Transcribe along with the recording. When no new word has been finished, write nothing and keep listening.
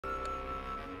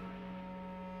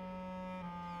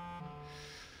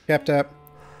Captain.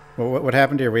 Well, what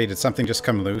happened to your reed? Did something just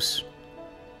come loose?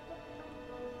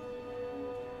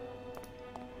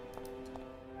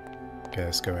 Okay,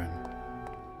 let's go in.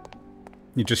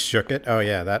 You just shook it? Oh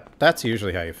yeah, that's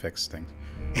usually how you fix things.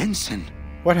 Ensign!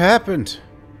 What happened?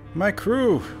 My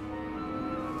crew!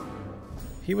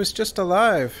 He was just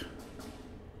alive.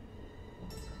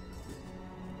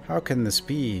 How can this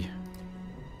be?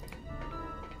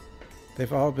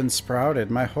 They've all been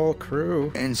sprouted, my whole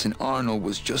crew. Ensign Arnold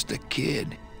was just a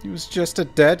kid. He was just a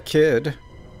dead kid.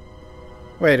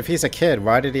 Wait, if he's a kid,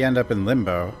 why did he end up in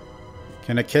limbo?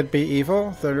 Can a kid be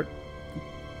evil?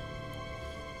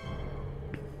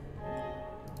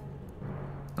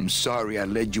 I'm sorry I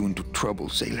led you into trouble,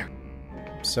 sailor.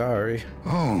 Sorry.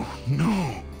 Oh,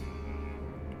 no.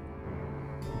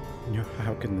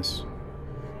 How can this...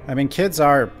 I mean, kids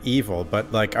are evil,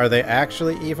 but, like, are they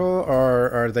actually evil,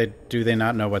 or do they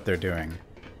not know what they're doing?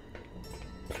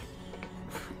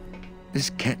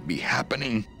 This can't be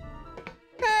happening.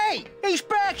 Hey! He's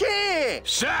back here!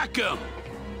 Sack him!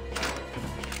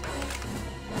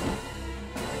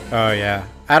 Oh, yeah.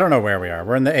 I don't know where we are.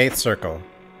 We're in the 8th circle.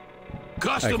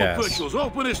 Custom officials,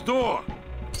 open this door!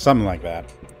 Something like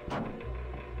that.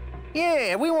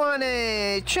 Yeah, we want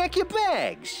to check your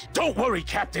bags. Don't worry,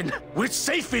 Captain. We're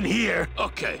safe in here.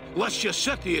 Okay, let's just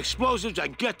set the explosives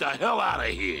and get the hell out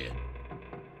of here.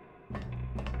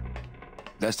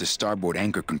 That's the starboard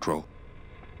anchor control.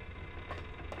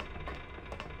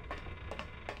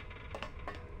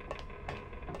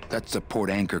 That's the port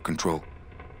anchor control.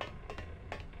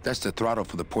 That's the throttle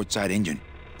for the port side engine.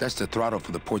 That's the throttle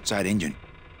for the port side engine.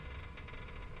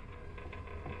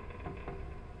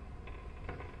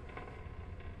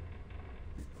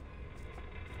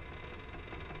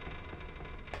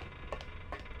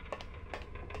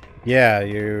 Yeah,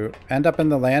 you end up in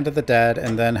the land of the dead,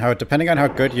 and then depending on how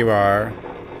good you are,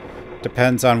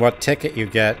 depends on what ticket you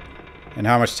get and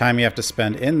how much time you have to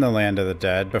spend in the land of the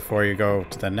dead before you go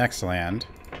to the next land.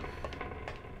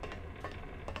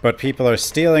 But people are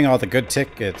stealing all the good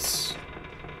tickets,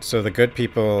 so the good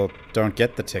people don't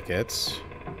get the tickets.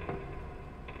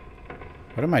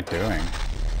 What am I doing?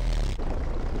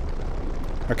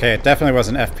 Okay, it definitely was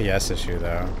an FPS issue,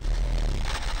 though.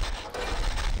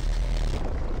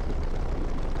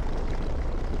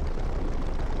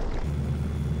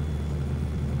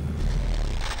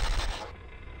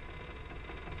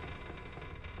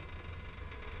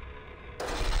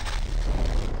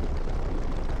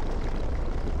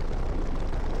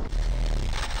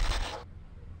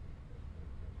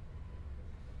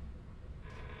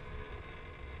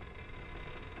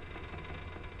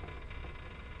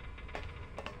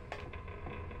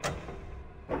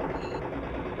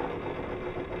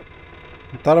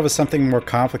 I thought it was something more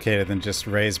complicated than just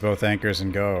raise both anchors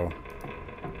and go.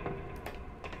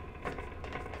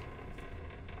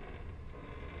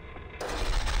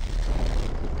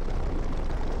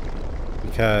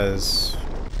 Because...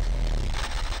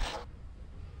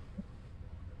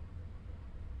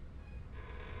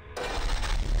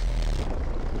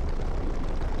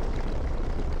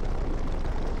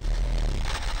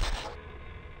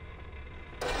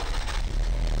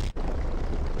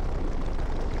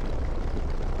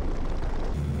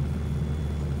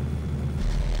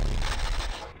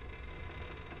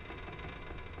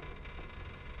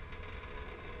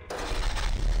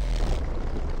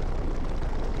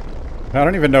 I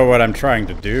don't even know what I'm trying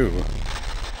to do.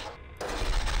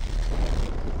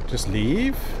 Just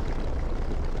leave?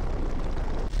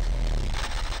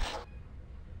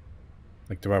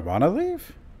 Like, do I want to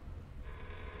leave?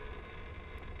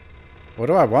 What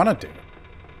do I want to do?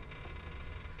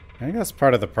 I think that's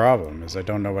part of the problem, is I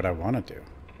don't know what I want to do.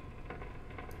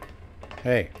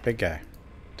 Hey, big guy.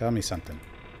 Tell me something.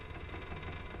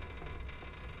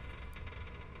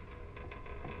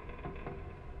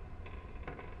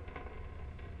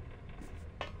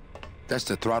 That's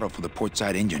the throttle for the port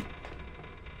side engine.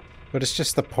 But it's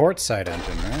just the port side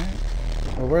engine, right?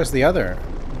 Well, where's the other?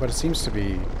 But it seems to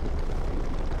be...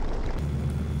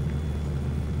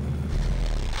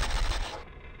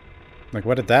 Like,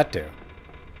 what did that do?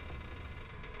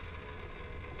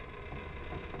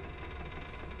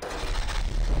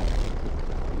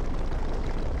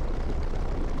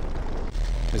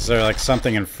 Is there, like,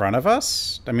 something in front of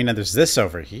us? I mean, there's this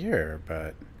over here,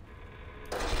 but...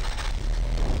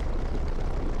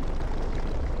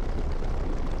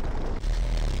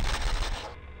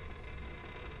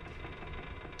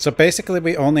 So basically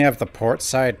we only have the port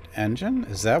side engine?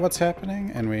 Is that what's happening?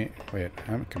 And we... Wait,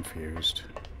 I'm confused.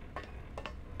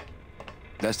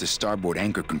 That's the starboard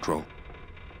anchor control.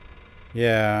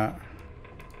 Yeah.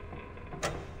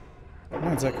 I'm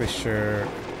not exactly sure.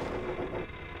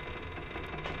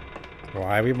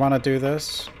 why we want to do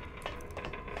this.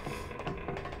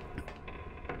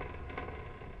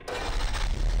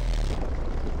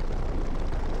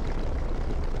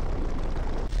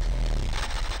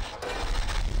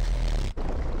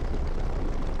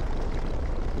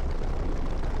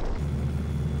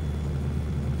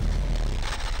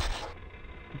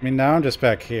 I mean, now I'm just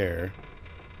back here.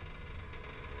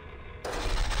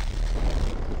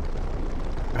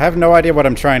 I have no idea what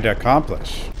I'm trying to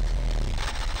accomplish.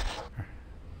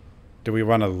 Do we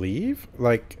want to leave?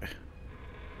 Like...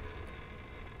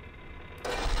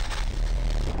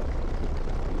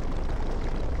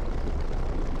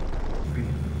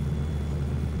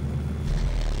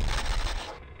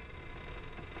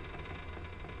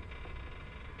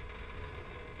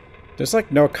 There's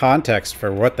like no context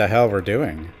for what the hell we're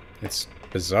doing. It's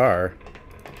bizarre.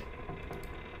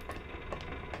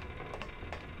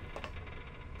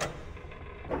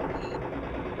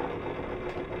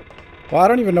 Well, I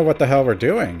don't even know what the hell we're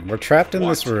doing. We're trapped in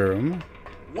this room.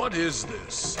 What is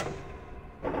this?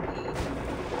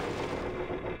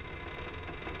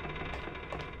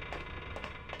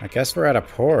 I guess we're at a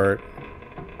port.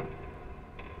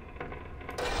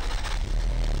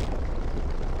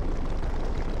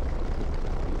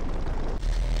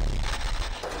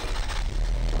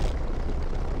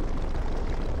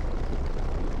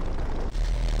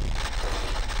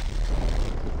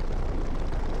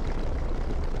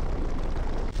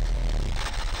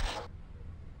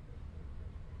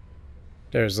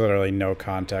 There's literally no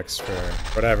context for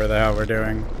whatever the hell we're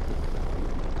doing.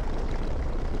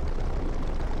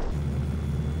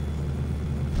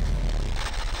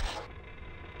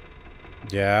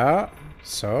 Yeah,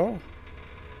 so?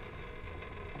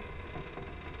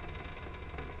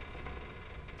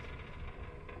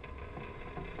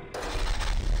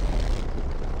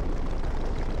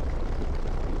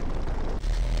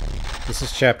 This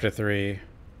is chapter 3.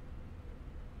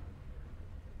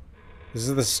 This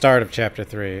is the start of chapter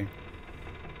 3.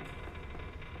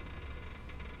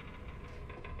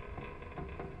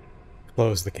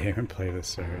 Close the game and play the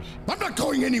surge. I'm not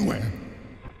going anywhere.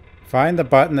 Find the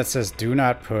button that says do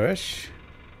not push.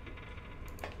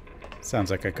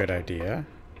 Sounds like a good idea.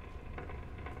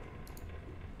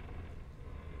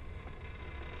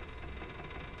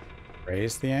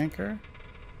 Raise the anchor.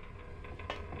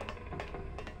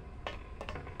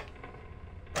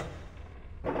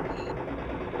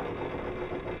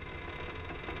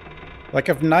 Like,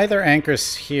 if neither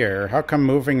anchor's here, how come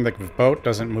moving the boat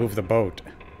doesn't move the boat?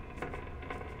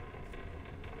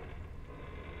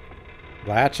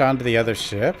 Latch onto the other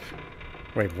ship?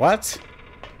 Wait, what?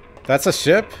 That's a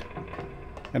ship?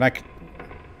 And I c-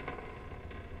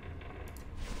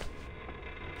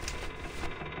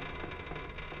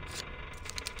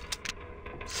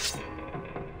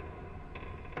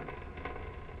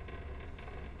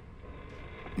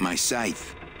 My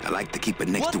scythe. I like to keep it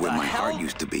next What to where the my hell? heart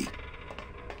used to be.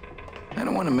 I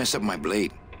don't want to mess up my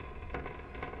blade.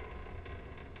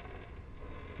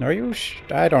 No,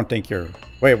 I don't think you're...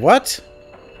 Wait, what?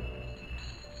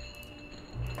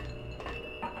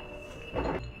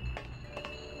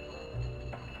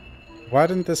 Why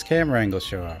didn't this camera angle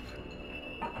show up?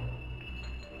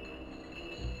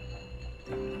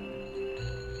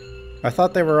 I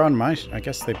thought they were on my... I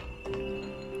guess they...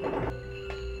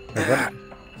 Wait,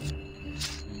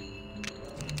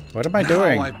 what am I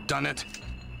doing? Now I've done it.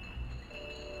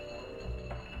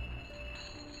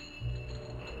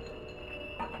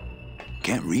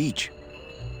 Can't reach.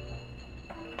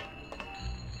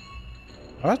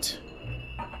 What?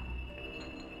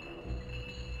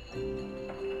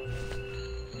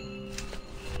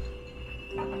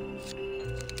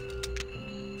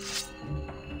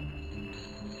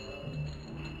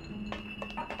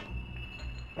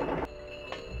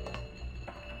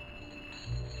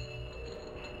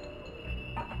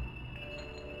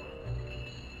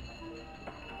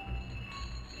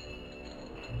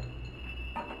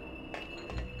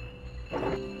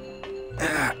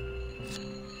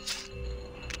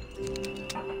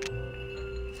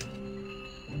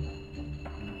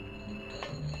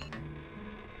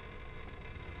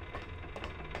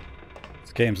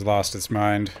 This game's lost its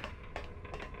mind.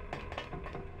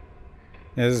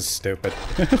 This is stupid.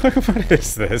 What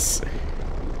is this?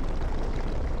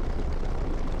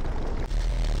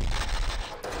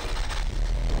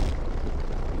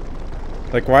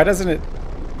 Like, why doesn't it...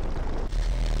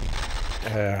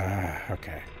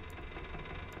 okay.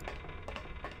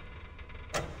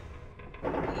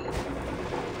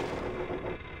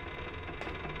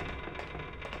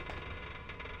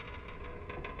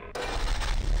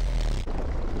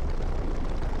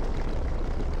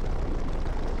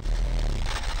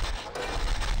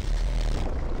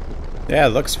 Yeah,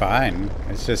 it looks fine.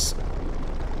 It's just...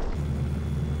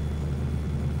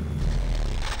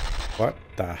 What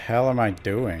the hell am I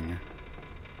doing?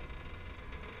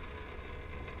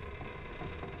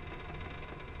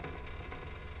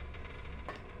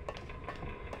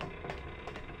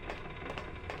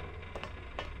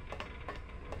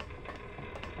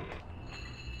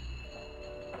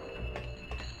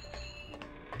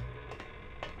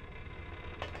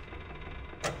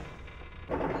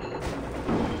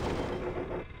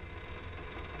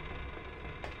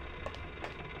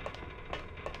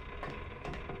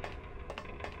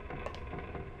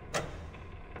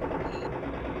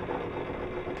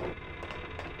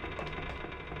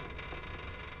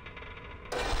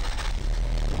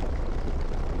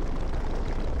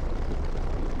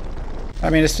 I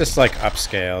mean, it's just like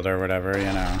upscaled or whatever, you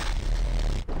know.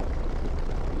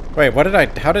 Wait, what did I...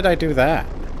 How did I do that?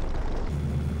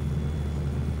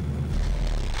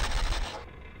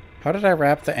 How did I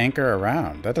wrap the anchor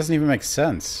around? That doesn't even make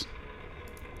sense.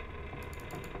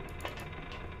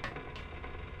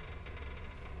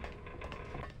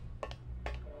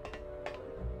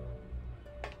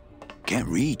 Can't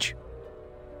reach.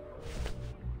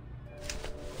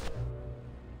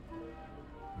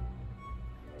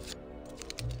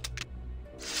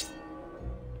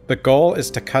 The goal is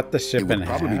to cut the ship It in would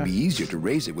half. probably be easier to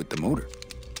raise it with the motor.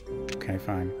 Okay,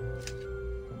 fine.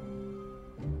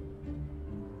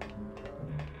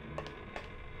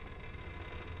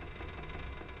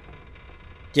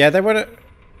 Yeah, they would have...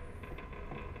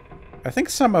 I think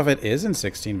some of it is in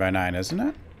 16 by 9, isn't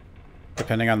it?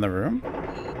 Depending on the room.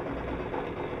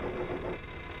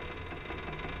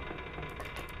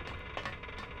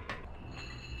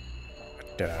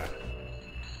 Duh.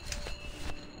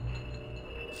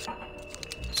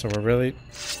 So we're really...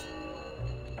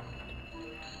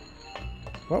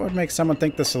 What would make someone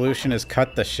think the solution is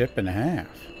cut the ship in half?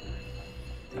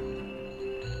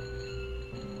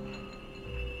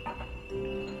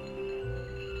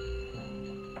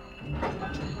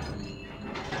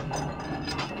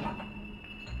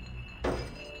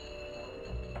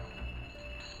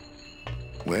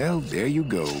 Well, there you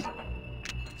go.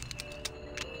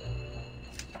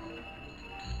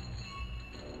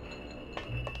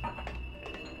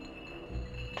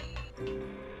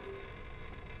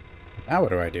 Now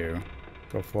what do I do?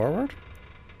 Go forward?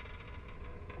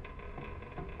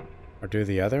 Or do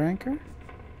the other anchor?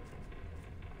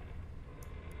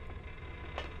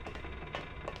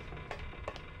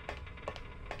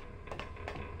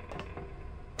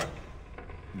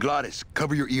 Glottis,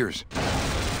 cover your ears.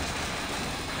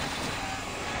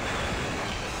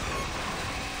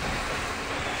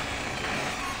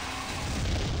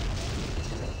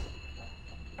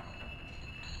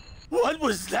 What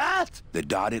was that? The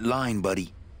dotted line,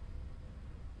 buddy.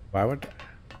 Why would...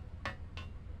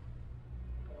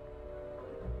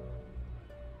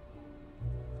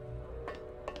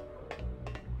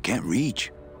 Can't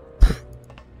reach.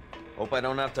 Hope I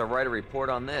don't have to write a report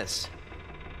on this.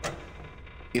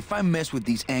 If I mess with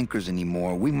these anchors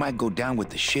anymore, we might go down with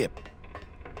the ship.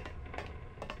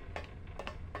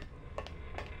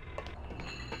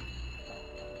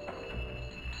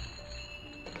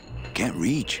 Can't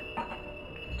reach.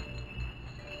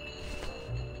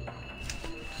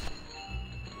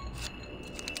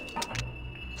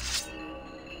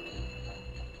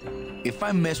 If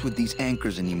I mess with these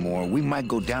anchors anymore, we might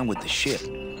go down with the ship.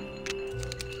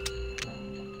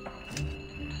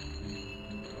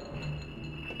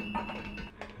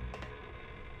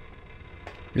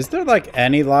 Is there, like,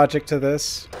 any logic to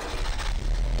this?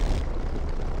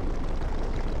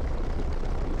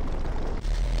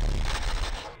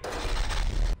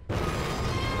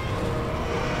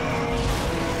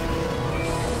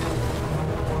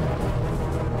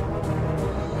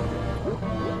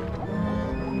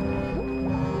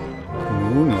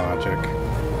 Moon logic.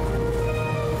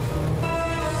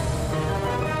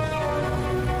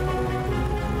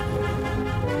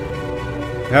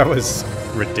 That was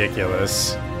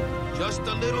ridiculous. Just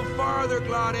a little farther,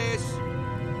 Glottis.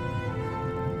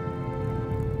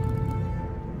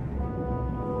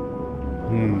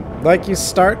 Like, you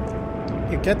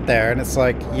get there, and it's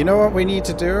like, you know what we need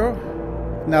to do?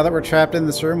 Now that we're trapped in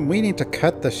this room, we need to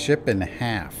cut the ship in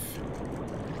half.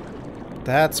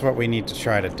 That's what we need to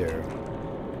try to do.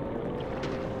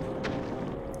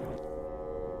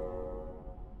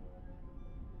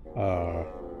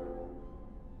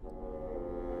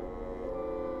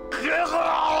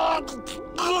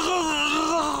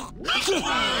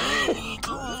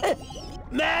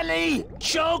 Manny,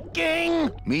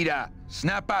 choking? Mira,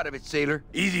 snap out of it, sailor.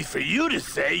 Easy for you to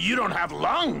say. You don't have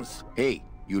lungs. Hey,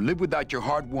 You live without your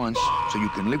heart once, so you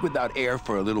can live without air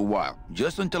for a little while.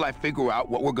 Just until I figure out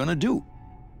what we're gonna do.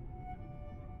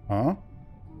 Huh?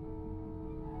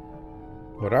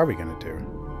 What are we gonna do?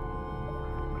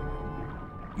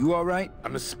 You all right?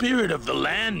 I'm a spirit of the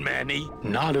land, Manny,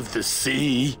 not of the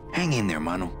sea. Hang in there,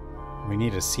 Mano. We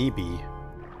need a CB.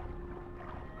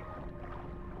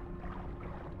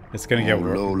 It's gonna get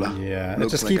worse. Lola. Yeah, it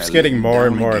Looks just like keeps I getting let you more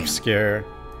and down more again. obscure.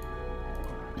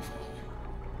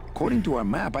 According to our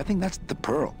map, I think that's the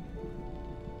Pearl.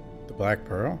 The Black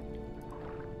Pearl?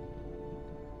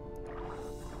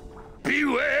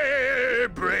 Beware,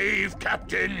 brave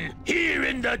captain. Here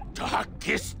in the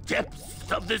darkest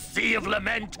depths of the Sea of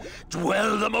Lament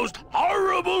dwell the most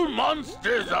horrible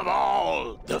monsters of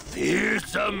all. The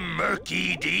fearsome,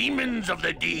 murky demons of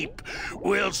the deep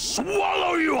will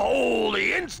swallow you whole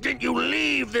the instant you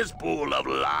leave this pool of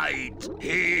light.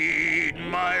 Heed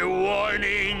my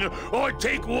warning, or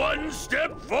take one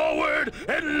step forward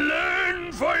and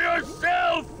learn for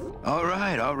yourself. All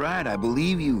right, I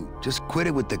believe you. Just quit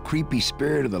it with the creepy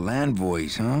spirit of the land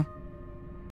voice, huh?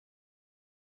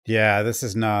 Yeah, this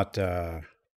is not,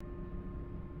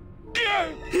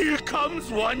 Here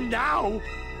comes one now.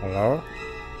 Hello?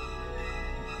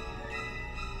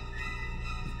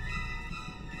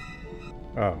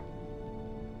 Oh.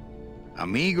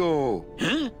 Amigo.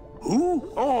 Huh?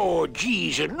 Who? Oh,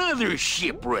 geez, another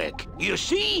shipwreck. You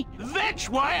see, that's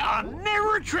why I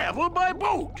never travel by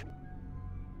boat.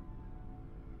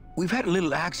 We've had a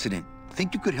little accident.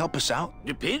 Think you could help us out?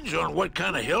 Depends on what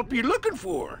kind of help you're looking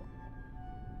for.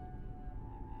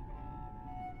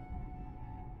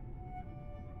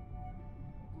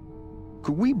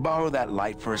 Could we borrow that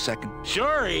light for a second?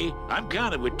 Sorry, I'm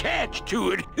kind of attached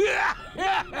to it.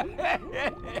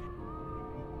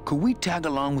 Could we tag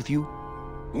along with you?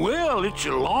 Well, it's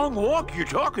a long walk you're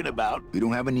talking about. We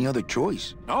don't have any other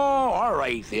choice. Oh, all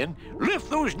right then. Lift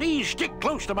those knees, stick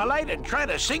close to my light, and try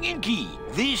to sing in key.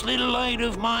 This little light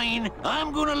of mine,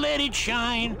 I'm gonna let it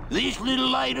shine. This little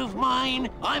light of mine,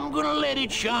 I'm gonna let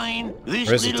it shine. This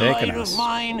Where's he little taking light us? of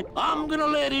mine, I'm gonna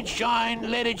let it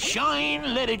shine. Let it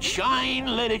shine, let it shine,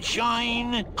 let it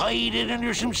shine. Hide it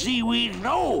under some seaweed.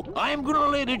 No, I'm gonna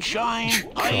let it shine.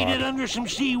 Hide it under some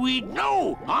seaweed.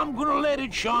 No, I'm gonna let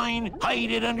it shine.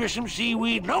 Hide it under some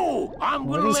seaweed. No, I'm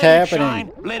What gonna is let happening?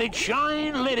 it shine. Let it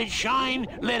shine, let it shine,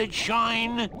 let it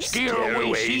shine. Scare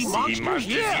away sea monsters,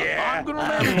 yeah. I'm gonna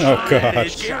let it Oh, shine.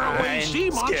 gosh. Scare away sea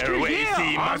monsters,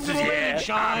 yeah. I'm gonna let it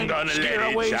shine.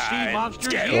 Scare away sea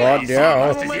monsters, yeah. God, yeah.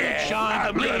 I'm gonna let it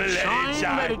shine. Let it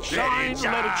shine, let it shine,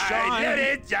 let it shine. Let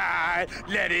it shine,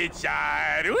 let it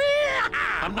shine.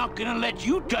 I'm not gonna let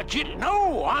you touch it.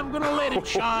 No, I'm gonna let it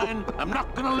shine. I'm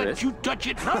not gonna let you touch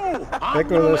it. No, I'm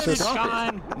gonna let it Nicholas,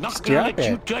 shine. Not stop gonna let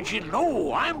you it. touch it.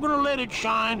 No, I'm gonna let it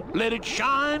shine. Let it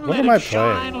shine. What Let am I it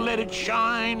shine. playing? Let it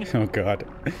shine. Oh, God.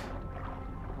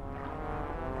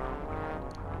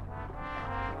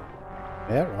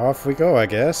 Yeah, off we go, I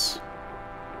guess.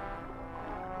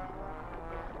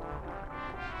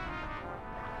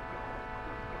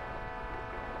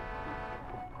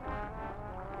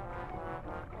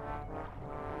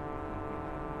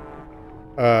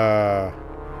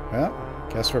 Well,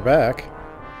 guess we're back.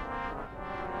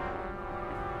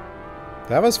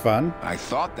 That was fun. I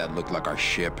thought that looked like our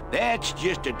ship. That's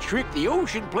just a trick the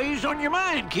ocean plays on your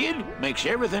mind, kid. Makes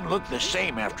everything look the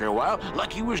same after a while,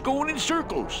 like you was going in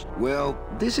circles. Well,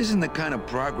 this isn't the kind of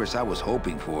progress I was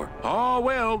hoping for. Oh,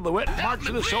 well, the wet parts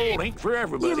of the soul ain't for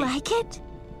everybody. You like it?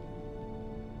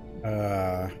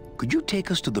 Could you take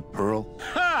us to the Pearl?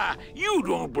 Ha! You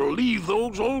don't believe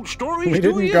those old stories, We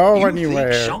do didn't you? go You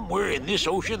anywhere. think somewhere in this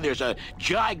ocean there's a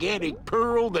gigantic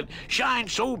pearl that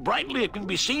shines so brightly it can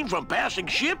be seen from passing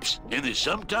ships? And that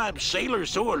sometimes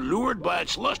sailors so allured by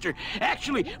its luster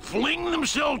actually fling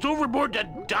themselves overboard to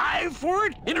dive for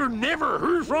it and are never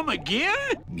heard from again?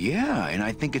 Yeah, and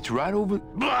I think it's right over...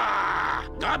 Bah!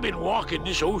 I've been walking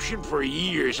this ocean for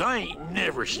years. I ain't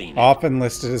never seen it. Often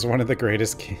listed as one of the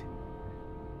greatest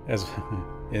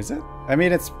is it? I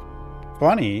mean, it's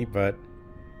funny, but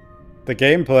the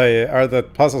gameplay or the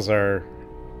puzzles are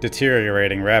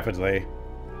deteriorating rapidly.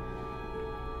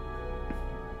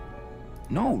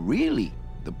 No, really.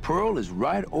 The Pearl is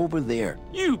right over there.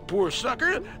 You poor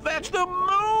sucker, that's the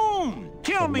moon!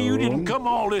 Tell me you didn't moon? come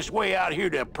all this way out here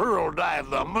to pearl dive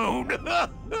the moon. The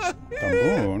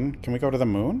moon? Can we go to the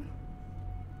moon?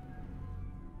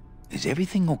 Is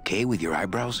everything okay with your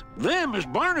eyebrows? Them is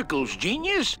barnacles,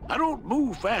 genius. I don't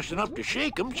move fast enough to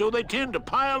shake them, so they tend to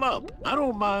pile up. I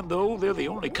don't mind, though. They're the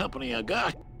only company I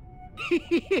got.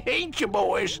 Ain't you,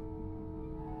 boys?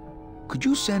 Could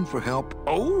you send for help?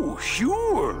 Oh,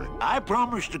 sure. I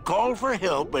promise to call for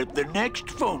help at the next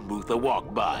phone booth I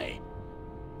walk by.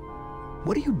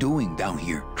 What are you doing down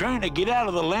here? Trying to get out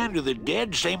of the land of the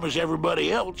dead, same as everybody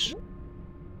else.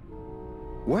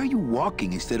 Why are you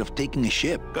walking instead of taking a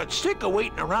ship? Got sick of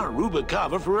waiting around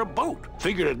Rubicava for a boat.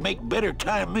 Figured I'd make better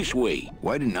time this way.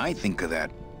 Why didn't I think of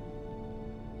that?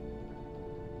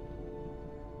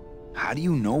 How do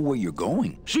you know where you're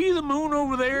going? See the moon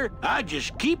over there? I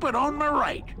just keep it on my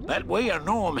right. That way I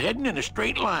know I'm heading in a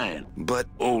straight line. But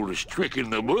Oldest trick in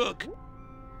the book.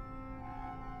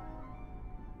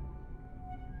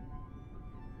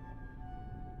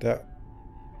 That...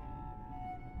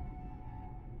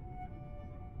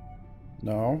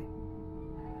 No.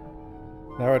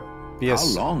 That would be a... how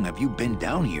long have you been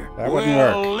down here? That wouldn't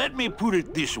Well, work. let me put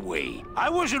it this way. I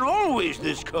wasn't always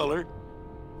this color.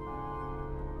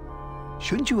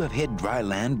 Shouldn't you have hit dry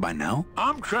land by now?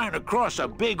 I'm trying to cross a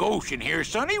big ocean here,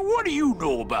 Sonny. What do you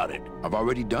know about it? I've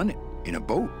already done it. In a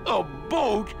boat. A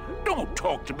boat? Don't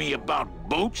talk to me about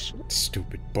boats.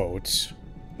 Stupid boats.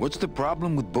 What's the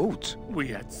problem with boats? We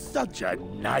had such a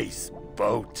nice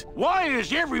boat. Why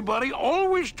is everybody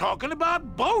always talking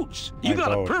about boats? You My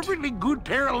got boat. a perfectly good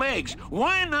pair of legs.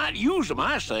 Why not use them,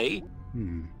 I say?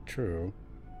 True.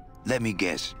 Let me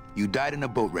guess. You died in a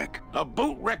boat wreck. A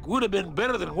boat wreck would have been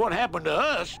better than what happened to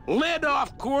us. Led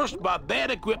off course by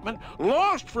bad equipment,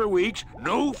 lost for weeks,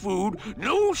 no food,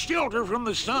 no shelter from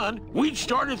the sun. We'd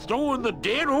started throwing the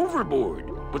dead overboard.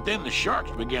 But then the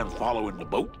sharks began following the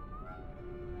boat.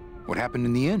 What happened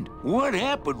in the end? What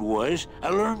happened was, I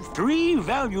learned 3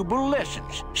 valuable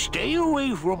lessons. Stay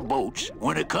away from boats.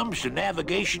 When it comes to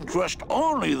navigation, trust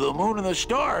only the moon and the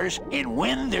stars. And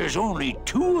when there's only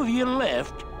 2 of you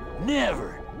left,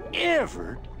 never,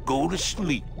 ever go to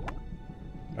sleep.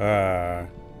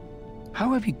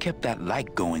 How have you kept that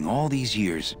light going all these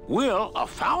years? Well, I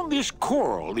found this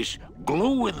coral, this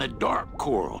glow-in-the-dark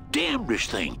coral.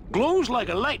 Damnedest thing. Glows like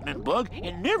a lightning bug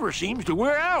and never seems to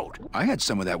wear out. I had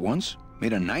some of that once.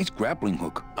 Made a nice grappling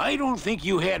hook. I don't think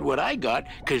you had what I got,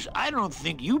 because I don't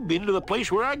think you've been to the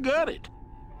place where I got it.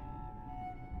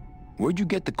 Where'd you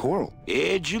get the coral?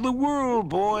 Edge of the world,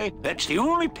 boy. That's the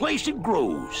only place it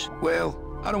grows. Well,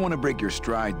 I don't want to break your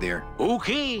stride there.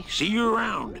 Okay, see you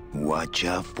around. Watch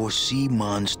out for sea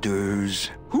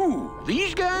monsters. Who?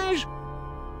 These guys?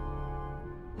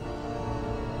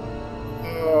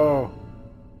 Oh.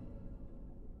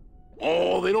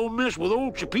 Oh, they don't mess with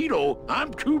old Chapito.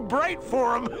 I'm too bright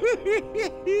for 'em.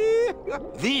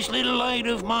 This little light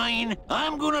of mine,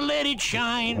 I'm gonna let it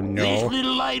shine. Oh, no. This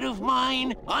little light of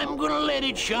mine, I'm gonna let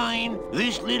it shine.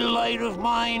 This little light of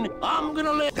mine, I'm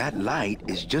gonna let... That light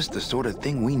is just the sort of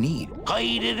thing we need.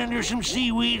 Hide it under some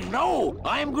seaweed. No,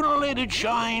 I'm gonna let it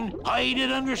shine. Hide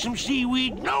it under some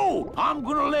seaweed. No, I'm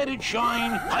gonna let it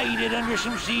shine. Hide it under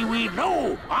some seaweed.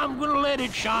 No, I'm gonna let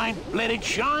it shine. Let it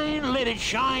shine, let it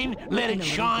shine, let it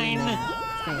shine.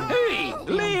 Hey,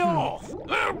 lay off.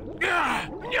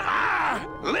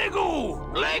 Let go,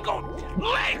 let go,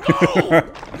 let go.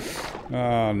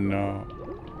 Oh no.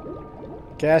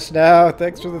 Cash now.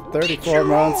 Thanks for the 34 Get your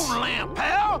months. own lamp,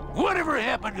 pal. Whatever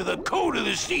happened to the code of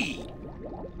the sea?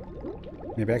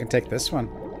 Maybe I can take this one.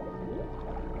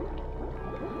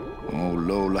 Oh,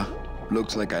 Lola.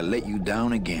 Looks like I let you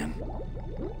down again.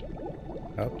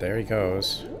 Oh, there he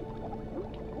goes.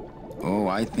 Oh,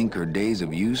 I think her days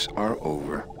of use are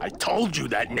over. I told you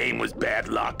that name was bad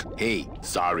luck. Hey,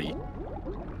 Sorry.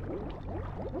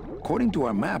 according to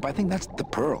our map, I think that's the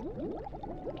Pearl.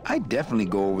 I'd definitely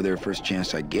go over there first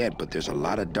chance I get, but there's a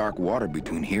lot of dark water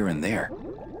between here and there.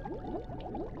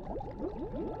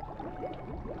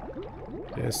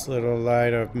 This little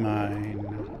light of mine.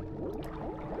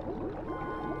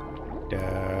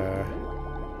 Duh.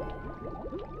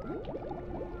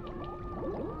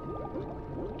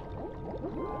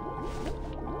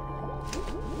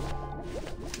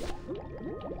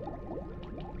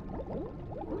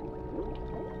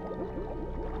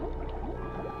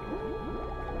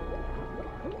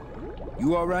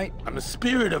 You all right? I'm a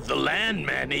spirit of the land,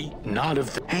 Manny, not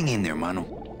of the... Hang in there, Mano.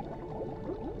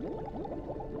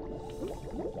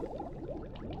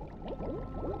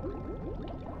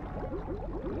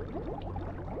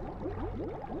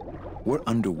 We're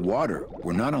underwater.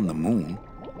 We're not on the moon.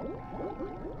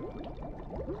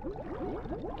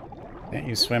 Can't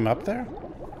you swim up there?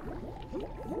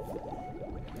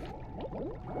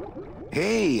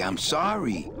 Hey, I'm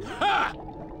sorry. Ha!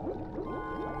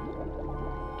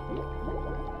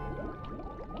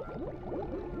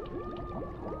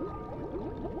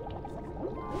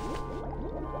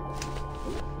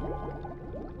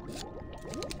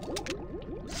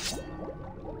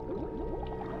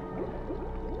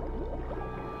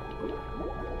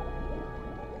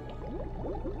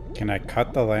 Can I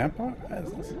cut the lamp off?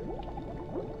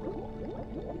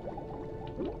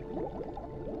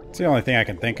 It's the only thing I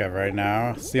can think of right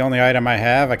now. It's the only item I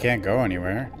have. I can't go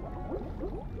anywhere.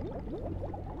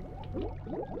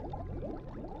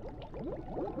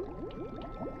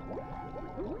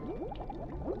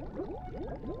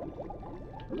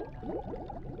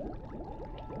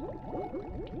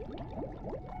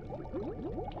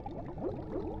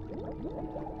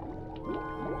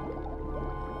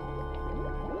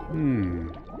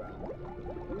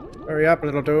 Hurry up,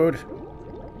 little dude.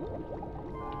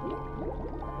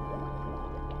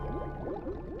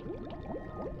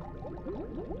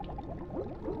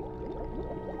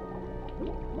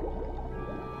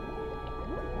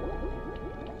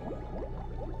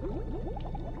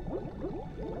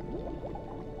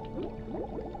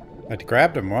 I'd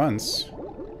grabbed him once.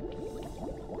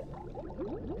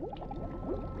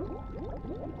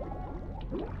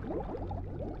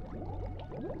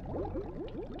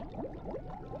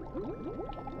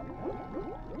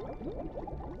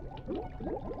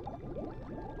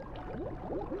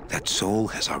 That soul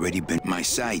has already been my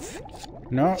scythe.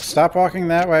 No, stop walking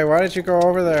that way. Why did you go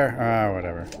over there? Ah,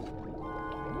 whatever.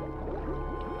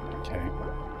 Okay.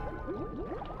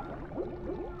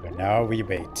 And now we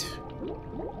wait.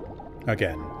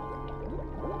 Again.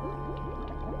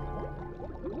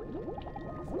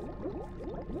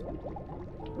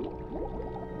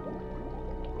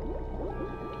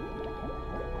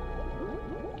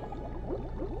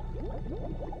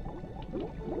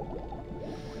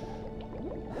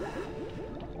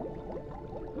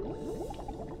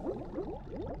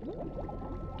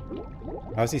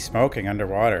 How's he smoking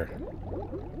underwater?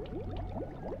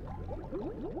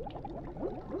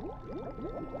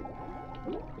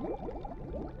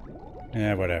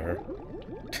 Yeah, whatever.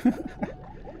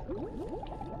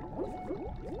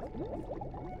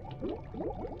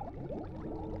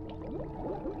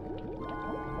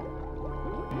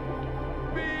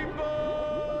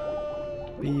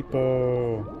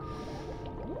 Beepo.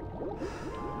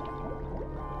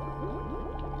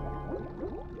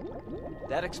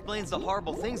 That explains the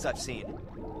horrible things I've seen.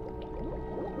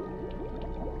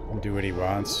 Do what he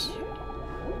wants.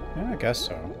 Yeah, I guess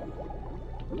so.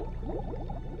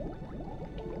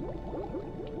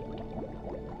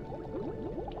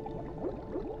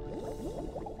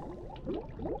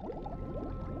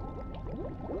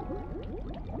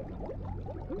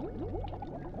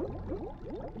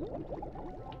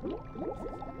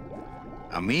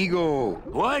 Amigo!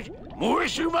 What? More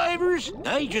survivors?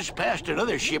 I just passed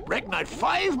another shipwreck not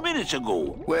 5 minutes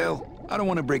ago. Well, I don't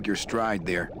want to break your stride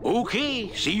there.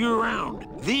 Okay, see you around.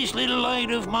 This little light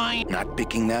of mine, Not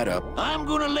picking that up. I'm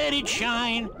gonna let it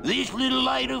shine. This little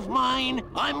light of mine,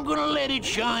 I'm gonna let it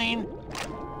shine.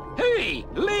 Hey,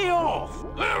 lay off!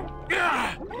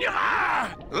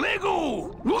 Let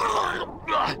go!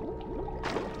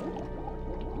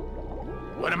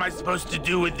 What am I supposed to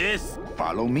do with this?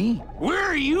 Follow me. Where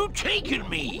are you taking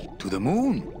me? To the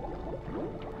moon.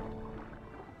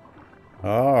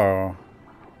 Oh.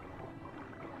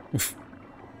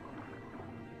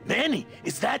 Manny,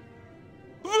 is that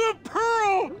the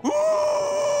pearl?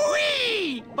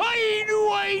 Ooh-wee! I knew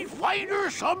I'd find her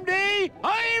someday.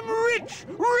 I'm rich,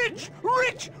 rich,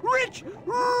 rich, rich,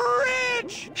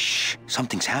 rich. Shh,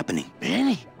 something's happening.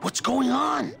 Manny, what's going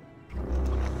on?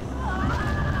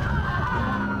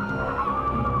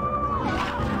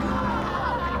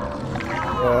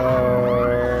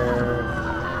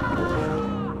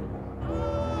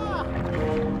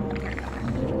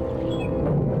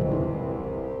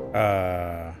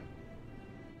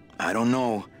 I don't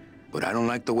know, but I don't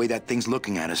like the way that thing's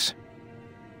looking at us.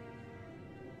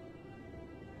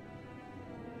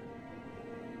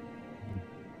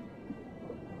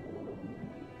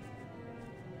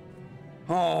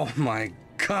 Oh my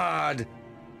God!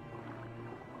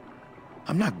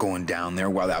 I'm not going down there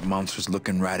while that monster's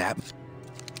looking right at me.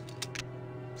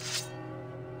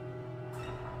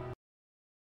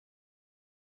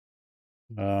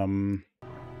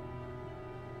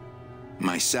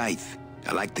 My scythe.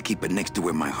 I like to keep it next to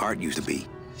where my heart used to be.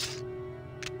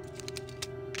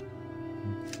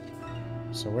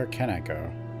 So where can I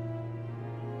go?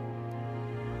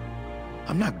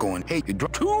 I'm not going. Hey, you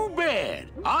Too bad.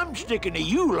 I'm sticking to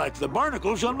you like the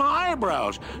barnacles on my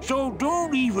eyebrows, so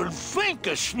don't even think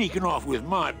of sneaking off with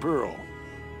my pearl.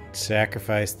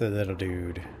 Sacrifice the little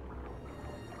dude.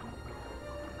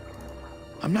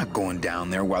 I'm not going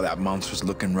down there while that monster's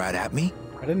looking right at me.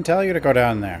 I didn't tell you to go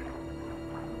down there.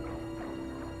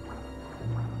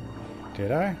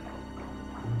 Did I?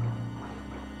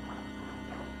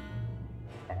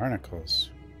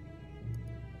 Barnacles.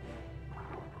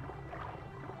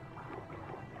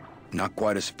 Not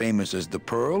quite as famous as the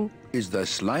Pearl is the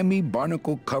slimy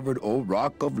barnacle-covered old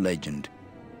rock of legend.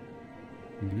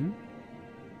 Mm-hmm.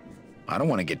 I don't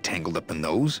want to get tangled up in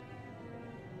those.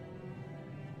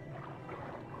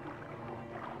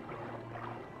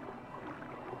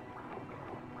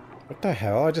 What the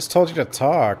hell? I just told you to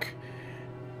talk.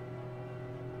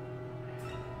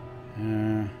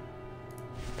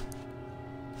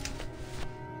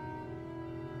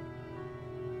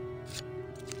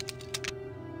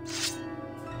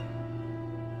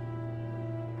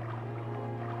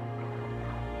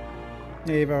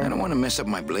 I don't want to mess up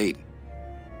my blade.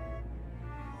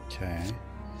 Okay.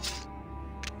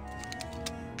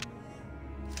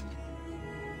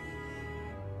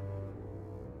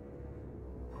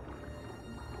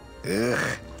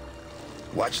 Ugh.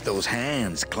 Watch those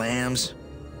hands, clams.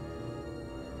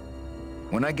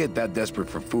 When I get that desperate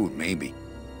for food, maybe.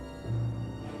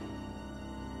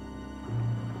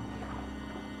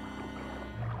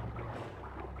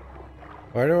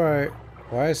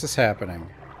 Why is this happening?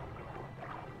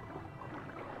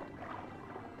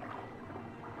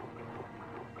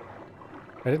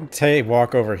 I didn't say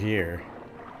walk over here.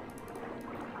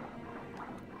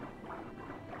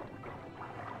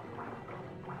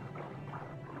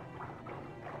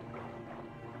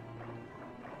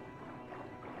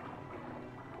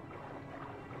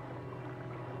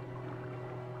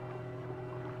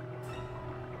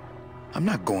 I'm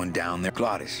not going down there,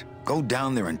 Glottis. Go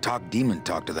down there and talk demon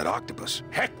talk to that octopus.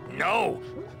 Heck no!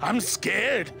 I'm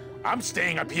scared. I'm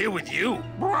staying up here with you.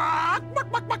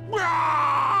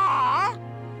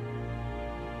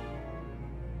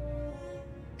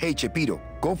 Hey, Chipito,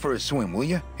 go for a swim, will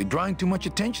you? You're drawing too much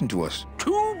attention to us.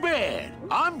 Too bad.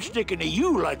 I'm sticking to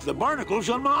you like the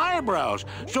barnacles on my eyebrows,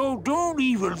 so don't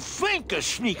even think of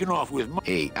sneaking off with my...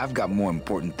 Hey, I've got more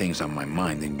important things on my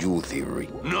mind than jewel thievery.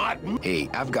 Not me. Hey,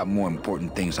 I've got more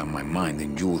important things on my mind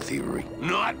than jewel thievery.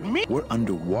 Not me. We're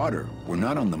underwater. We're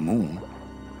not on the moon.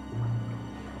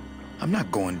 I'm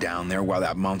not going down there while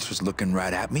that monster's looking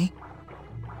right at me.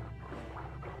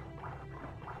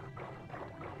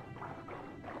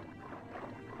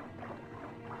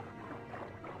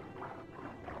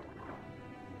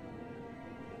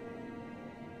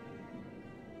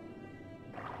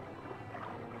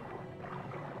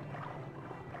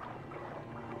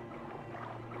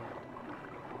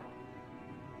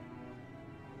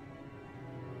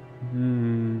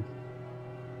 Hmm.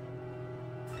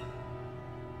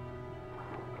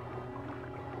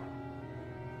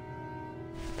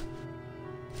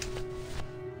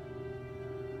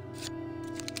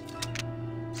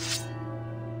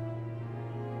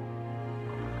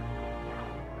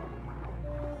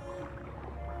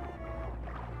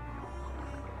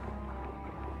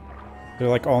 There's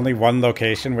like only one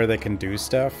location where they can do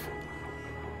stuff.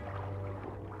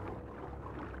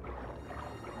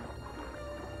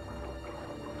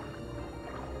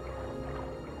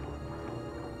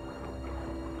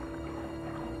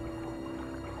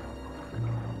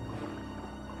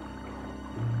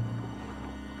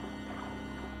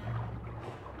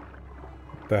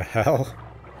 The hell?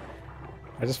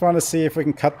 I just want to see if we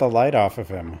can cut the light off of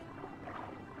him.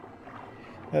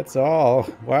 That's all.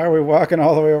 Why are we walking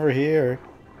all the way over here?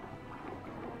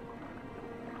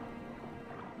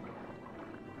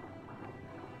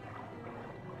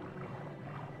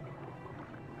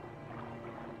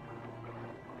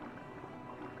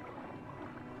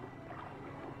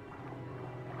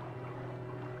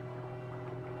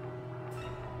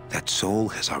 That soul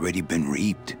has already been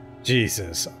reaped.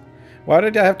 Jesus. Why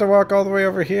did I have to walk all the way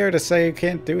over here to say you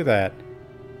can't do that?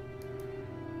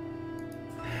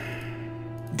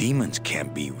 Demons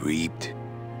can't be reaped.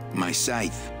 My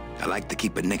scythe, I like to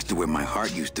keep it next to where my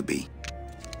heart used to be.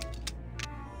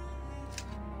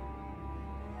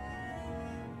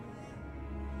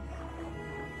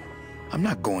 I'm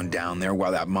not going down there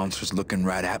while that monster's looking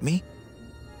right at me.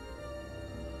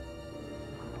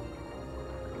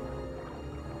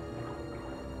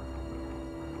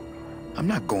 I'm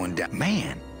not going down.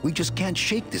 Man, we just can't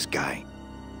shake this guy.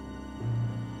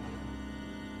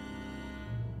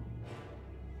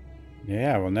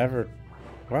 Yeah, we'll never...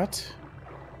 What?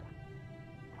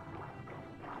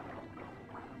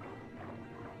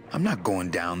 I'm not going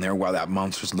down there while that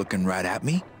monster's looking right at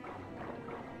me.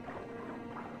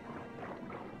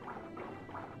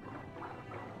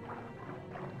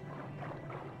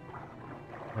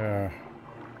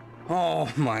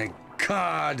 Oh my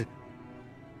God!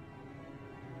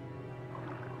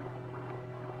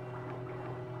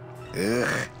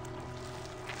 Ugh.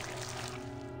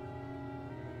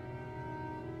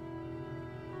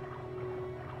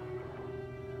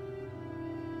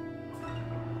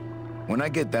 When I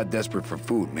get that desperate for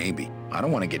food, maybe. I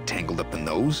don't want to get tangled up in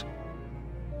those.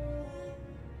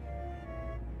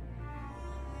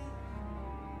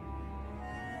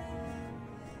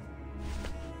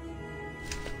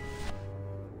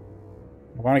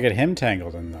 I want to get him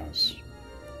tangled in those.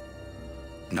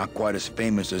 Not quite as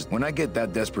famous as when I get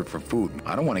that desperate for food.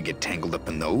 I don't want to get tangled up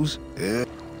in those.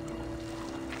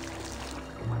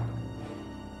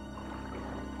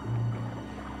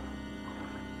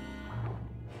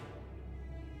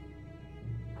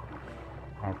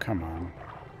 Oh, come on.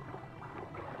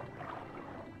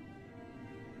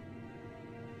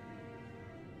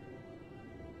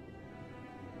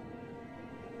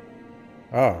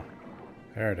 Oh,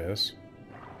 there it is.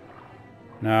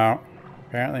 No,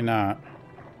 apparently not.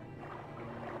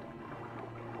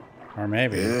 Or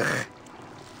maybe. Ugh.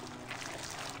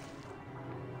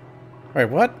 Wait,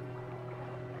 what?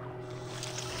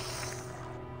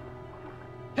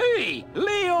 Hey,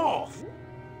 lay off!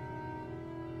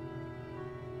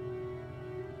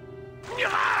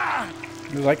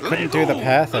 You like couldn't do the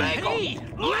pathing. Hey,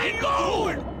 let go!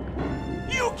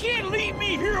 You can't leave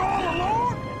me here all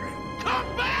alone!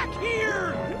 Come back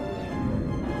here!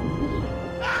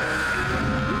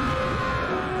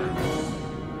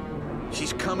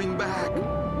 She's coming back.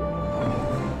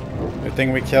 Good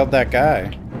thing we killed that guy.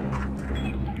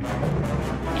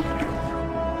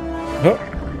 Huh,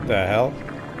 the hell?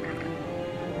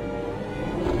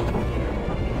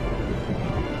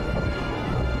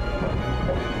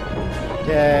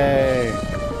 Yay!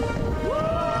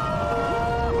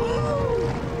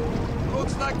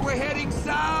 Looks like we're heading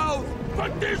south.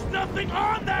 But there's nothing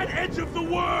on that edge of the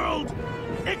world!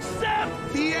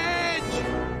 Except... The edge.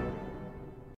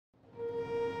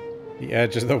 The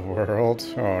edge of the world?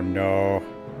 Oh no.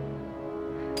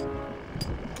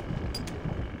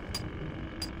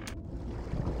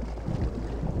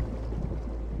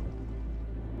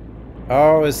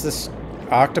 Oh, is this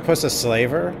octopus a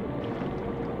slaver?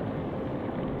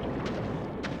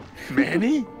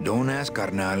 Manny? Don't ask,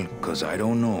 carnal, cause I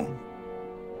don't know.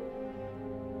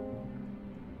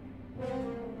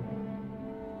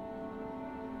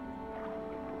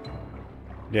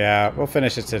 Yeah, we'll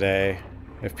finish it today.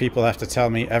 If people have to tell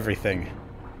me everything.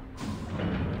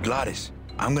 Gladys,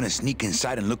 I'm gonna sneak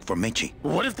inside and look for Meche.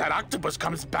 What if that octopus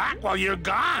comes back while you're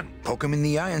gone? Poke him in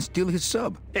the eye and steal his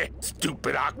sub.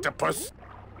 Stupid octopus.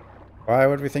 Why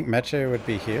would we think Meche would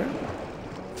be here?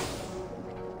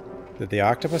 Did the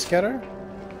octopus get her?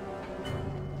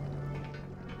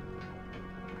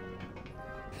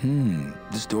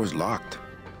 This door's locked.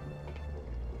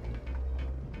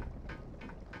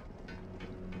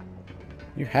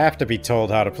 You have to be told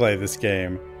how to play this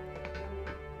game.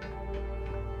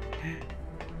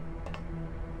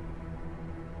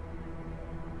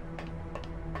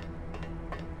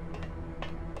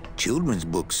 Children's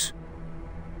books.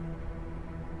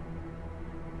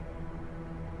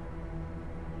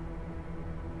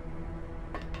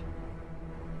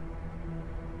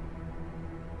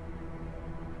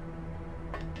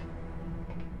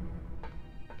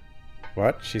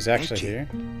 What? She's actually here?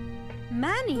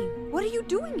 Manny, what are you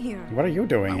doing here? What are you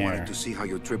doing I here? wanted to see how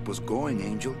your trip was going,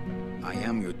 Angel. I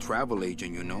am your travel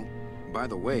agent, you know. By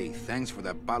the way, thanks for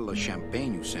that bottle of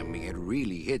champagne you sent me. It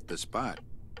really hit the spot.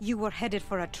 You were headed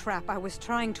for a trap. I was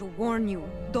trying to warn you.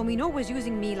 Domino was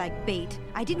using me like bait.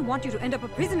 I didn't want you to end up a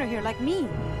prisoner here like me.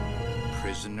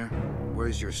 Prisoner?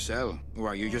 Where's your cell? Or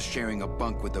are you just sharing a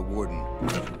bunk with the warden?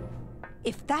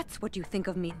 If that's what you think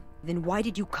of me, then why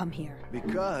did you come here?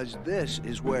 Because this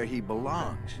is where he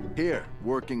belongs. Here,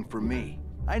 working for me.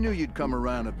 I knew you'd come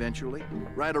around eventually.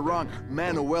 Right or wrong,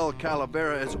 Manuel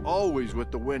Calavera is always with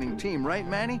the winning team, right,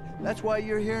 Manny? That's why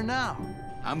you're here now.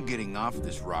 I'm getting off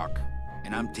this rock,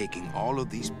 and I'm taking all of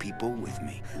these people with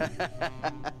me.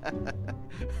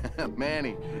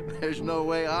 Manny, there's no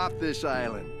way off this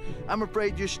island. I'm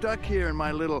afraid you're stuck here in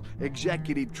my little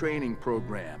executive training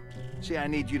program. See, I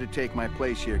need you to take my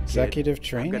place here, kid. Executive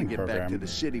training I'm gonna get back program. to the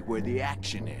city where the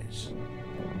action is.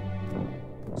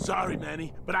 Sorry,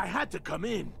 Manny, but I had to come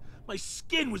in. My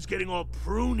skin was getting all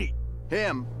pruny.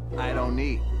 Him, I don't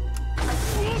need.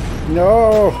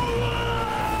 No!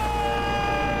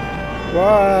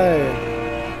 Why?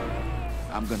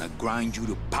 I'm gonna grind you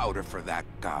to powder for that,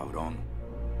 cabrón.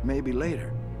 Maybe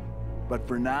later. But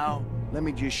for now, let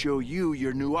me just show you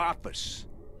your new office.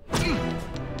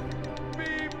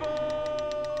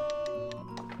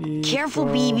 Careful,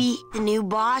 BB. The new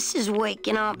boss is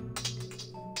waking up.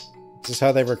 Is this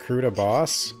how they recruit a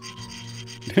boss?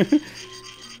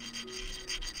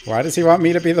 Why does he want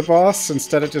me to be the boss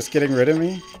instead of just getting rid of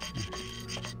me?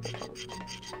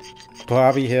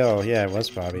 Bobby Hill. Yeah, it was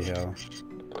Bobby Hill.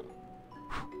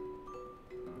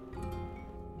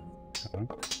 so.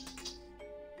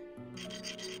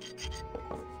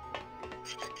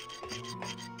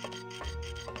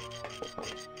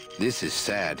 This is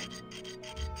sad.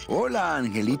 Hola,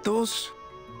 angelitos.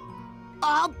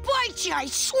 I'll bite you, I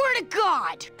swear to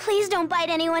God! Please don't bite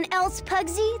anyone else,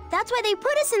 Pugsy. That's why they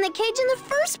put us in the cage in the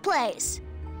first place.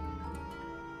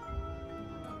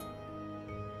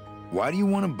 Why do you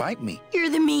want to bite me? You're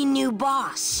the mean new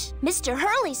boss. Mr.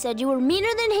 Hurley said you were meaner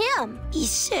than him. He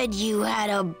said you had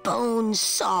a bone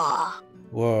saw.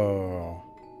 Whoa.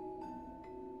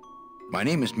 My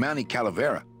name is Manny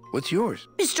Calavera. What's yours?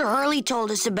 Mr. Hurley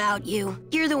told us about you.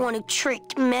 You're the one who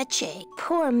tricked Meche.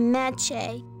 Poor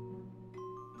Meche.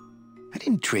 I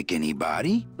didn't trick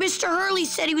anybody. Mr. Hurley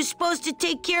said he was supposed to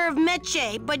take care of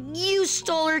Meche, but you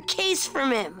stole her case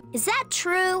from him. Is that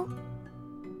true?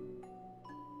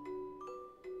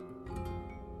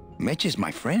 Mitch is my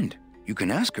friend. You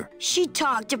can ask her. She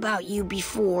talked about you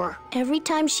before. Every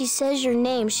time she says your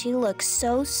name, she looks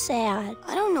so sad.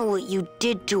 I don't know what you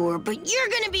did to her, but you're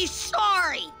gonna be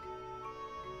sorry.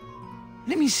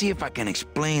 Let me see if I can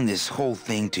explain this whole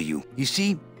thing to you. You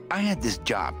see, I had this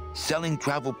job, selling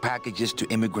travel packages to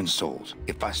immigrant souls.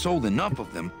 If I sold enough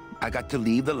of them, I got to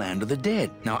leave the land of the dead.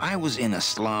 Now, I was in a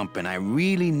slump, and I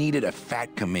really needed a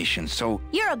fat commission, so...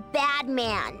 You're a bad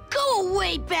man. Go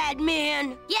away, bad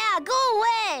man. Yeah, go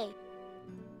away.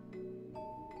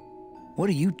 What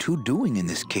are you two doing in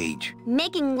this cage?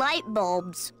 Making light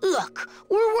bulbs. Look,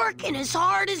 we're working as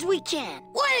hard as we can.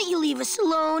 Why don't you leave us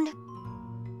alone?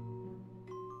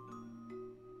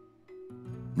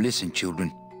 Listen,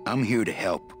 children, I'm here to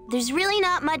help. There's really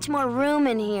not much more room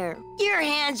in here. Your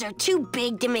hands are too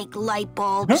big to make light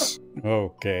bulbs.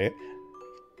 Okay.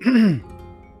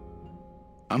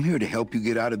 I'm here to help you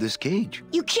get out of this cage.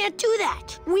 You can't do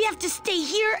that. We have to stay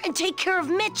here and take care of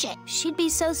Meche. She'd be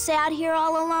so sad here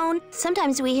all alone.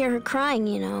 Sometimes we hear her crying,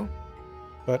 you know.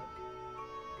 But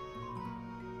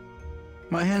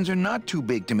My hands are not too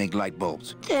big to make light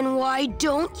bulbs. Then why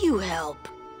don't you help?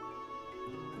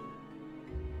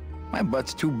 My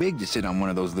butt's too big to sit on one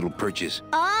of those little perches.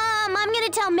 I'm gonna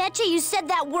tell Meche you said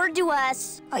that word to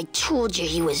us. I told you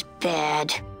he was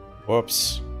bad.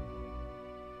 whoops.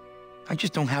 I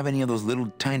just don't have any of those little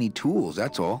tiny tools,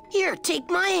 that's all. Here, take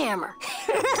my hammer.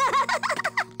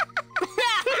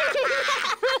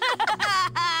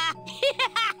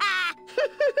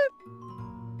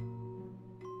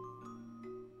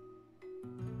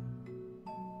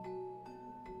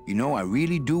 You know, I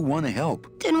really do want to help.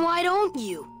 Then why don't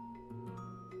you?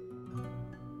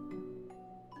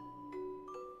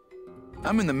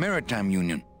 I'm in the Maritime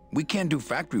Union. We can't do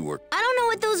factory work. I don't know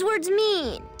what those words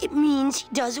mean. It means he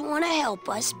doesn't want to help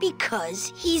us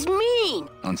because he's mean.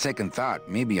 On second thought,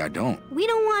 maybe I don't. We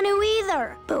don't want to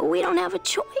either, but we don't have a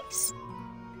choice.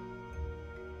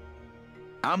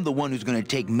 I'm the one who's gonna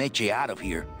take Meche out of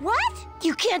here. What?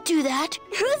 You can't do that.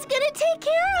 Who's gonna take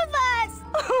care of us?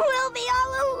 We'll be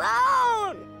all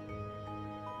alone.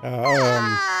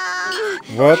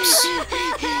 Whoops.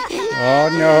 Oh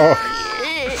no.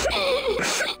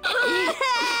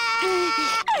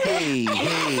 Hey,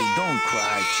 don't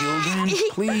cry, children.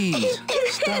 Please,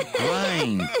 stop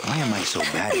crying. Why am I so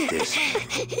bad at this?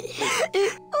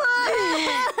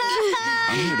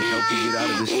 I'm here to help you get out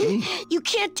of this cage. You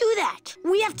can't do that.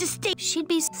 We have to stay. She'd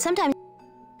be sometimes.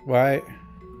 Why?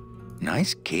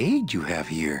 Nice cage you have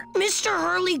here. Mr.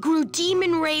 Hurley grew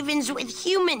demon ravens with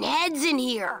human heads in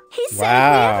here. He said if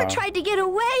Wow. we ever tried to get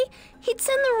away, he'd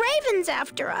send the ravens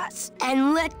after us.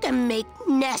 And let them make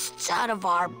nests out of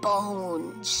our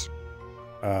bones.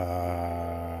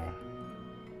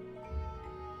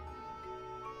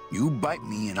 You bite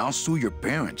me and I'll sue your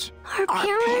parents. Our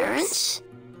Our parents?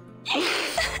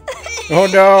 Oh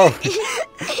no.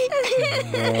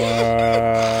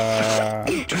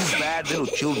 Two bad little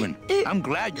children. I'm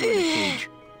glad you're in the cage.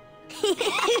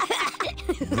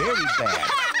 Very bad.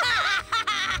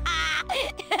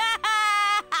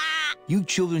 You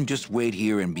children just wait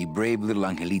here and be brave little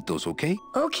angelitos, okay?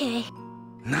 Okay.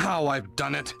 Now I've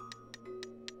done it.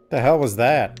 The hell was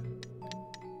that?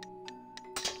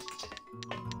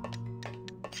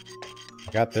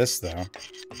 Got this though.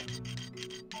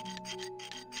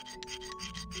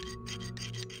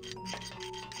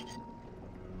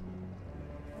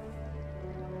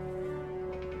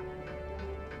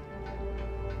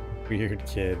 Weird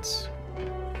kids.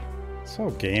 This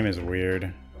whole game is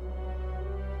weird.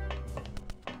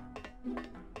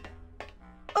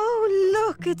 Oh,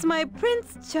 look, it's my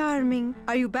Prince Charming.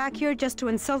 Are you back here just to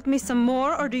insult me some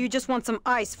more, or do you just want some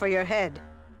ice for your head?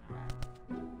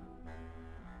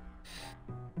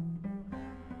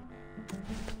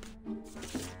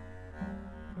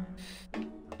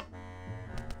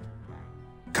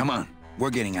 Come on,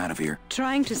 we're getting out of here.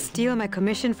 Trying to steal my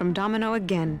commission from Domino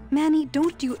again. Manny,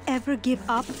 don't you ever give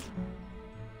up?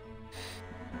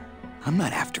 I'm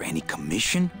not after any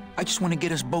commission. I just want to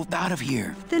get us both out of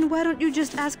here. Then why don't you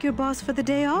just ask your boss for the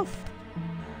day off?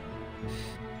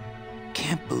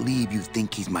 Can't believe you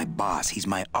think he's my boss. He's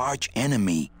my arch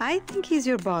enemy. I think he's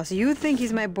your boss. You think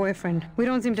he's my boyfriend. We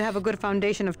don't seem to have a good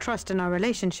foundation of trust in our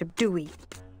relationship, do we?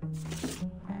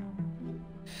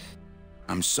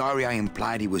 I'm sorry I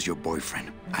implied he was your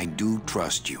boyfriend. I do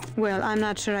trust you. Well, I'm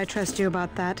not sure I trust you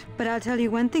about that. But I'll tell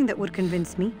you one thing that would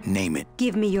convince me. Name it.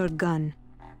 Give me your gun.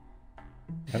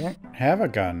 I don't have a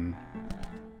gun.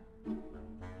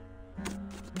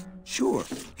 Sure,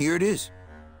 here it is.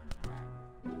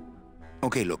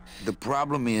 Okay, look, the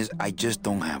problem is I just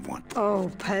don't have one. Oh,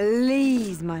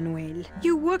 please, Manuel.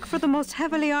 You work for the most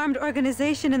heavily armed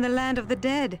organization in the land of the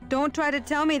dead. Don't try to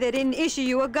tell me they didn't issue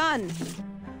you a gun.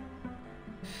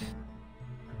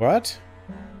 What?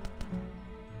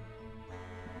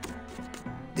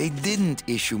 They didn't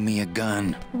issue me a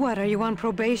gun. What, are you on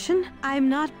probation? I'm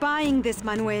not buying this,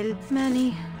 Manuel.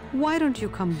 Manny, why don't you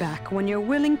come back when you're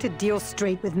willing to deal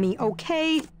straight with me,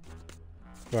 okay?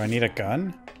 Do I need a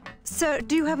gun? Sir,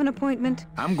 do you have an appointment?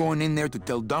 I'm going in there to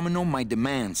tell Domino my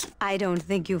demands. I don't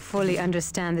think you fully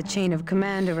understand the chain of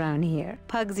command around here.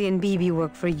 Pugsy and BB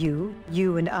work for you.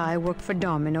 You and I work for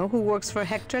Domino, who works for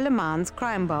Hector Le Mans,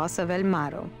 crime boss of El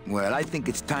Maro. Well, I think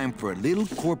it's time for a little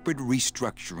corporate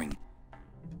restructuring.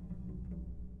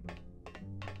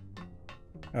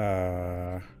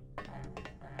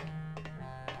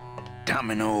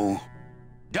 Domino.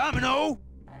 Domino!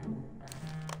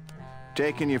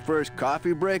 Taking your first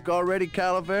coffee break already,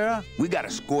 Calavera? We got a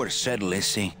score to settle,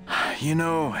 Issy. You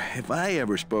know, if I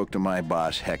ever spoke to my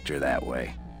boss Hector that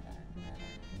way.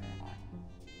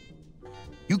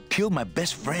 You killed my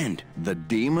best friend. The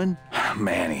demon?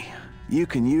 Manny, you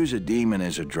can use a demon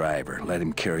as a driver. Let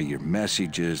him carry your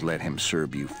messages, let him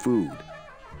serve you food.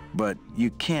 But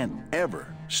you can't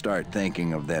ever start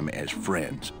thinking of them as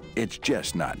friends. It's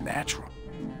just not natural.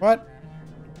 What?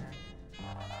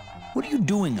 What are you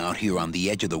doing out here on the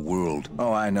edge of the world?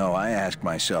 Oh, I know. I ask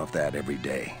myself that every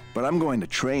day. But I'm going to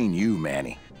train you,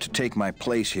 Manny, to take my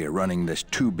place here running this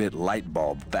 2-bit light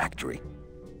bulb factory.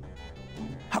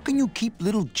 How can you keep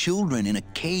little children in a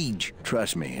cage?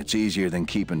 Trust me, it's easier than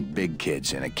keeping big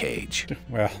kids in a cage.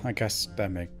 Well, I guess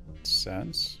that makes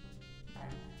sense.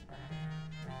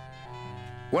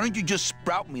 Why don't you just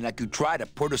sprout me like you tried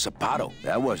at Puerto Zapato?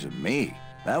 That wasn't me.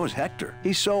 That was Hector.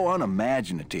 He's so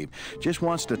unimaginative. Just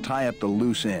wants to tie up the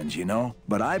loose ends, you know?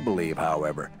 But I believe,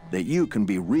 however, that you can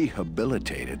be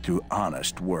rehabilitated through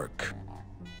honest work.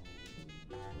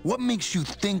 What makes you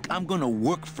think I'm gonna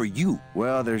work for you?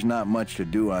 Well, there's not much to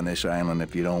do on this island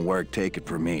if you don't work, take it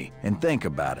from me. And think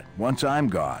about it. Once I'm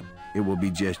gone, it will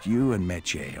be just you and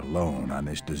Meche alone on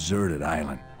this deserted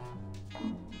island.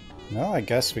 Well, I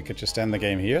guess we could just end the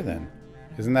game here then.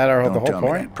 Isn't that the whole Don't tell me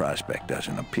point? that prospect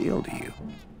doesn't appeal to you.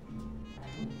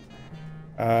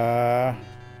 I'm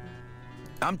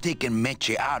taking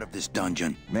Meche out of this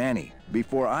dungeon. Manny,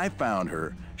 before I found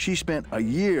her, she spent a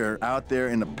year out there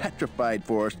in the petrified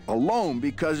forest alone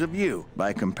because of you.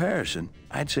 By comparison,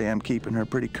 I'd say I'm keeping her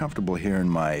pretty comfortable here in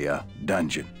my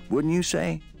dungeon. Wouldn't you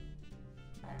say?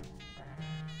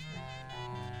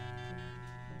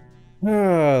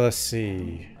 Let's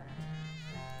see.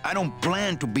 I don't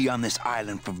plan to be on this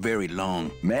island for very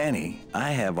long. Manny, I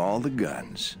have all the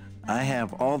guns. I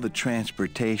have all the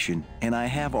transportation, and I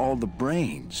have all the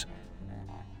brains.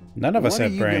 None of us What are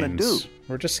have you gonna brains. do?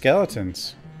 We're just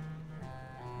skeletons.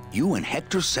 You and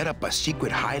Hector set up a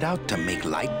secret hideout to make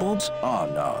light bulbs? Oh,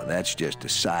 no, that's just a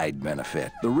side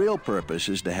benefit. The real purpose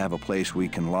is to have a place we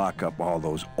can lock up all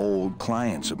those old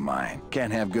clients of mine.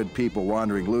 Can't have good people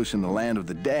wandering loose in the land of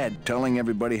the dead, telling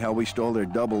everybody how we stole their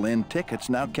double-in tickets,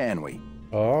 now can we?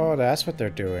 Oh, that's what they're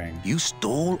doing. You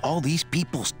stole all these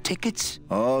people's tickets?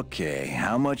 Okay,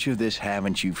 how much of this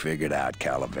haven't you figured out,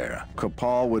 Calavera?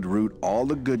 Capal would route all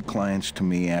the good clients to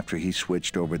me after he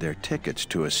switched over their tickets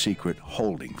to a secret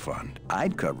holding fund.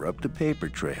 I'd cover up the paper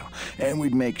trail, and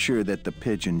we'd make sure that the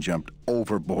pigeon jumped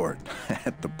overboard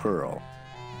at the Pearl.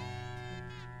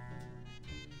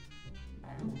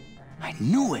 I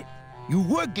knew it. You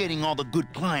were getting all the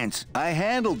good clients. I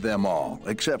handled them all,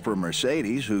 except for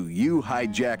Mercedes, who you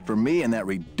hijacked from me in that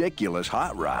ridiculous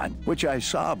hot rod, which I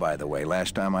saw, by the way,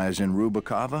 last time I was in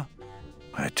Rubacava.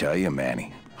 I tell you,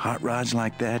 Manny, hot rods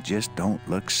like that just don't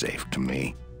look safe to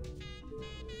me.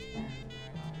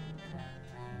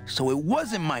 So it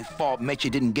wasn't my fault Meche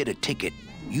didn't get a ticket.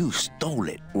 You stole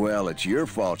it. Well, it's your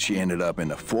fault she ended up in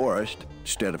the forest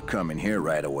instead of coming here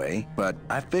right away, but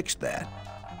I fixed that.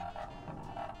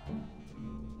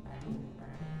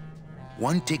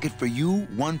 One ticket for you,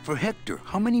 one for Hector.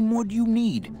 How many more do you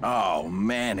need? Oh,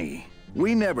 Manny.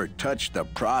 We never touch the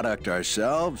product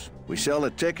ourselves. We sell a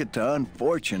ticket to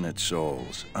unfortunate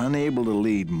souls, unable to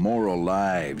lead moral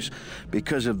lives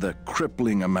because of the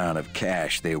crippling amount of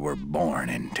cash they were born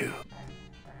into.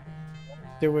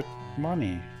 Do with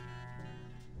money.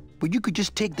 But you could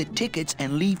just take the tickets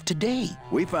and leave today.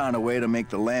 We found a way to make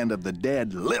the land of the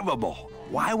dead livable.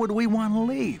 Why would we want to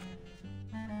leave?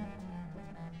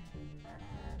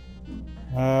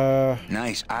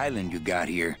 Nice island you got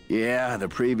here. Yeah, the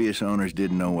previous owners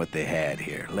didn't know what they had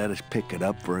here. Let us pick it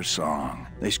up for a song.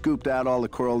 They scooped out all the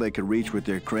coral they could reach with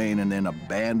their crane and then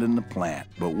abandoned the plant.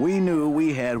 But we knew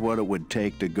we had what it would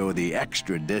take to go the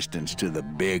extra distance to the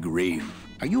big reef.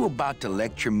 Are you about to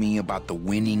lecture me about the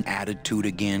winning attitude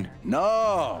again?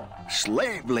 No!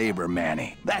 Slave labor,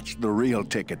 Manny. That's the real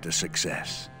ticket to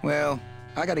success. Well,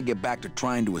 I gotta get back to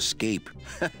trying to escape.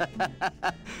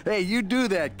 Hey, you do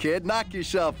that, kid. Knock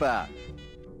yourself out.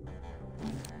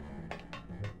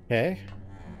 Okay.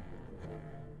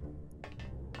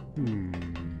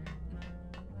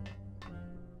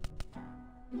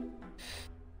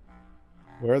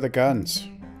 Where are the guns?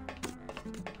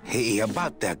 Hey,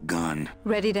 about that gun.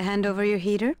 Ready to hand over your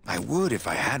heater? I would if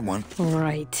I had one.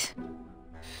 Right.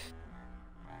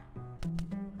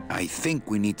 I think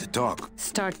we need to talk.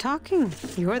 Start talking.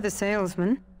 You're the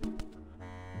salesman.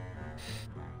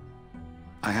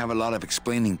 I have a lot of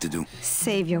explaining to do.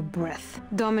 Save your breath.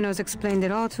 Domino's explained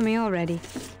it all to me already.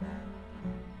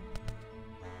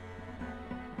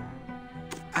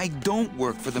 I don't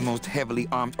work for the most heavily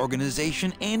armed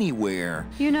organization anywhere.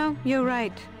 You know, you're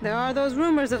right. There are those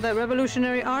rumors of that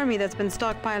revolutionary army that's been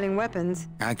stockpiling weapons.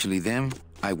 Actually, them,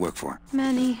 I work for.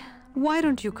 Manny, why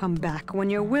don't you come back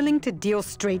when you're willing to deal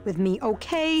straight with me,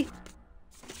 okay?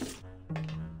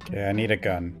 Okay, I need a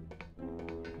gun.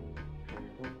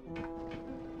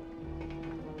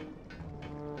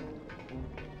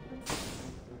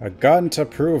 A gun to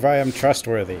prove I am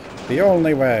trustworthy. The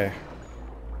only way.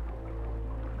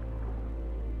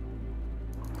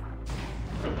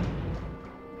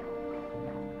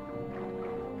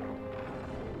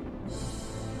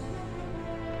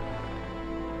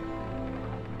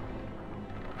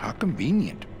 How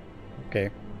convenient.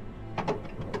 Okay.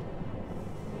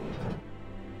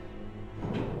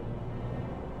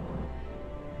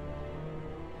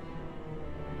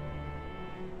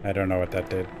 I don't know what that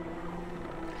did.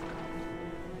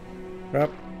 Up.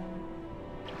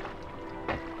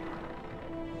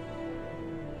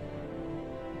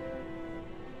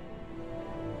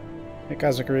 Hey,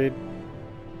 Cosmic Reed.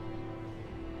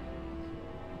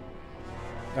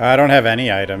 I don't have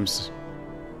any items.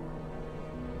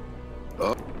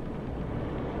 Oh.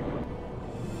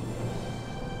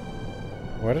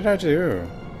 What did I do?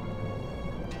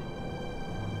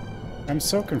 I'm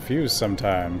so confused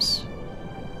sometimes.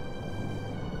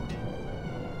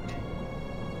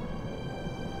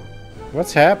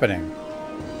 What's happening?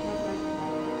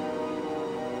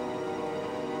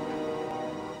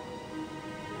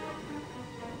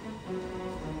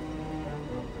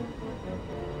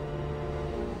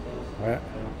 What?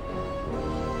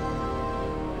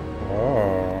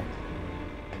 Oh.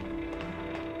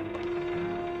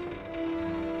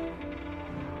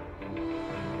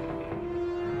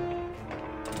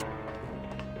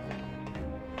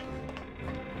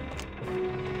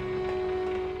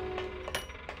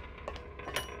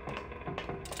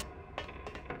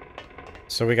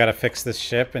 So we gotta fix this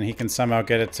ship and he can somehow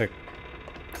get it to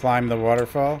climb the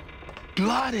waterfall?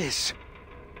 Gladys!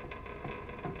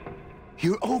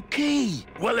 You're okay.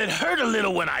 Well, it hurt a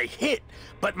little when I hit,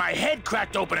 but my head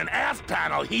cracked open an aft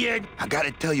panel here. I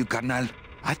gotta tell you, Carnal,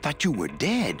 I thought you were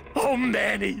dead. Oh,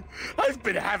 Manny, I've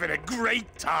been having a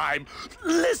great time.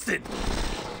 Listen.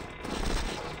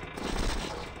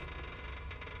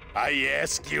 I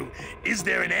ask you, is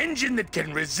there an engine that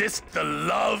can resist the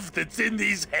love that's in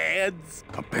these hands?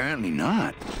 Apparently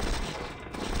not.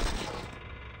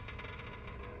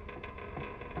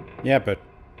 Yeah, but...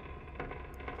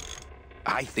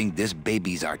 I think this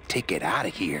baby's our ticket out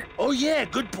of here. Oh yeah,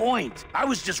 good point. I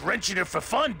was just wrenching it for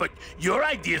fun, but your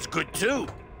idea's good too.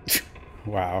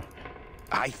 Wow.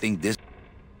 I think this...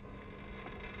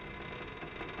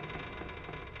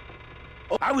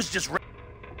 Oh, I was just...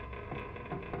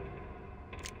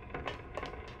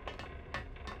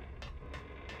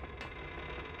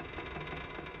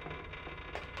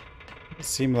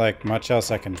 Seem like much else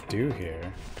I can do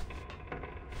here.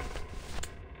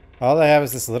 All I have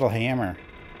is this little hammer.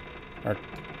 Or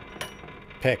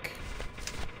pick.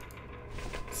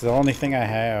 It's the only thing I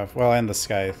have. Well, and the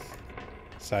scythe.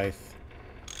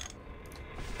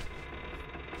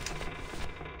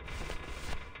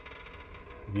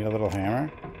 Need a little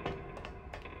hammer?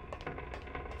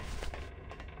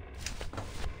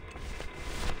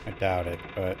 I doubt it,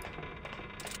 but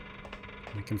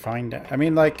we can find out. I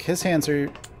mean, like, his hands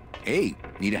are... Hey,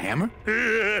 need a hammer?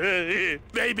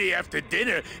 Maybe after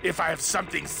dinner if I have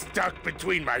something stuck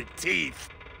between my teeth.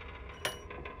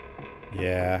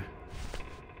 Yeah.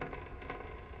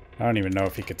 I don't even know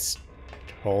if he could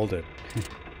hold it.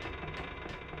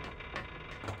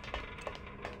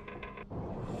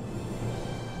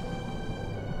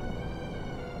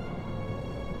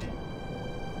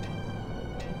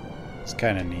 It's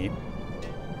kind of neat.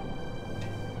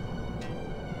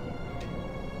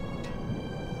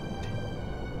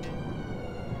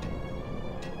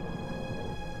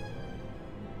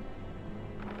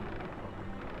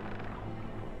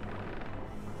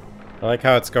 I like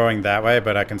how it's going that way,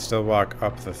 but I can still walk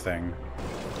up the thing.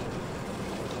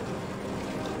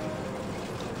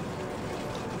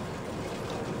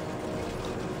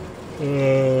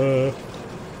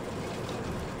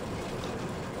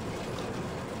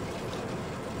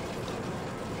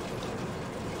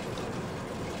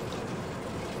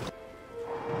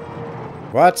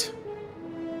 What?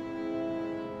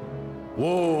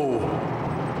 Whoa!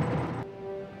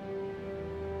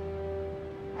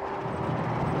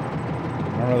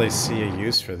 I don't really see a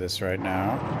use for this right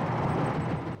now.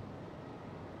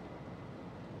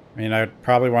 I mean, I'd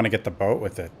probably want to get the boat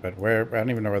with it, but where? I don't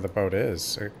even know where the boat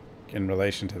is in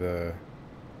relation to the...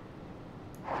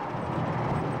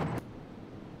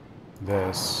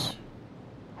 this.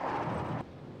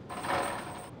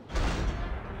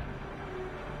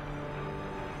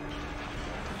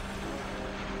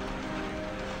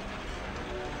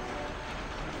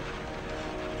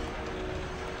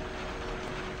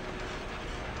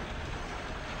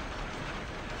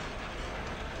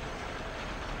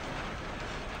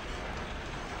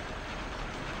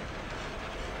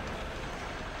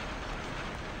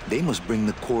 They must bring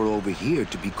the coral over here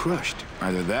to be crushed.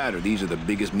 Either that or these are the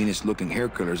biggest, meanest looking hair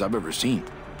killers I've ever seen.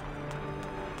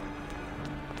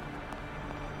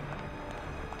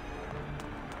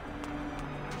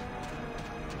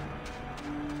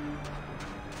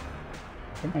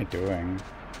 What am I doing?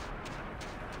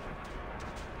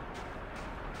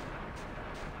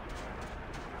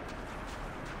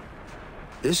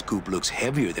 This scoop looks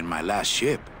heavier than my last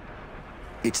ship.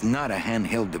 It's not a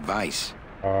handheld device.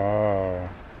 Oh.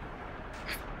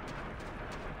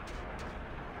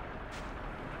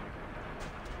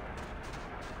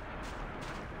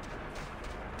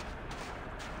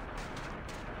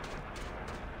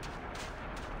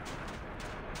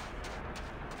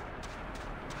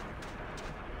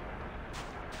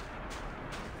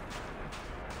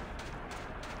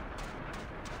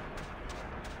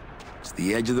 It's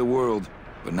the edge of the world,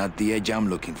 but not the edge I'm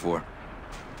looking for.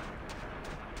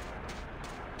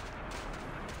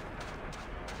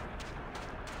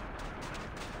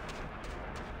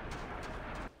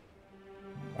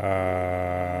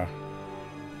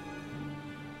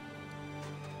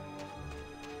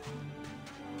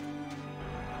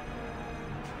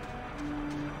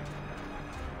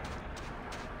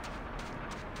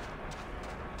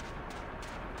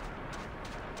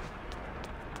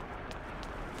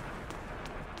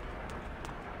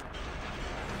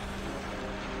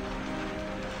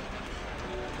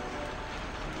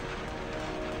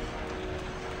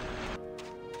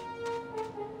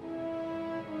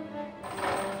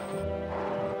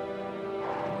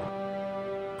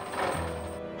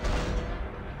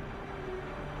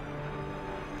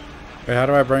 Wait, how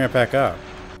do I bring it back up?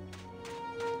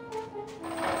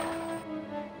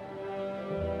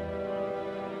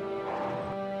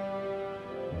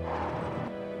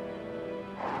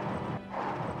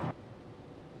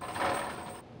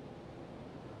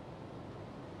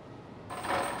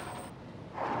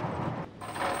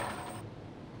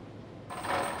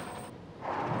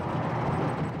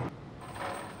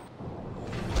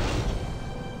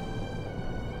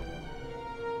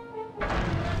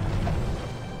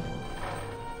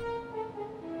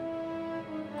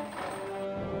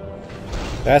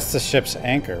 That's the ship's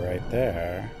anchor right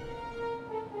there.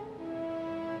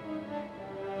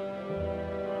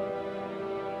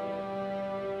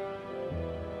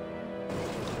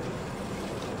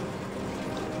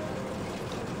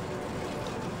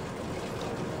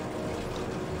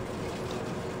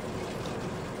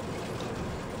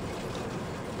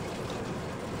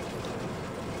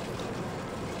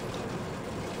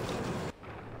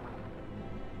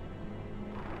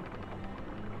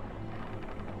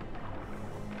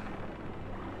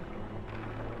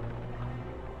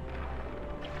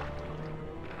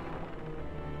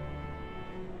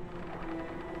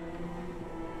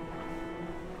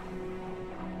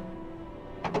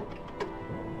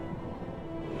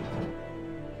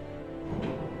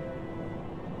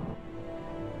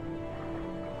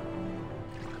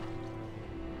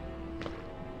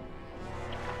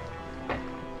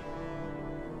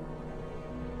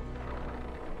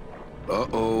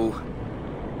 Uh-oh.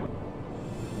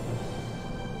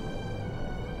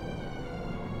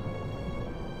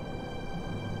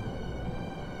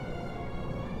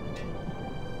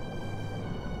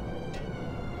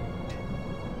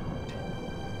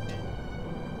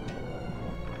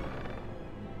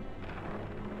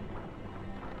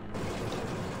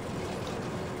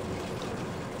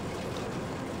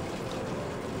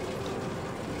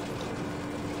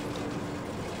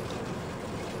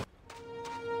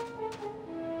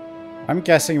 I'm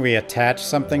guessing we attach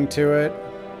something to it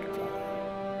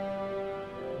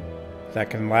that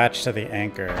can latch to the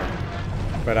anchor,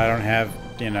 but I don't have,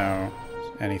 you know,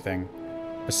 anything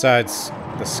besides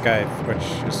the scythe, which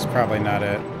is probably not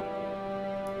it.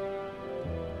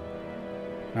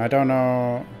 I don't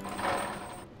know.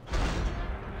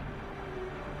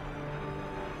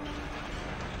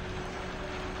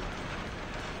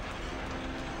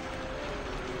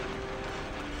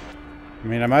 I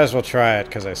mean, I might as well try it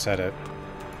because I said it.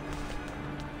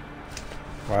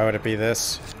 Why would it be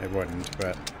this? It wouldn't,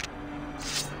 but...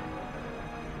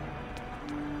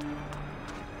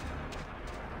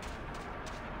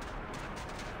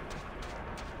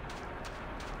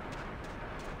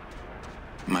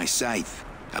 My scythe.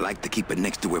 I like to keep it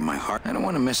next to where my heart... I don't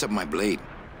want to mess up my blade.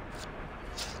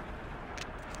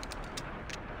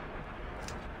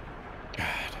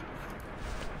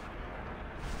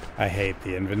 I hate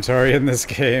the inventory in this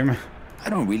game. I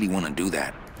don't really want to do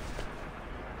that.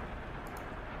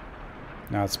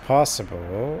 Now it's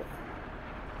possible.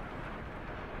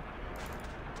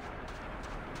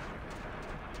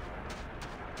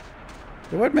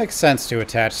 It would make sense to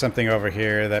attach something over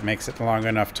here that makes it long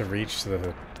enough to reach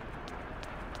the...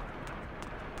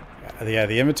 Yeah,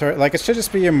 the inventory... Like, it should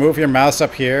just be you move your mouse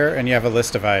up here and you have a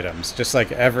list of items, just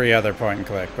like every other point and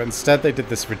click. But instead they did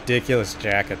this ridiculous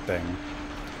jacket thing.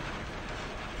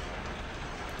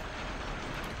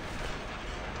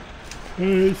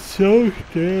 It's so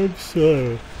damn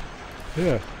slow.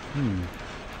 Yeah.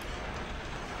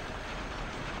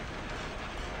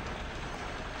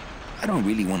 I don't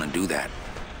really want to do that.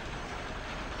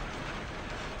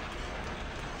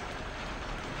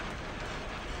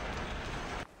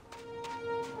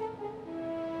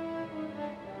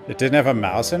 It didn't have a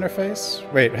mouse interface?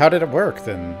 Wait, how did it work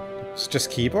then? It's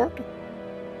just keyboard?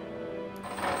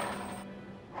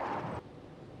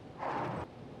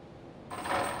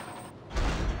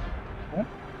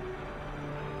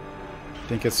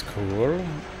 Think it's cool?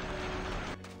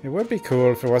 It would be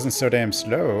cool if it wasn't so damn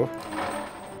slow.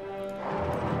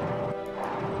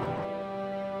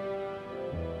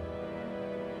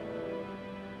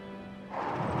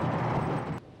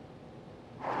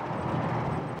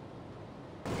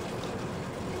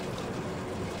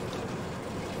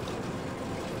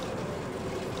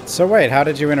 So wait, how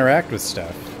did you interact with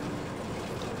stuff?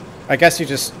 I guess you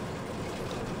just...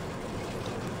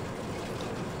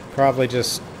 Probably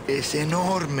just... Es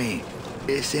enorme.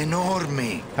 Es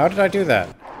enorme. How did I do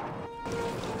that?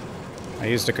 I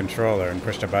used a controller and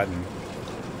pushed a button.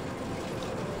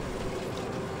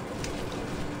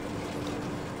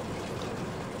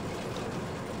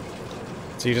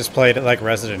 So you just played it like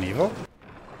Resident Evil?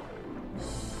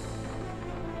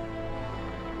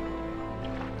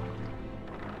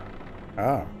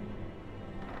 Oh.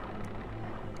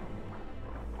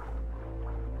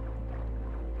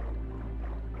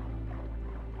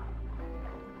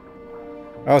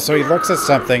 Oh, so he looks at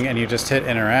something and you just hit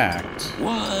interact.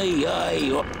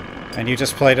 And you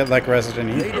just played it like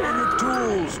Resident Evil. Lay down your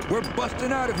tools. We're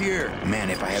busting out of here. Man,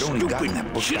 if I had only gotten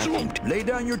that book back from... Lay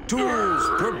down your tools.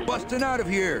 We're busting out of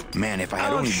here. Man, if I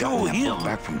had only gotten that book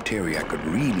back from Terry, I could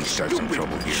really start some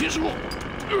trouble here.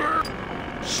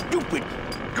 Stupid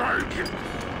guardian.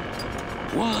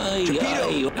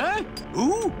 Huh?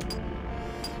 Who?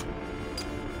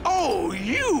 Oh,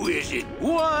 you is it?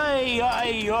 Why,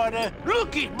 I oughta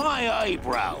look at my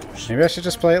eyebrows. Maybe I should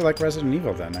just play it like Resident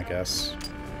Evil then, I guess.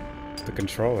 The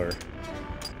controller.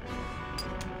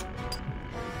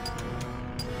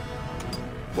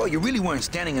 Well, you really weren't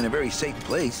standing in a very safe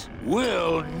place.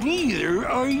 Well, neither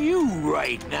are you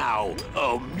right now,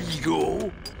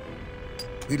 amigo.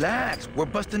 Relax. We're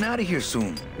busting out of here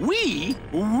soon. We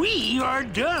are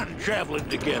done traveling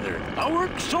together. I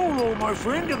work solo, my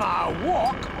friend, and I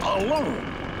walk alone.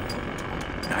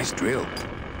 Nice drill.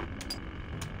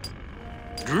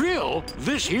 Drill?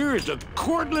 This here is a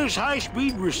cordless,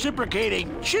 high-speed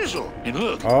reciprocating chisel. And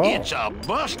look, it's a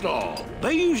bust-all.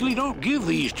 They usually don't give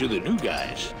these to the new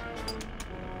guys.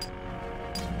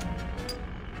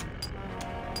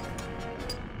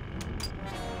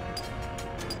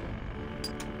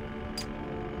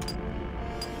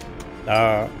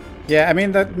 Yeah, I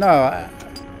mean, no,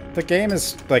 The game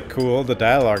is like cool, the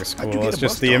dialogue is cool, it's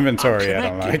just the inventory I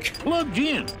don't like. Plugged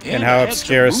in, And how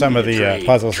obscure some of the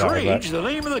puzzles are. Trade's But the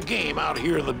name of the game out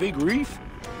here in the Big Reef.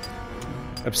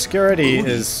 obscurity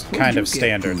is kind of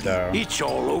standard, though. It's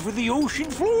all over the ocean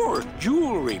floor.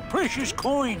 Jewelry, precious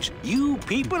coins. You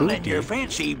people and your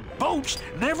fancy boats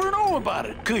never know about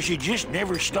it, because you just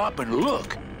never stop and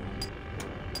look.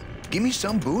 Give me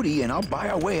some booty and I'll buy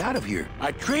our way out of here.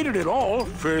 I traded it all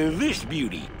for this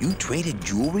beauty. You traded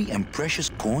jewelry and precious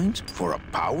coins for a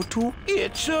power tool?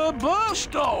 It's a bus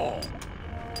stall.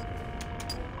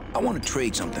 I want to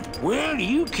trade something. Well,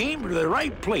 you came to the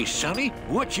right place, Sonny.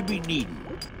 What you be needing?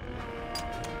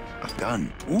 A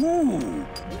gun. Ooh,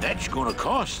 that's gonna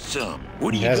cost some.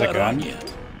 What do He you has a got gun? on you?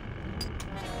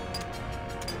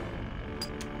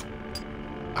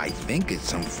 I think it's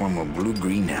some form of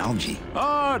blue-green algae.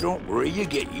 Ah, don't worry, you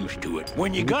get used to it.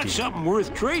 When you got something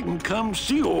worth trading, come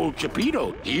see old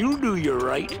Chapito. He'll do you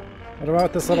right. What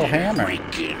about this little hammer?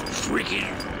 Freaking.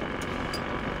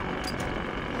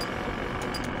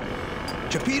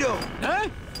 Chapito! Huh?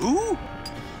 Who?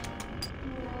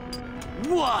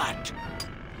 What?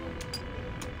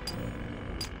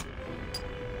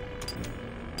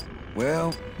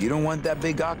 Well, you don't want that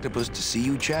big octopus to see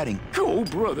you chatting. Oh,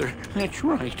 brother, that's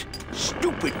right.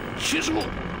 Stupid chisel.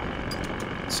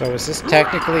 So is this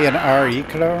technically an RE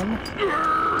clone?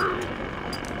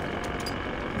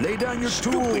 Lay down your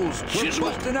tools. We're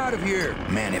busting out of here.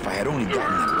 Man, if I had only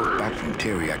gotten that book back from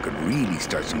Terry, I could really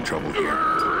start some trouble here.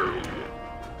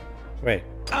 Wait.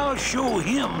 I'll show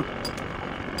him.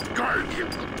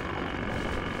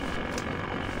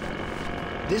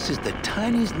 This is the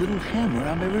tiniest little hammer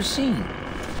I've ever seen.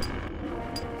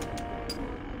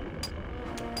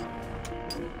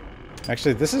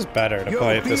 Actually, this is better to Yo,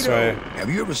 play it this Pito, way. have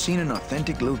you ever seen an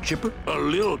authentic little chipper? A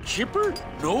little chipper?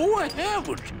 No, I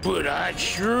haven't. But I'd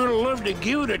sure love to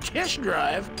give it a test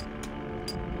drive.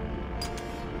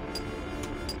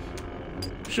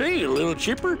 Say, little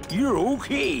chipper, you're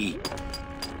okay.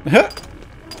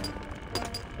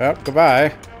 Oh,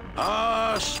 goodbye.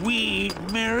 Ah, sweet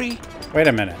Mary. Wait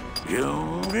a minute.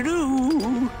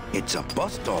 Do-do-do. It's a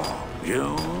bus doll.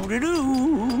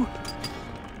 Do-do-do.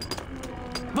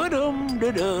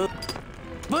 Ba-dum-da-dum.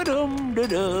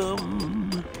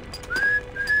 Ba-dum-da-dum.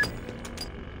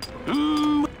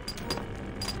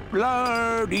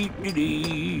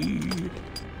 La-dee-dee-dee.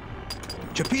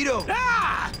 Chapito!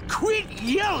 Ah! Quit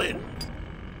yelling!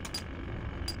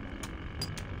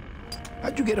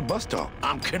 How'd you get a bus doll?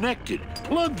 I'm connected,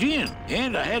 plugged in,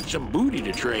 and I had some booty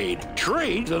to trade.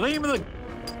 Trade's the name of the...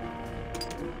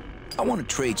 I want to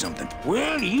trade something.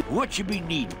 Well, what you be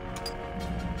needing?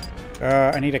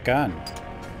 I need a gun.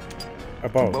 A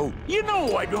bow. Boat. You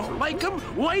know I don't like them.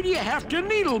 Why do you have to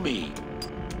needle me?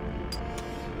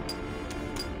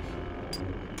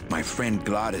 My friend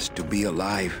Gladys to be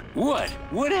alive. What?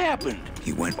 What happened?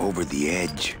 He went over the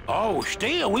edge. Oh,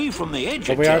 stay away from the edge.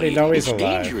 But I we tell already you. know he's It's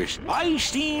alive. dangerous. I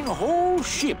seen whole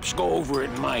ships go over it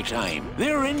in my time.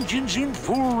 Their engines in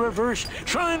full reverse,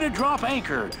 trying to drop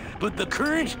anchor. But the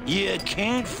current, you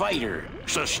can't fight her.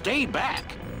 So stay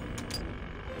back.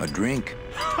 A drink.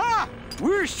 Ha!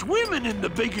 We're swimming in the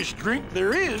biggest drink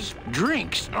there is.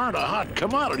 Drinks aren't a hot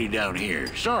commodity down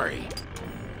here. Sorry.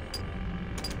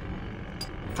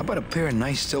 How about a pair of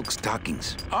nice silk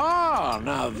stockings? Ah,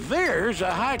 now there's a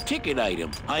high-ticket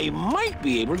item. I might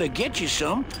be able to get you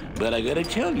some, but I gotta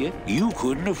tell you, you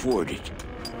couldn't afford it.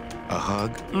 A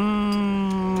hug?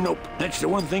 Nope. That's the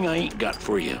one thing I ain't got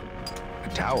for you. A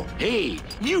towel? Hey,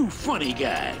 you funny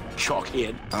guy,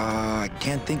 chalkhead. I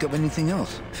can't think of anything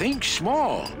else. Think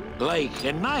small, like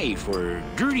a knife or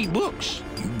dirty books.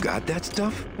 You got that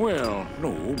stuff? Well,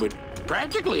 no, but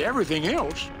practically everything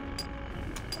else.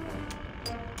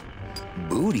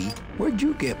 Booty? Where'd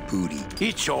you get booty?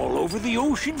 It's all over the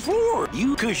ocean floor.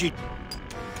 Cause you...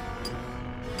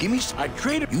 Give me I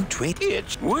traded... You trade?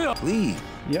 It's... Well... Please.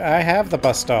 Yeah, I have the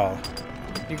bus doll.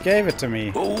 You gave it to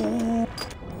me. Oh...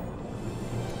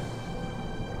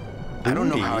 I don't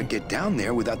know how I'd get down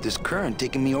there without this current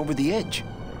taking me over the edge.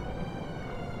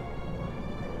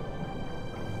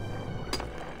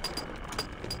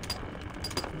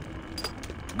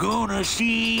 Gonna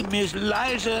see Miss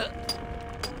Liza.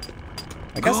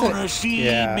 I guess Gonna see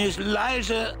yeah. Miss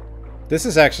Liza. This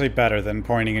is actually better than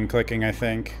pointing and clicking, I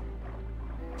think.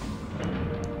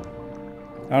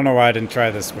 I don't know why I didn't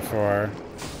try this before.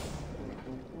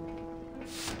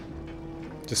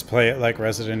 Just play it like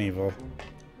Resident Evil.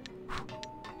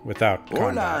 Without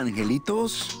Hola, combat.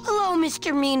 angelitos. Hello,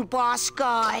 Mr. Mean Boss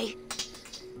Guy.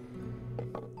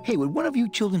 Hey, would one of you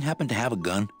children happen to have a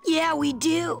gun? Yeah, we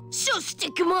do. So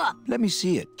stick him up. Let me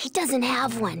see it. He doesn't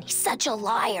have one. He's such a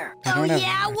liar. Oh,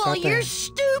 yeah? Well, you're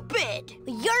stupid.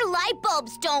 Your light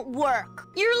bulbs don't work.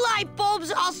 Your light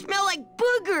bulbs all smell like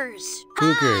boogers.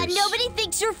 Ah, nobody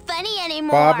thinks you're funny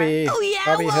anymore. Bobby. Oh, yeah?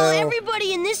 Bobby Well, Hill.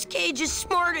 everybody in this cage is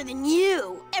smarter than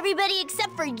you. Everybody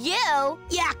except for you.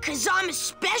 Yeah, 'cause I'm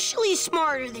especially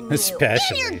smarter than you.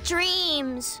 Especially. In your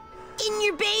dreams. In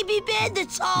your baby bed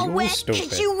that's all You wet stupid.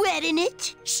 'cause you wet in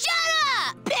it. Shut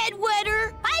up!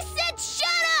 Bedwetter. I said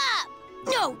shut up!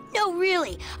 No,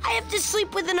 really. I have to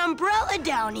sleep with an umbrella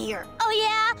down here. Oh,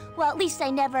 yeah? Well, at least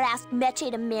I never asked Meche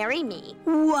to marry me.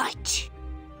 What?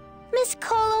 Miss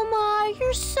Colomar,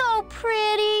 you're so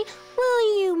pretty.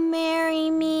 Will you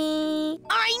marry me?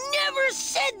 I never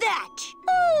said that.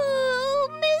 Oh,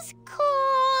 Miss Colomar.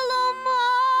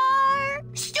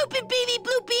 Stupid baby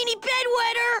blue beanie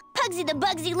bedwetter. Pugsy the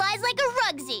Bugsy lies like a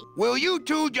rugsy. Will you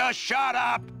two just shut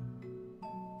up?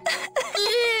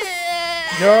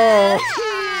 No!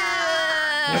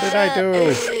 What did I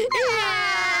do?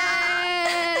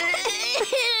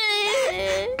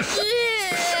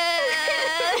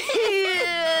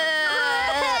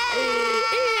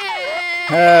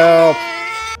 Help!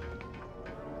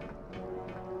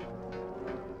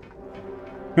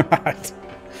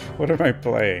 What am I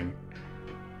playing?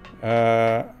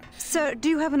 Sir, do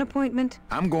you have an appointment?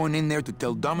 I'm going in there to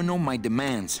tell Domino my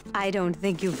demands. I don't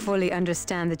think you fully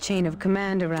understand the chain of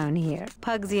command around here.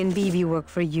 Pugsy and BB work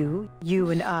for you.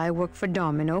 You and I work for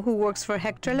Domino, who works for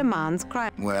Hector Le Mans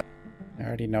crime. Well, I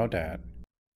already know that.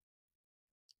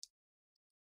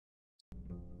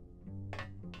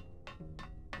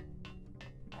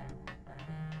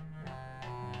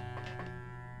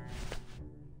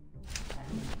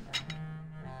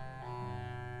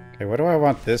 Okay, what do I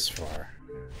want this for?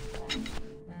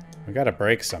 We gotta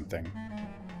break something.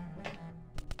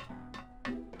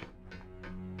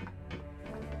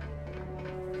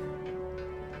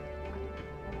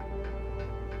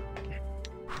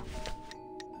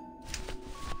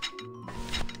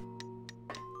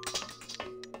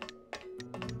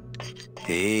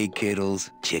 hey, kiddles,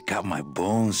 check out my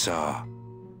bone saw.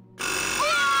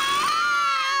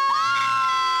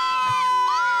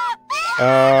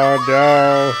 Oh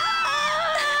no!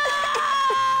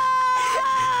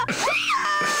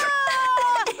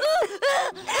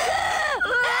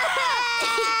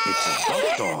 It's a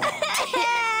duck doll.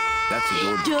 That's the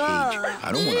door to the cage. I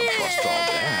don't want to bust all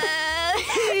that.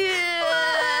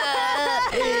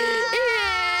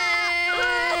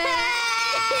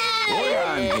 Hola,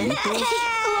 angelitos.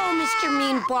 Hello, Mr.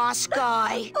 Mean Boss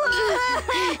Guy. Hey,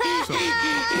 don't cry, children.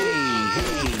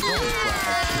 Please, stop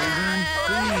crying.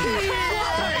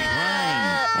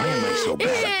 Why am I so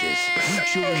bad at this? You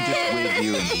children just wait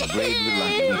here and be brave little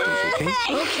angelitos, okay?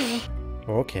 Okay.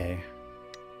 Okay.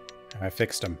 I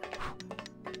fixed him.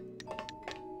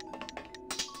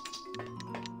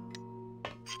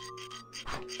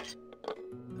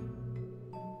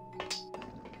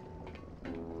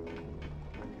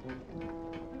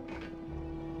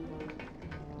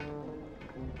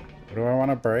 What do I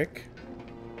want to break?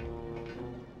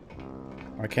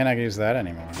 Why can't I use that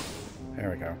anymore?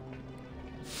 There we go.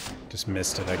 Just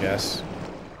missed it, I guess.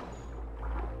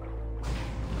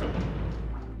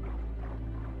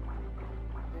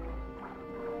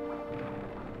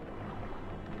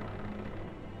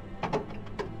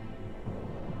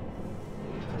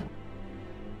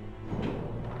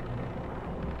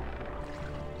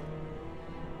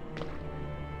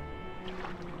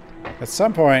 At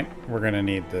some point, we're gonna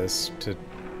need this to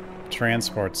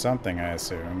transport something, I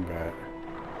assume, but...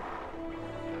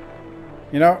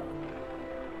 You know...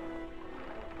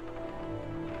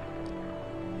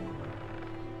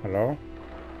 Hello?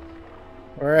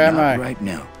 Where am Not I? right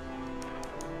now.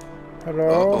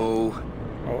 Hello? Uh-oh.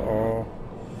 Uh-oh.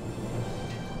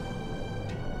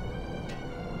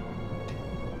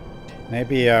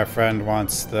 Maybe our friend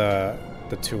wants the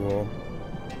tool.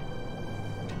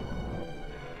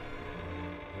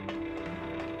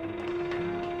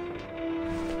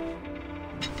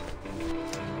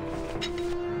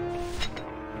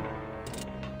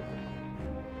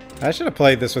 I should have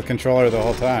played this with controller the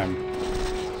whole time.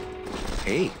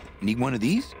 Hey, need one of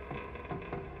these?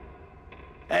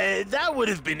 That would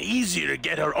have been easier to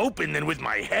get her open than with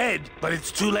my head, but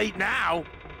it's too late now.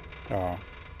 Oh.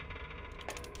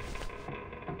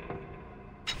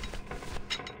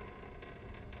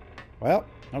 Well,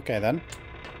 okay then.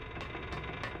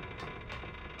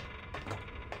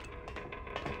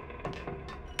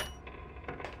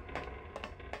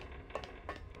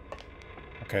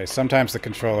 Okay, sometimes the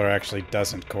controller actually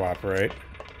doesn't cooperate.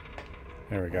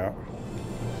 There we go.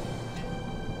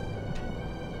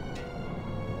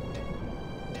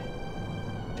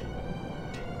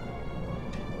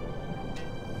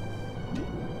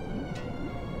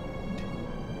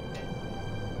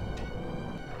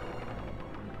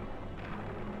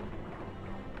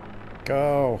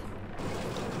 Go.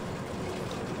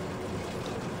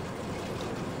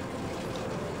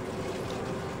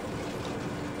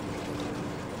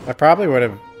 I probably would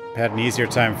have had an easier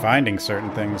time finding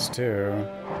certain things, too.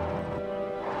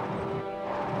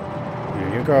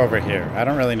 Here, you go over here. I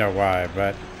don't really know why,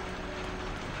 but...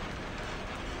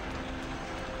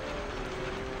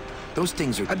 Those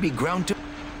things are... I'd be ground to...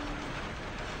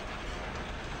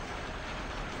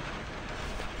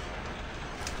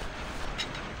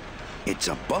 It's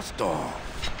a bust all.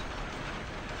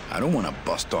 I don't want to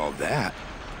bust all that.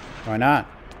 Why not?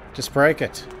 Just break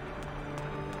it.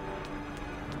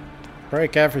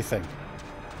 Break everything.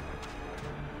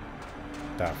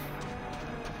 Stuff.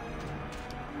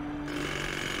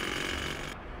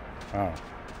 Oh.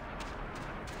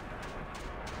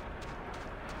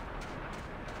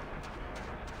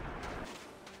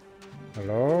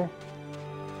 Hello?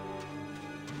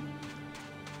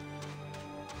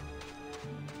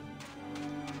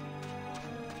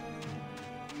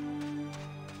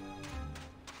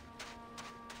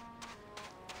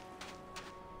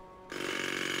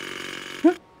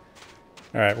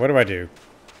 Alright, what do I do?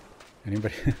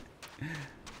 Anybody?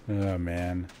 Oh,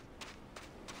 man.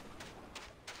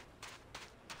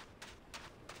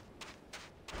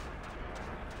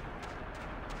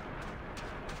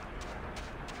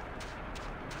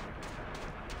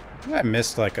 I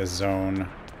missed, like, a zone.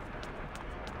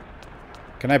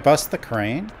 Can I bust the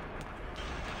crane?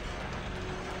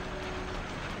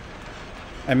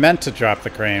 I meant to drop the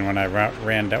crane when I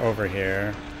ran over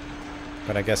here.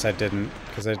 But I guess I didn't,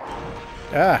 because I...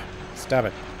 Ah! Stop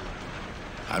it.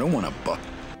 I don't want to buck.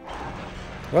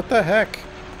 What the heck?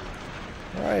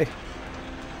 Why?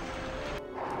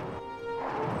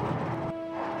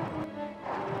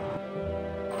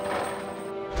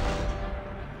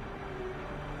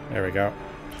 There we go.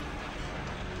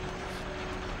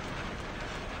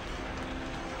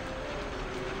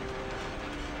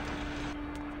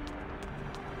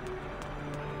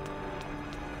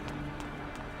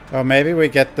 Oh, maybe we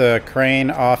get the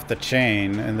crane off the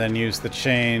chain and then use the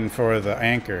chain for the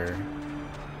anchor.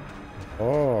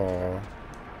 Oh.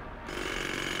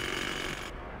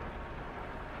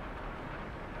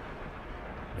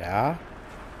 Yeah?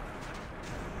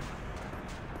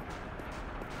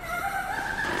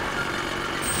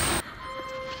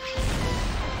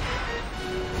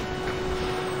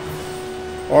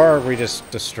 Or we just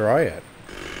destroy it.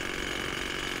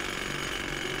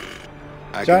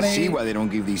 I Johnny. can see why they don't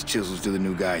give these chisels to the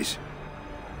new guys.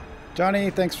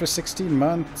 Johnny, thanks for 16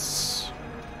 months.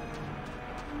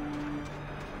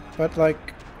 But,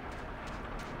 like...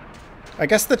 I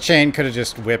guess the chain could have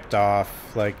just whipped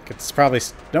off. Like, it's probably...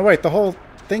 No, wait, the whole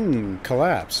thing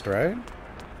collapsed, right?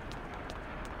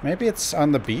 Maybe it's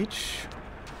on the beach?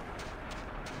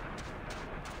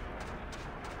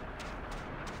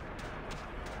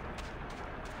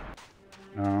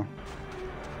 No.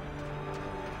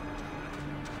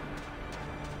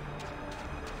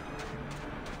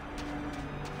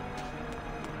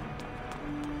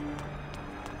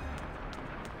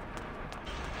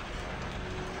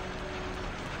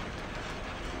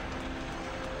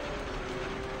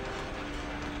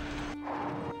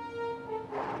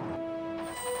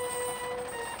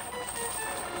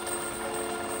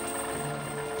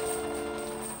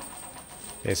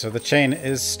 Okay, so the chain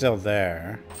is still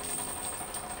there.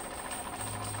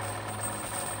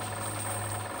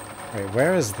 Wait,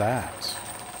 where is that?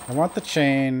 I want the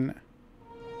chain...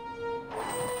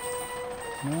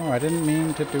 No, I didn't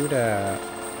mean to do that.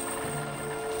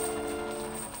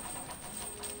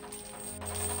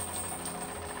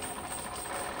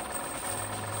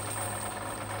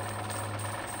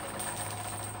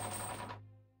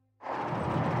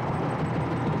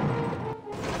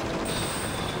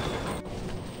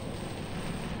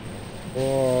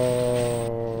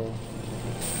 Whoa.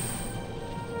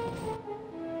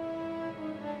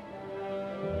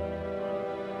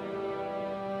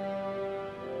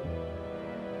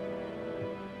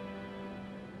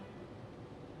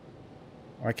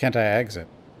 Why can't I exit?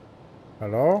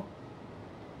 Hello?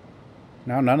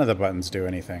 Now none of the buttons do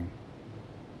anything.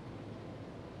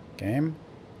 Game?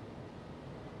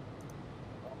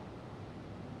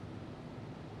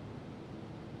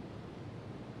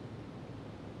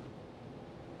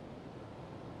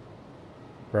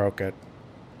 Broke it.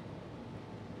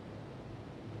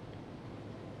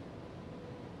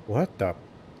 What the?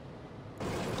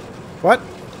 What?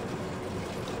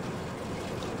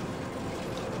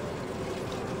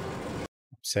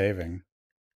 Saving.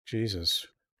 Jesus.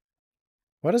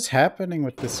 What is happening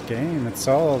with this game? It's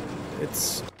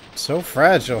so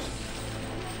fragile.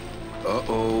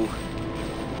 Uh-oh.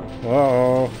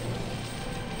 Whoa.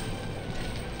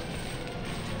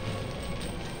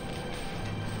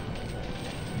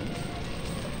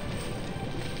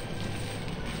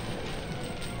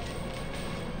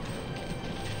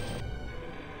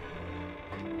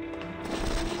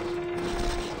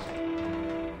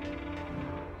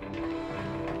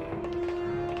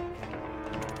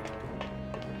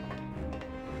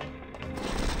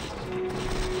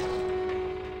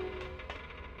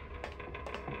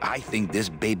 I think this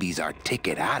baby's our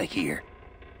ticket out of here.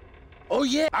 Oh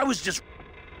yeah, I was just...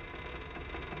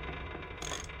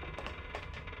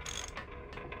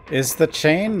 Is the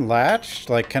chain latched?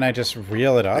 Like, can I just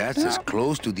reel it up That's now? as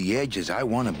close to the edge as I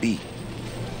want to be.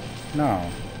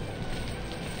 No.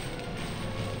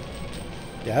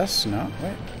 Yes? No?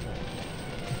 Wait.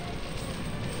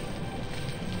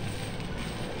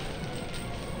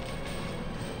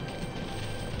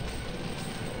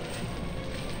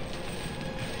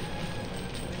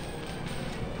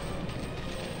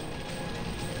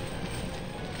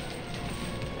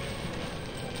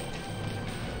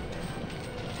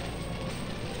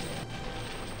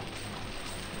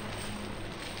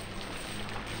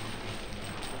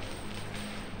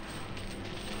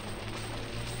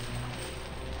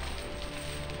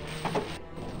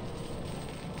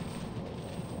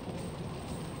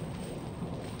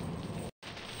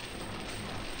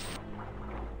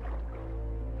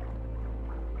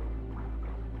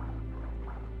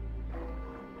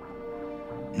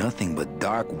 Nothing but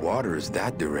dark waters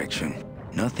that direction.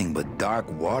 Nothing but dark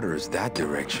waters that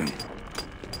direction.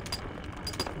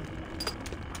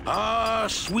 Ah,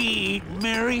 sweet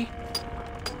Mary.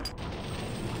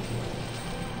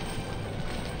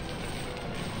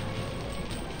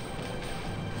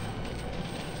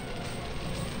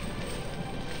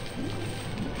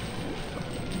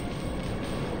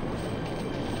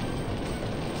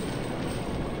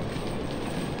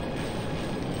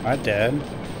 I did.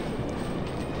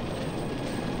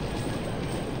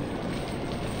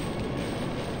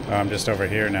 Oh, I'm just over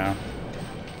here now.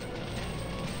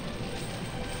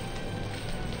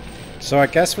 So I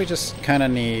guess we just kind of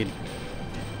need...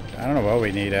 I don't know what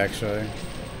we need, actually.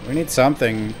 We need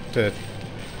something to...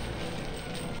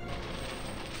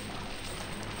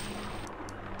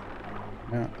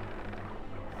 Yeah.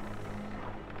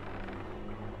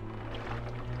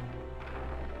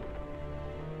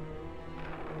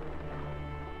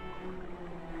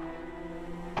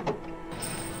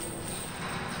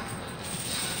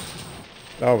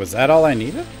 Oh, was that all I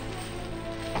needed?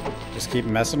 Just keep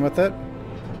messing with it?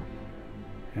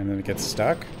 And then it gets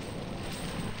stuck?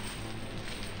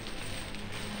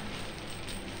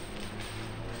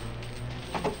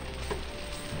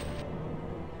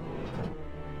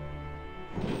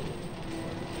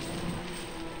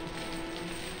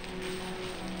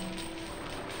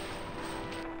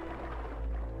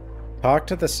 Talk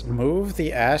to this. Move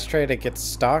the ashtray to get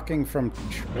stalking from...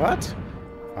 What?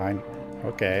 Fine.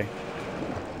 Okay.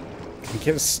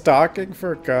 Give stalking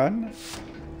for a gun?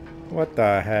 What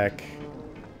the heck?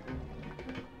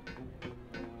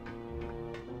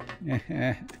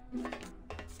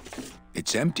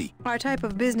 It's empty. Our type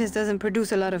of business doesn't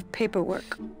produce a lot of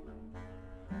paperwork.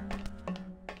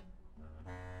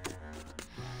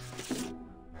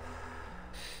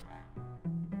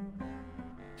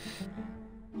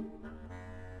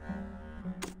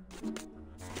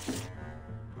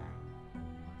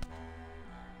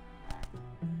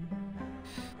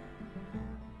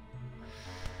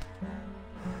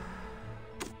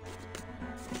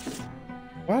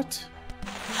 What?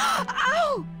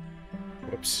 Ow!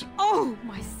 Whoops. Oh,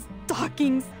 my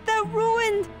stockings! They're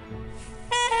ruined!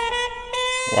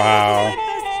 Wow.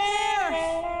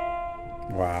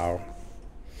 Wow.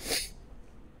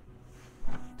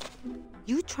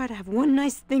 You try to have one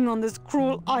nice thing on this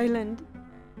cruel island.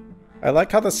 I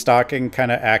like how the stocking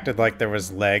kind of acted like there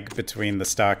was leg between the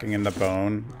stocking and the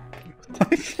bone.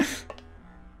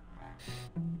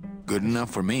 Good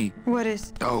enough for me. What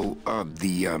is? Oh,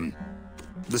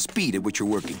 the speed at which you're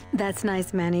working. That's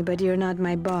nice, Manny, but you're not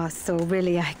my boss, so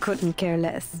really I couldn't care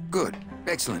less. Good.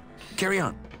 Excellent. Carry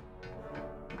on.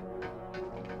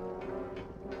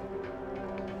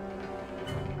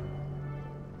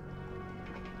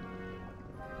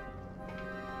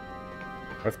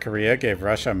 North Korea gave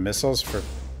Russia missiles for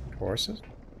horses?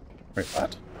 Wait,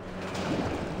 what?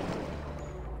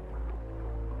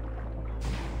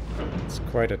 It's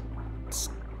quite a...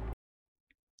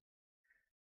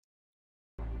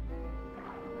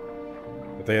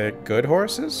 Are they good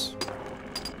horses?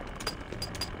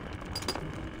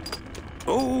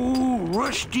 Oh,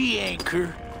 rusty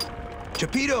anchor.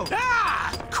 Chapito!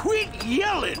 Ah! Quit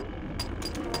yelling!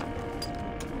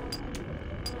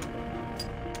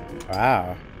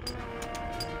 Wow.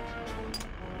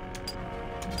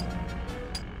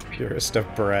 Purest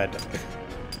of bread.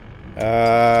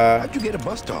 How'd you get a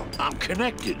bus stop? I'm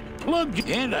connected, plugged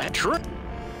in, and a truck.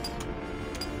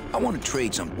 I want to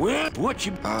trade some. Well, what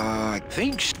you... I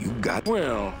think you got...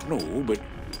 Well, no, but...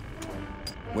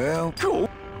 Well... Cool.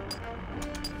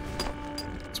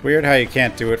 It's weird how you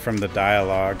can't do it from the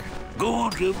dialogue.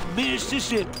 Going to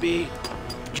Mississippi.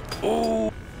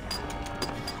 Oh...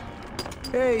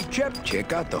 Hey,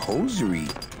 check out the hosiery.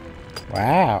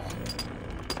 Wow.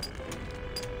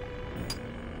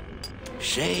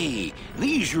 Say,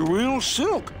 these are real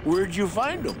silk. Where'd you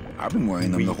find them? I've been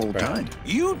wearing them the Wheat whole bread. time.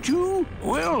 You too?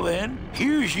 Well then,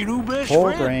 here's your new best Whole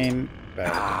friend. grain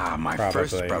bag, Ah, my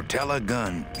first probably. Sproutella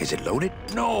gun. Is it loaded?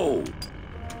 No.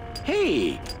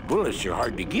 Hey, bullets are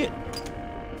hard to get.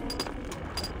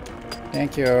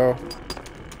 Thank you.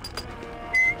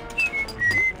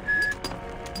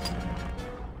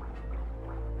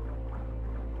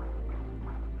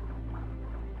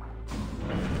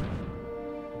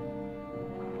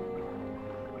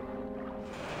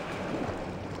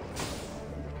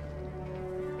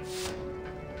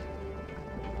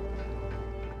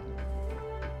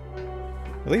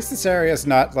 At least this area is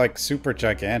not, like, super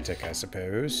gigantic, I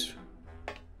suppose.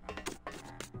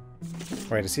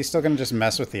 Wait, is he still gonna just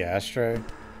mess with the ashtray?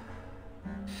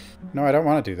 No, I don't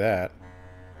want to do that.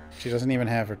 She doesn't even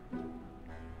have her...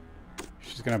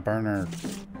 She's gonna burn her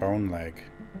bone leg.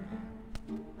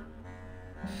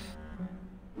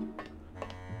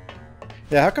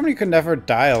 Yeah, how come you can never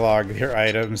dialogue your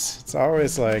items? It's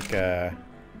always like,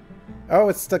 Oh,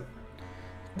 it's the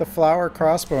flower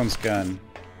crossbones gun.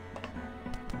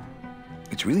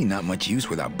 It's really not much use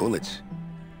without bullets.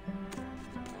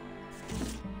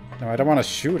 No, I don't want to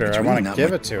shoot her. It's I really want to not give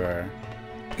my- it to her.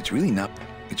 It's really not.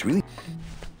 It's really.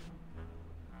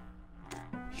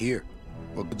 Here.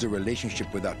 What's a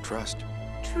relationship without trust?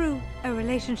 True, a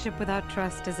relationship without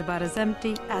trust is about as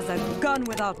empty as a gun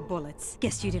without bullets.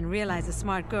 Guess you didn't realize a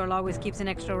smart girl always keeps an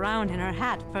extra round in her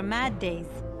hat for mad days.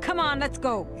 Come on, let's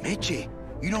go. Meche,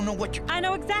 you don't know what you. I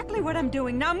know exactly what I'm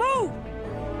doing. Now move!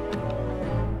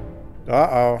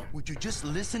 Uh-oh. Would you just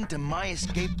listen to my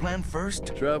escape plan first?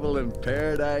 Trouble in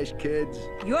paradise, kids?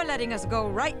 You're letting us go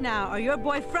right now, or your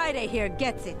boy Friday here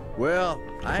gets it. Well,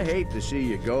 I hate to see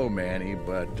you go, Manny,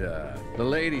 but the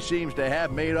lady seems to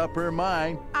have made up her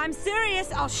mind. I'm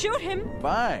serious. I'll shoot him.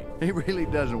 Fine. He really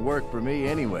doesn't work for me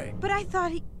anyway. But I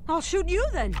thought he... I'll shoot you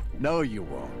then. No, you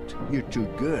won't. You're too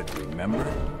good, remember?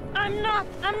 I'm not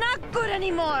good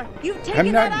anymore. You've I'm taken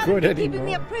not that out good of me, keeping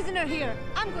me a anymore. prisoner here.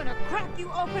 I'm gonna crack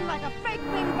you open like a fake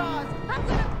wing vase. I'm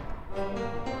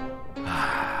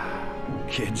gonna...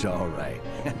 Kid's all right.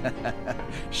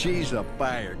 She's a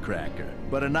firecracker,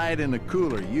 but a night in the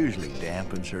cooler usually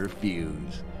dampens her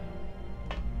fuse.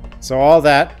 So all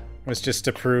that was just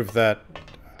to prove that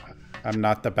I'm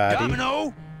not the baddie.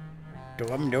 Domino?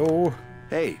 Domino.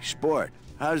 Hey, sport.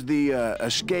 How's the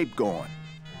escape going?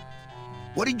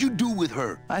 What did you do with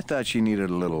her? I thought she needed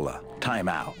a little time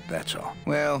out, that's all.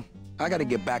 Well, I gotta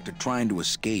get back to trying to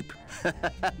escape.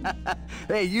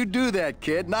 Hey, you do that,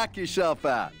 kid. Knock yourself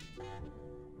out.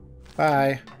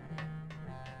 Bye.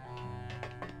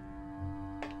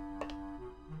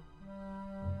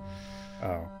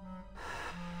 Oh.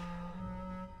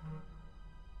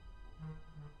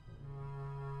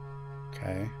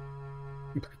 Okay.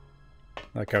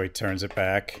 Like how he turns it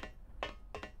back.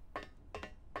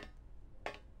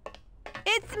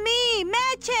 It's me,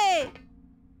 Meche!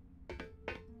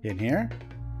 In here?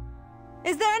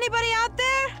 Is there anybody out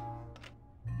there?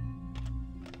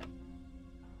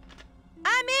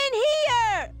 I'm in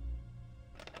here!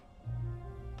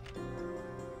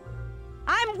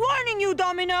 I'm warning you,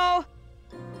 Domino!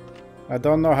 I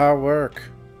don't know how it works.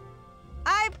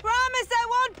 I promise I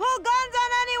won't pull guns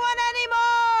on anyone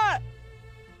anymore!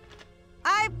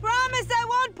 I promise I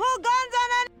won't pull guns on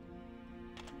anyone!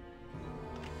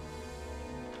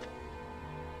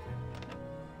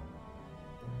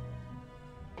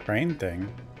 Crane thing.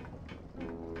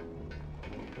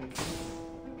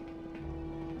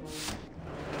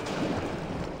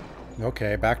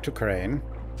 Okay, back to crane.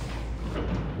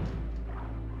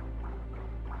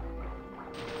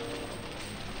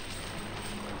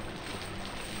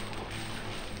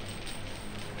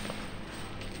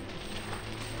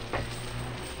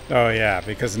 Oh yeah,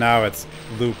 because now it's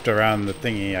looped around the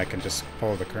thingy, I can just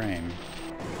pull the crane.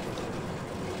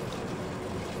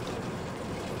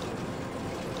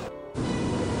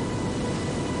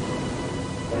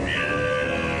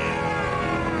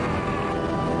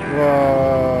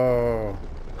 Whoa.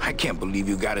 I can't believe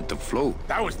you got it to float.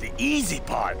 That was the easy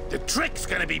part. The trick's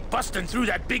gonna be busting through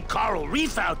that big coral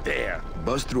reef out there.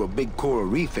 Buzz through a big coral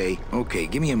reef, eh? Okay,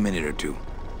 give me a minute or two.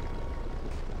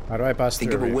 How do I bust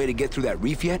Think through of a it? way to get through that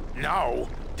reef yet? No.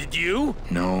 Did you?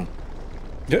 No.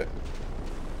 Yeah.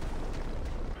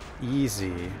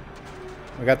 Easy.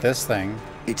 We got this thing.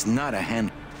 It's not a hand.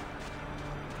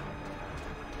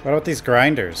 What about these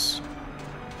grinders?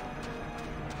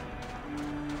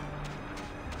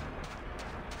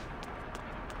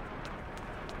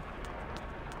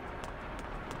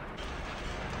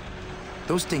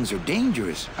 Those things are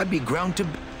dangerous. I'd be ground to...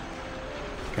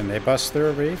 Can they bust through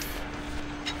a reef?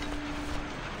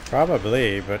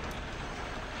 Probably, but...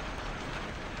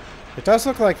 It does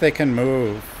look like they can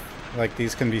move. Like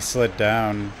these can be slid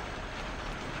down.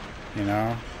 You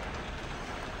know?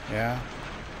 Yeah.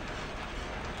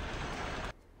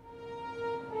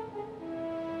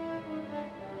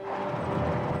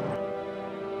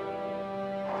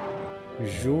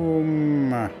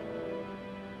 Zoom.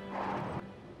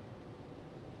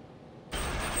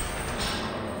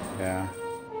 Yeah.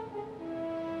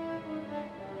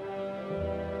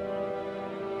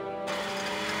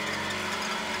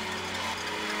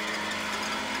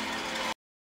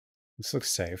 This looks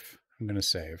safe. I'm gonna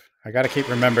save. I gotta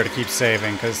remember to keep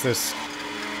saving because there's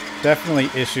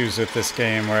definitely issues with this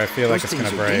game where I feel like it's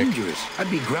gonna break. Dangerous. I'd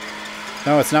be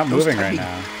No, it's not moving right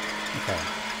now. Okay.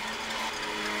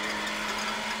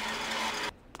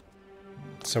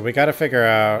 So we gotta figure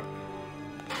out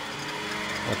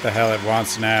what the hell it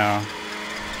wants now.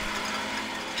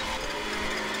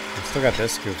 We still got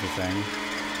this goofy thing.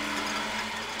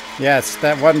 Yeah, it's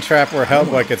that one trap where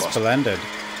Hellboy gets blended.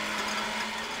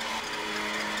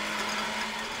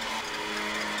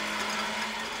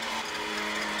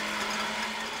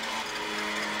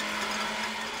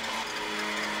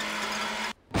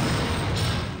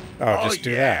 Oh, just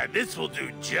do that. This will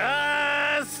do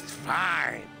just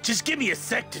fine. Just give me a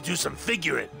sec to do some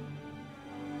figuring.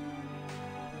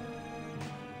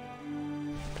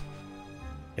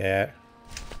 Yeah.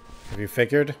 Have you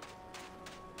figured?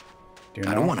 Do you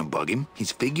know? I don't want to bug him.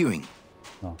 He's figuring.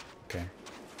 Oh, okay.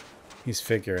 He's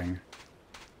figuring.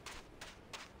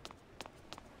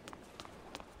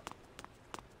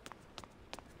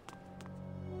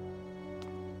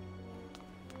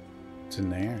 What's in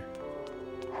there?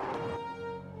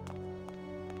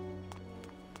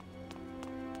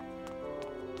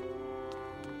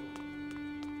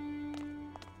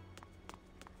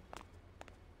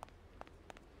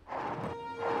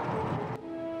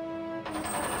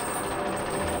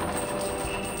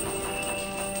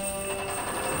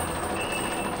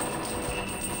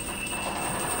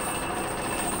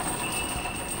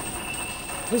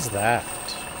 What is that?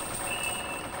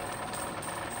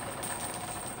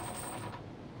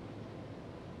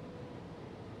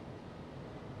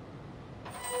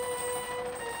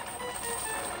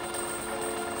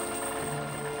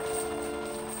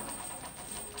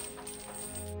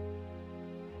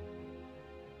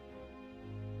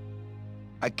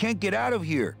 I can't get out of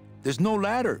here. There's no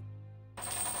ladder.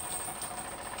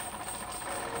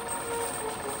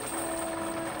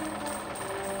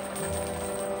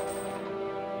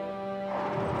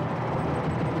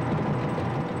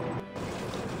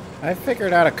 I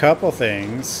figured out a couple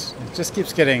things. It just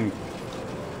keeps getting...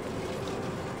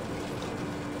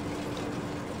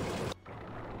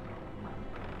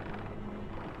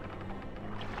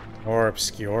 more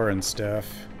obscure and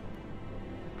stuff.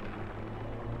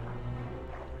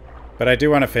 But I do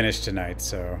want to finish tonight,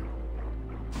 so...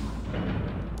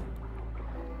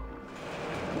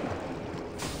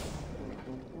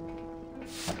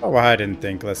 Oh, well, I didn't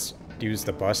think. Let's use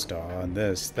the bus doll on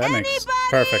this. That makes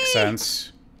perfect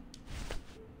sense.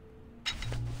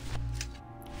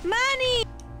 Money!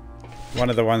 One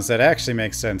of the ones that actually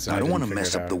makes sense. And I don't want to to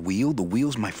mess up the wheel. The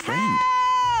wheel's my friend.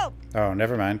 Help! Oh,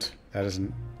 never mind. That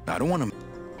isn't... I don't want to...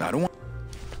 I don't want...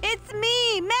 It's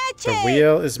me, Meche! The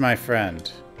wheel is my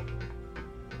friend.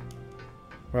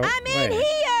 Well, I'm wait. in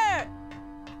here!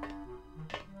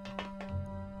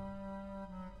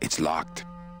 It's locked.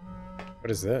 What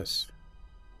is this?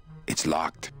 It's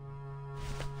locked.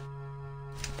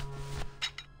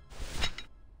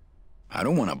 I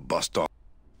don't want to bust off.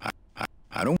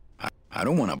 I don't want to. I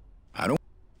don't want to.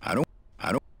 I don't want to.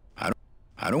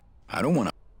 I don't want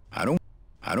to.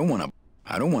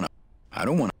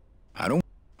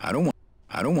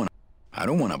 I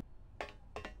don't want to.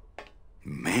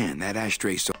 Man, that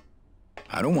ashtray's so...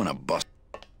 I don't want to bust.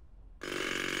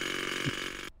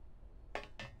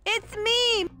 It's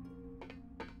me!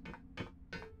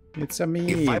 It's a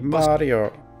me, If I bust-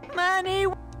 Mario. Money!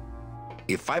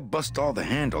 If I bust all the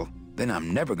handle, then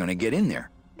I'm never gonna get in there.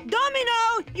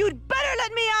 Domino! You'd better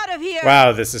let me out of here!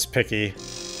 Wow, this is picky.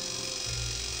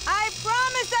 I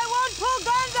promise I won't pull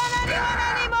guns on anyone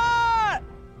anymore!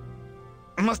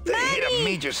 Must have hit a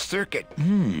major circuit.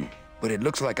 But it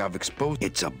looks like I've exposed...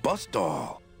 It's a bus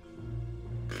doll.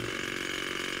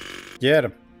 Get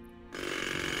him.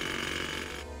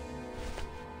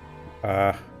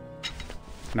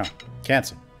 No.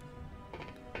 Cancel.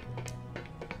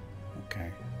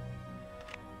 Okay.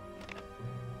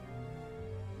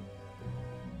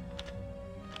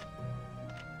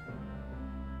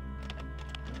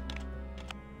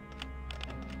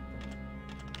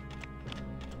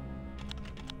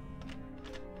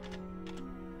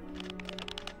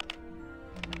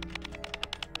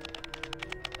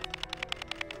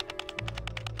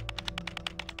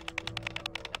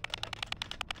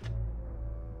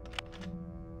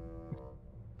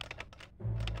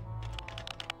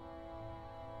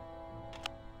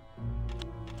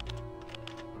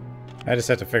 I just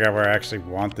have to figure out where I actually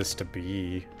want this to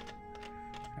be.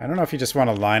 I don't know if you just want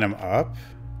to line them up.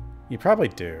 You probably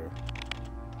do.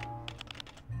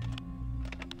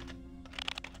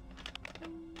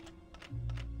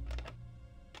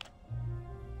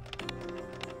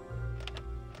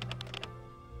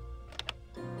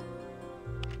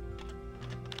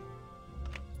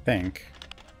 Think.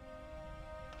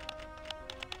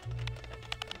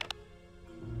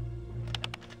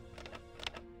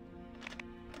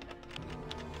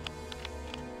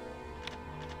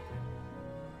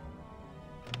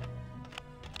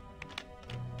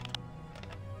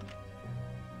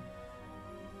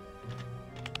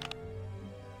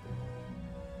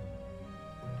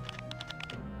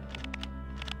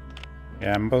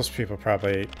 Yeah, most people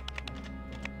probably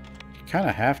kind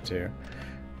of have to.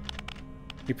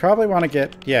 You probably want to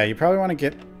get, yeah, you probably want to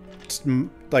get,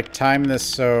 like, time this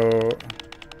so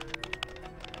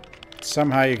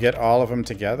somehow you get all of them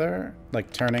together,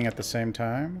 like turning at the same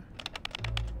time.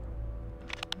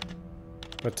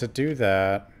 But to do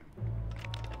that,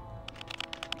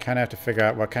 kind of have to figure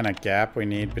out what kind of gap we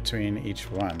need between each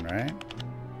one, right?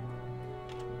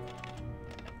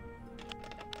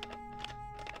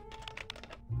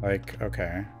 Like,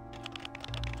 okay.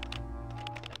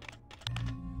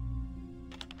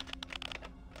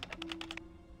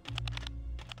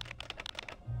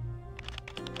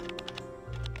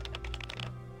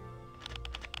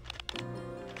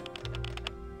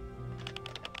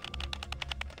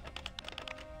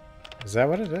 Is that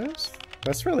what it is?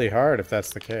 That's really hard if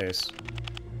that's the case.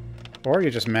 Or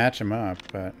you just match them up,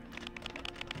 but...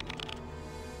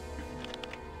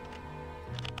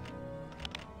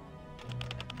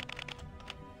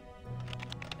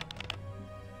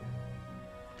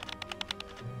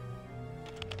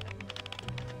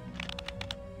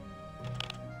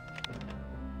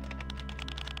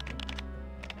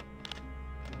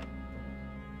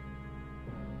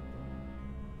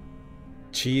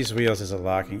 Cheese wheels is a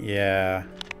locking, yeah.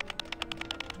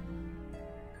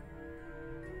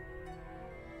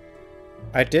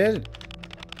 I did.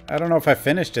 I don't know if I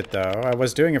finished it though. I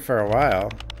was doing it for a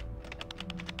while.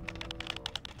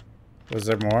 Was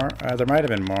there more? There might have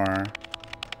been more.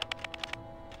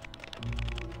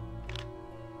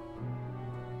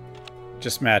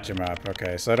 Just match them up.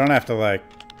 Okay, so I don't have to like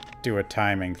do a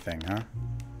timing thing, huh?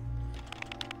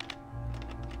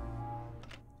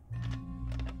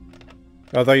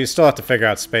 Although you still have to figure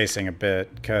out spacing a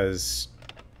bit, because...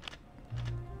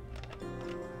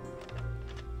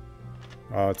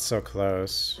 Oh, it's so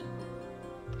close.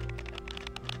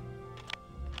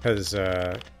 Because,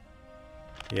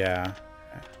 yeah.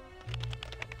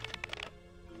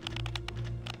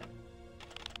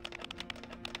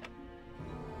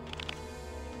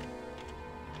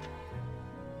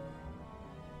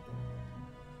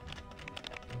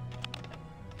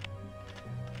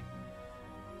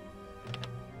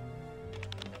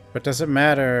 But does it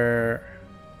matter?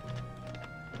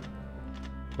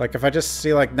 Like, if I just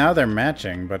see, like, now they're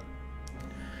matching, but...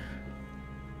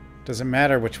 Does it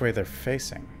matter which way they're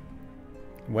facing?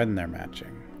 When they're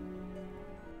matching?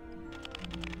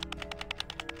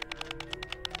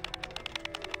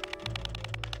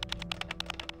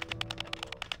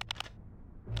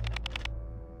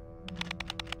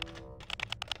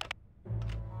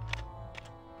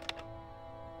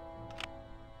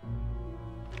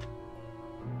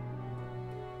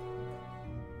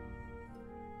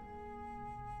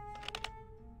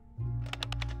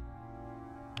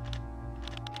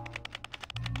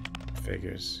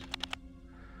 Figures.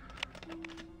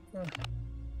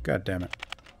 God damn it.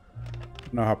 I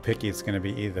don't know how picky it's going to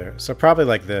be either. So probably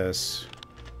like this.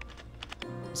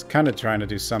 It's kind of trying to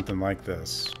do something like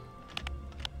this.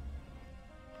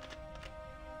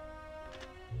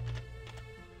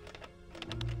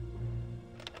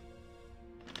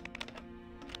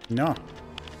 No.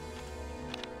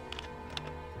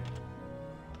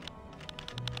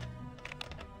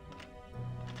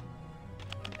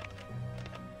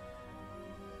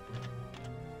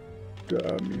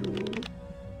 Damn you.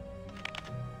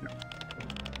 No.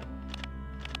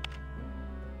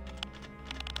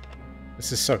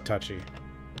 This is so touchy.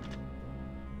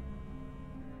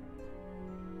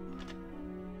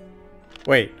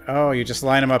 Wait, oh, you just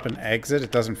line them up and exit?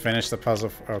 It doesn't finish the puzzle?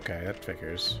 Okay, that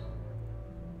figures.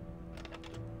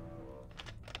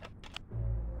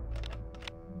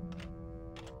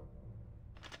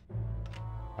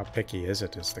 How picky is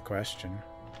it is the question.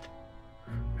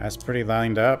 That's pretty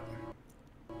lined up.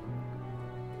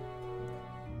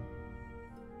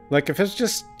 Like, if it's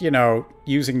just, you know,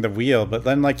 using the wheel, but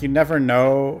then, like, you never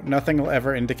know, nothing will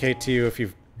ever indicate to you if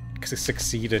you've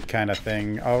succeeded kind of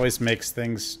thing. Always makes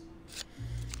things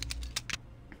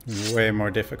Way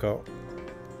more difficult.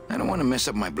 I don't want to mess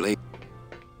up my blade.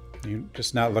 You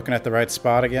just not looking at the right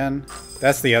spot again?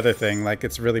 That's the other thing, like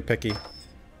it's really picky.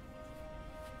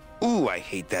 Ooh, I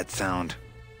hate that sound.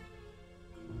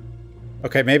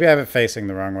 Okay, maybe I have it facing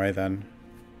the wrong way then.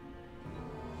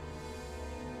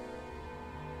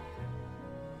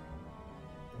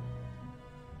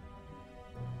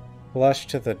 Flush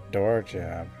to the door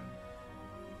jab.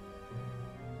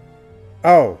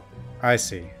 Oh, I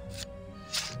see.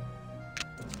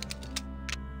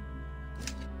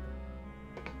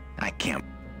 I can't.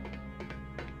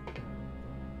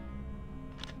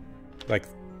 Like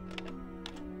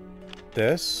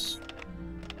this?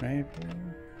 Maybe?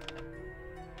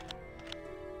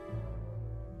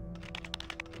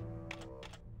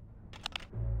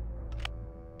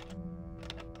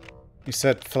 You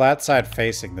said flat side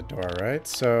facing the door, right?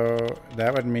 So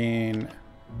that would mean...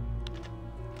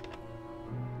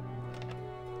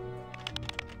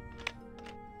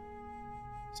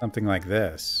 something like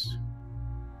this.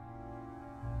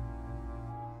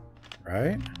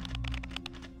 Right?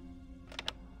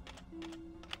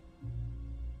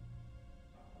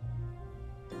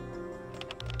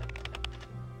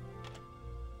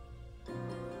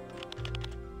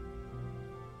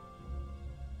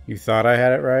 You thought I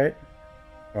had it right?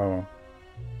 Oh.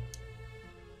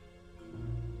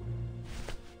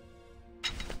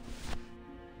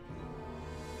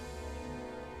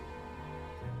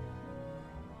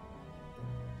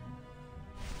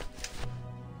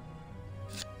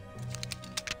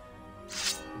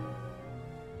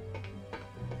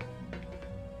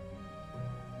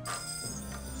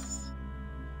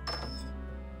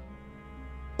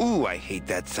 Ooh, I hate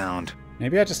that sound.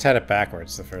 Maybe I just had it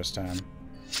backwards the first time.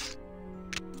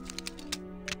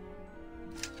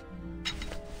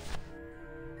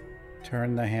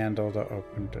 Turn the handle to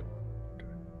open it.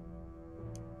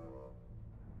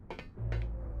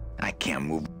 I can't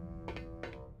move.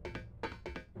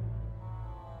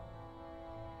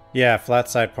 Yeah, flat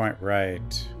side point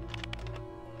right.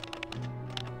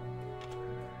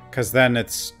 Because then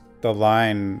it's the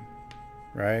line,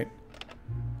 right?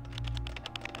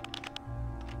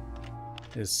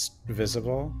 Is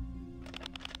visible.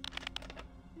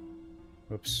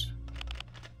 Oops.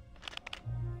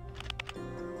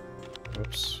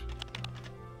 Oops.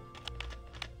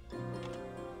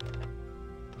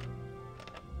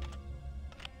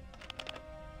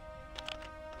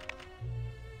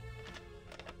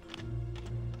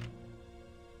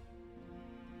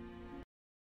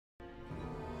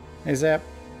 Hey, Zap.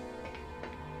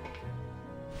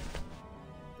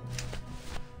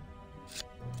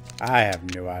 I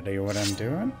have no idea what I'm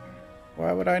doing.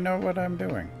 Why would I know what I'm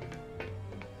doing?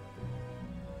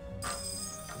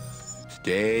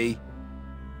 Stay.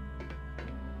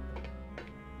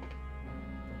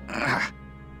 Ah.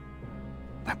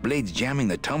 My blade's jamming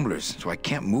the tumblers, so I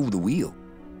can't move the wheel.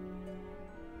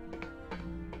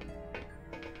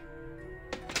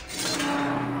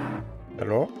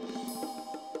 Hello?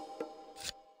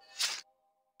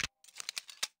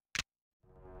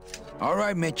 All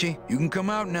right, Mitchie, you can come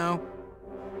out now.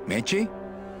 Mitchie?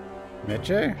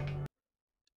 Mitchie?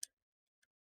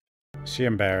 Is she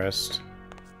embarrassed?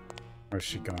 Or is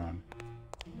she gone?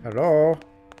 Hello?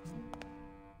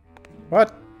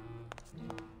 What?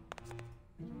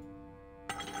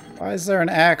 Why is there an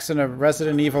axe in a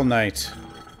Resident Evil night?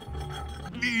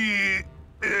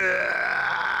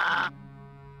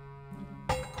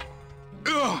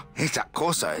 Ugh, esa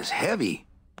cosa is heavy.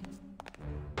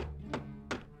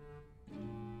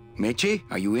 Mitchie,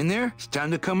 are you in there? It's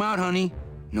time to come out, honey.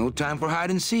 No time for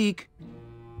hide and seek.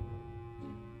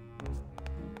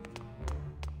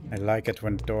 I like it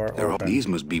when door open. These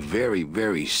must be very,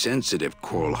 very sensitive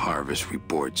coral harvest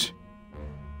reports.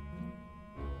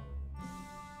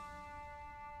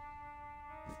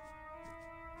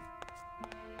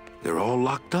 They're all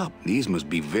locked up. These must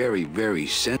be very, very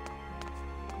sensitive.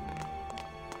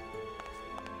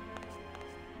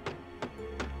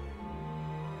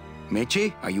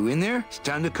 Mitchie, are you in there? It's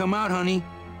time to come out, honey.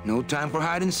 No time for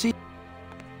hide and seek.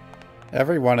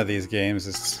 Every one of these games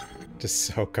is just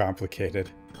so complicated.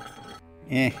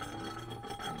 Eh.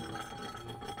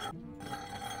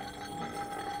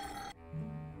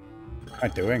 What am I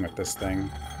doing with this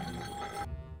thing?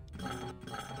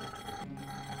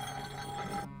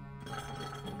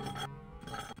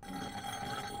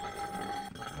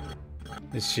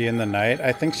 Is she in the night?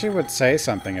 I think she would say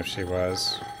something if she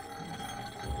was.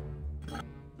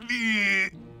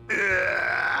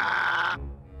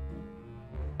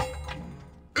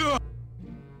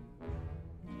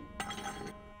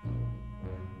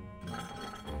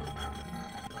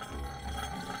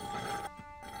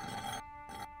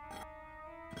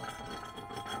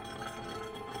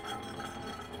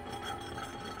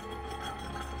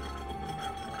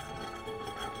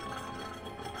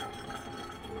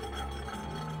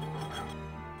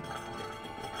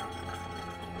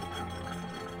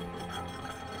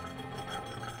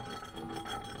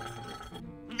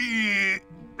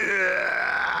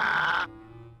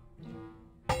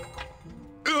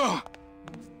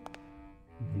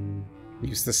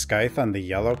 Use the scythe on the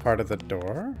yellow part of the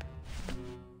door?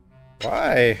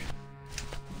 Why?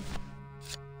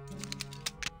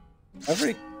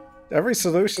 Every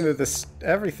solution to this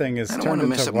everything is turned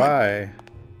into why.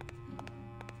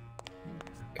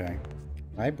 Okay.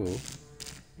 Hi, boo.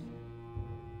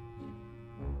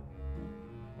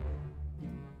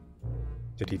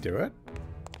 Did he do it?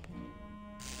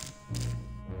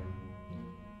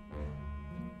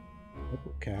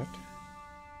 Little cat.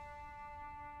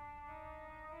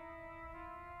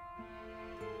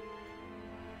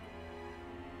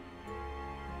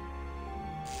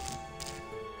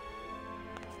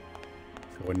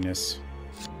 Goodness.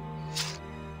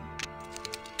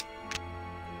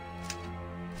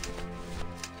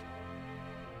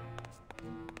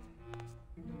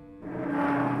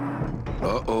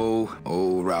 Uh-oh.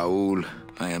 Oh, Raul.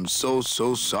 I am so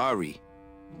sorry.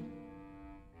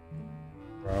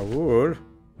 Raul.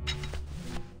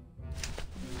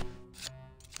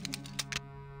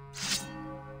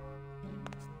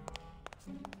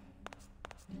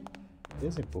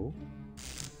 Is it boo?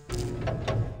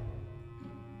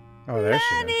 Oh, there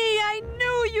she is. I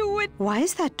knew you would. Why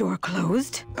is that door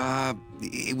closed?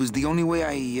 It was the only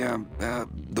way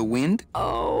the wind?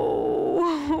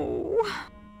 Oh.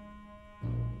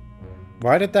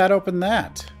 Why did that open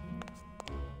that?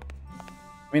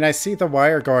 I mean, I see the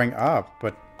wire going up,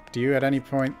 but do you at any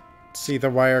point see the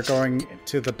wire going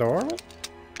to the door?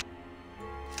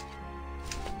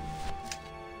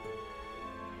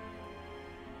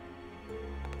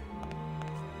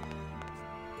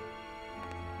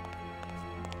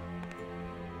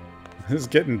 This is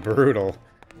getting brutal.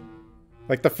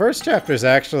 Like, the first chapter is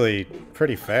actually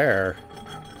pretty fair.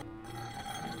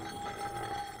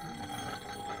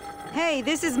 Hey,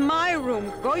 this is my room.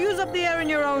 Go use up the air in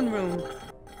your own room.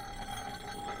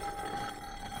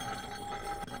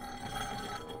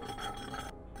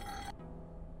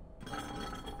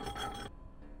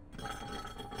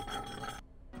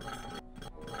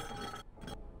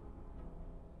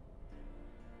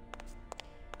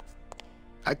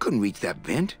 I couldn't reach that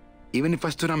vent, even if I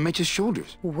stood on Mitch's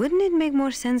shoulders. Wouldn't it make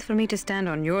more sense for me to stand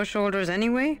on your shoulders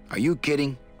anyway? Are you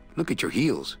kidding? Look at your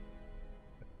heels.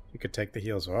 You could take the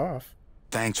heels off.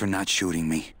 Thanks for not shooting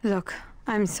me. Look,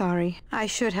 I'm sorry. I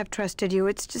should have trusted you.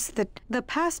 It's just that the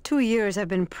past 2 years have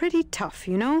been pretty tough,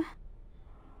 you know?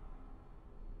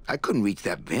 I couldn't reach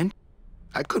that vent.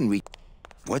 I couldn't reach...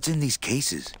 What's in these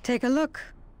cases? Take a look.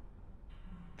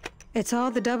 It's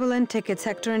all the double-end tickets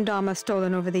Hector and Dom have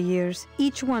stolen over the years.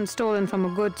 Each one stolen from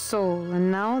a good soul, and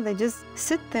now they just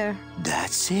sit there.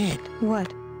 That's it.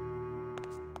 What?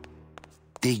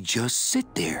 They just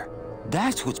sit there.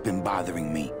 That's what's been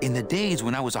bothering me. In the days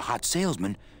when I was a hot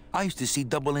salesman, I used to see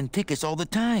double-end tickets all the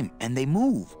time, and they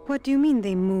move. What do you mean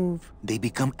they move? They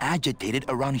become agitated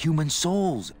around human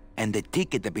souls, and the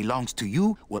ticket that belongs to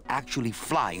you will actually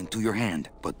fly into your hand.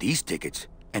 But these tickets,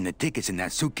 and the tickets in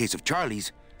that suitcase of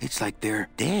Charlie's, it's like they're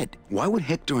dead. Why would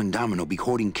Hector and Domino be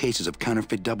hoarding cases of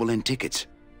counterfeit double-end tickets?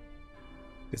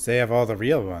 Because they have all the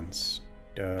real ones.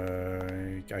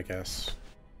 I guess.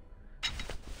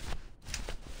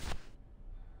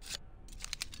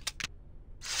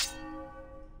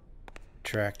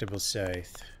 Retractable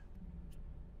scythe.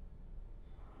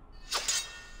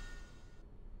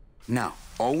 Now,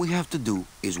 all we have to do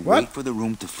is wait for the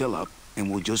room to fill up, and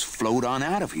we'll just float on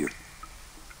out of here.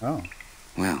 Oh.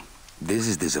 Well, this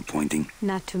is disappointing.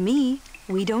 Not to me.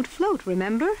 We don't float,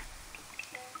 remember?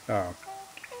 Oh.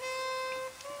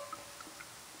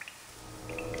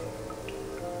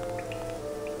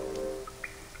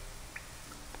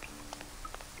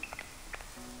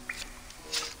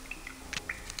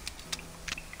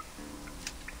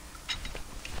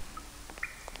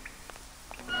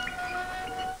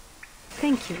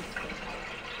 Thank you.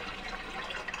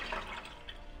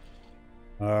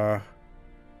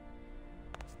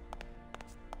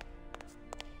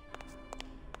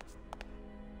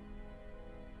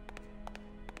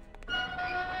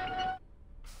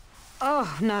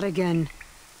 Oh, not again.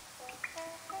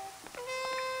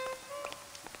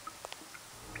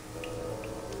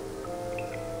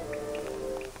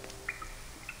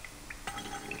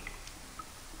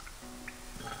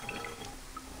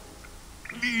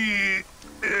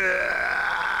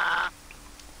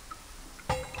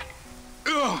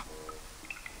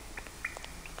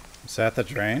 Is that the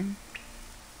drain?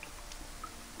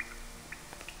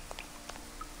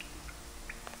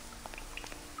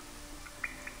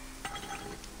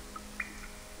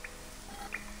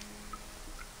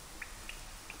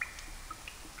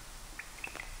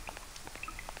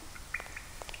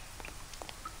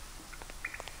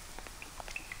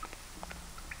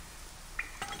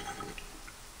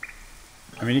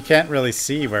 I mean, you can't really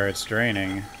see where it's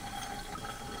draining.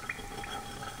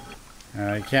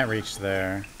 You can't reach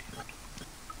there.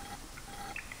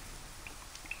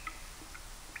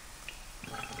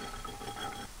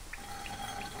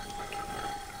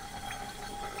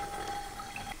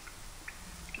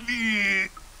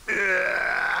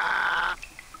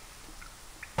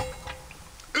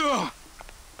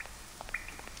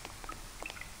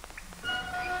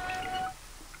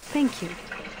 Thank you.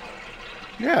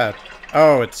 Yeah.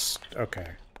 Oh, it's...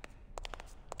 okay.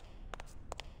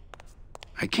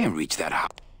 I can't reach that high.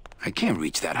 I can't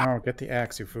reach that high. Oh, get the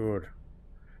axe, you food.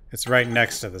 It's right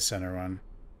next to the center one.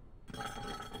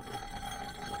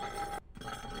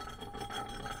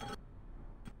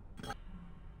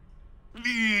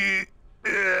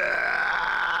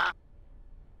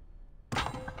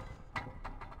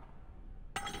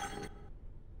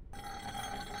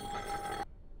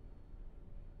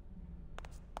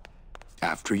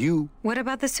 After you. What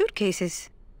about the suitcases?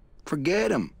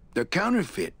 Forget them. They're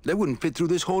counterfeit. They wouldn't fit through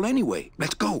this hole anyway.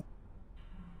 Let's go.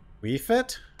 We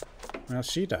fit? Well,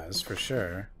 she does, for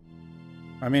sure.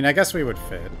 I mean, I guess we would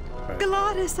fit, but...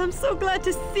 Gladys, I'm so glad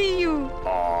to see you.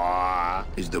 Aww.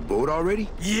 Is the boat already?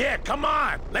 Yeah, come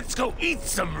on. Let's go eat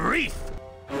some reef.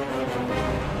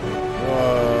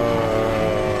 Whoa.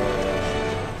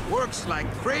 Works like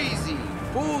crazy.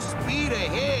 Full speed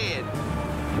ahead.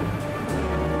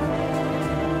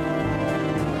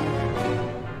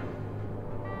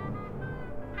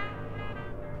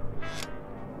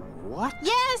 What?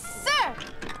 Yes, sir!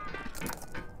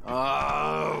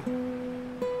 Oh.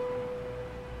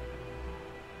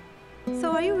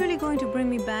 So are you really going to bring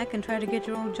me back and try to get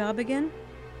your old job again?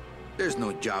 There's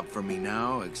no job for me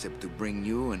now except to bring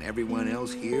you and everyone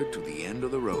else here to the end of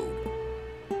the road.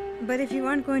 But if you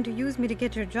aren't going to use me to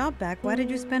get your job back, why did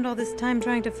you spend all this time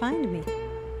trying to find me?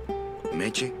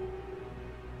 Meche,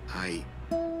 I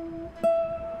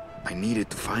needed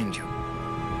to find you.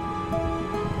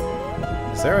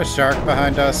 Is there a shark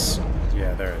behind us?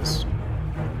 Yeah, there is.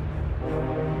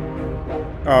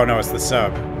 Oh, no, it's the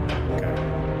sub. Okay.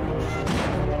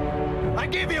 I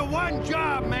give you one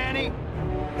job, Manny.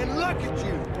 And look at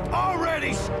you,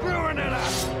 already screwing it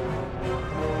up.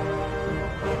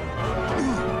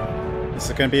 Is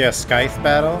it gonna be a scythe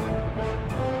battle?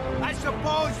 I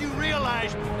suppose you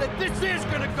realize that this is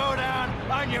gonna go down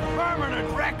on your permanent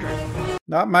record.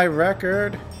 Not my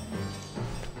record.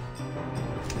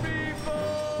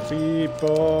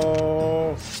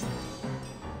 People.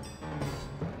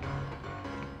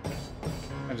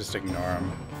 I just ignore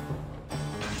him.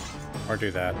 Or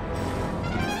do that.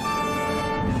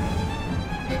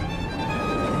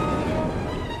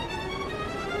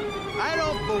 I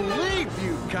don't believe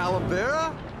you,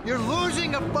 Calavera. You're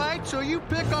losing a fight, so you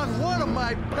pick on one of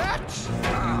my pets?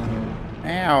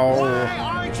 Ow. Why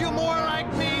aren't you more like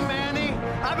me, Manny?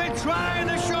 I've been trying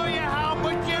to show you how,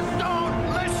 but you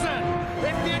don't listen.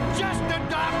 If you just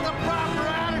adopt the proper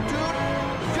attitude,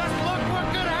 just look what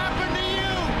could happen to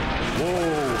you.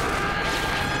 Whoa.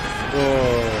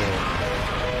 Whoa.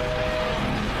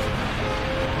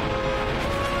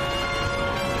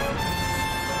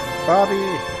 Bobby.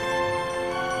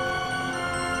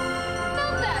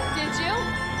 Felt that, did you?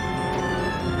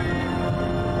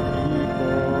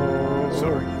 People.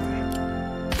 Sorry.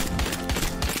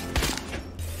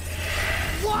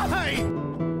 Why?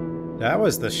 That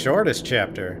was the shortest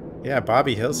chapter. Yeah,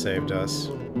 Bobby Hill saved us.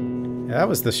 Yeah, that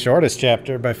was the shortest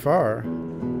chapter by far.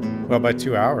 Well, by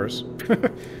 2 hours.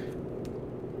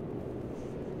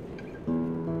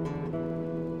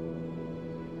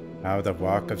 Oh, the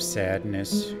walk of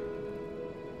sadness.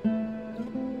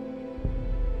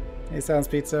 Hey, Sounds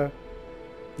Pizza.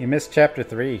 You missed chapter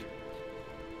 3.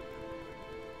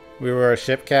 We were a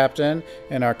ship captain,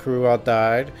 and our crew all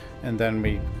died, and then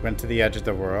we went to the edge of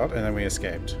the world, and then we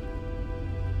escaped.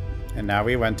 And now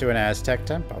we went to an Aztec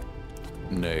temple.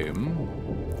 Name?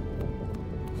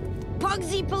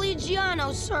 Pugsy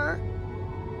Pelagiano, sir.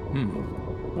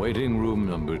 Waiting room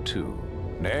number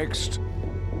 2. Next.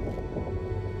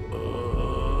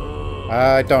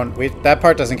 I don't. That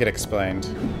part doesn't get explained.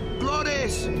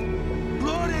 Glores!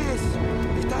 Glores!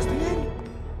 ¿Estás bien?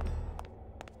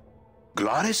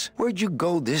 Gladys, where'd you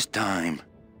go this time?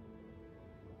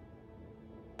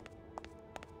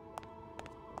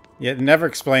 Yeah, it never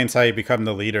explains how you become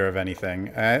the leader of anything.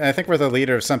 I think we're the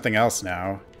leader of something else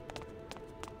now.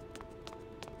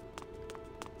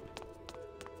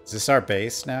 Is this our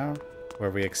base now? Where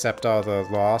we accept all the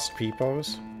lost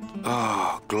peoples?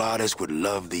 Oh, Gladys would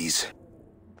love these.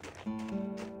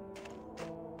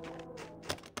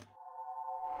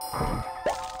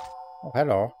 Oh,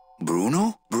 hello.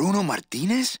 Bruno? Bruno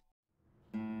Martinez?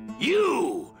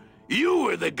 You You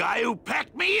were the guy who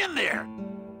packed me in there.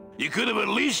 You could have at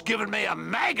least given me a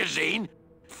magazine.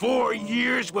 4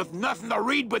 years with nothing to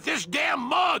read but this damn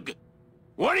mug.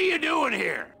 What are you doing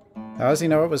here? How does he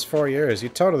know it was 4 years? You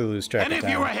totally lose track And of if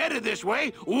time. you were headed this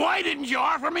way, why didn't you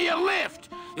offer me a lift?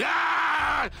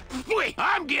 Ah! Wait,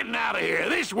 I'm getting out of here.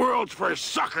 This world's for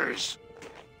suckers.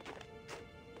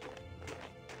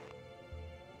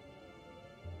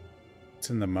 It's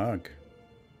in the mug.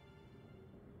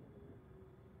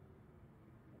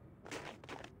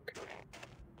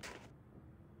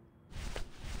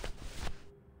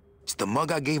 It's the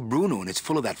mug I gave Bruno, and it's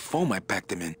full of that foam I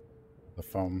packed him in. The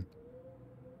foam.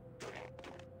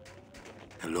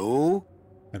 Hello?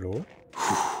 Hello?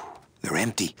 They're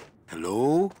empty.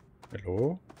 Hello?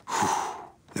 Hello?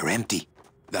 They're empty.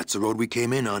 That's the road we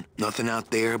came in on. Nothing out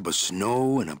there but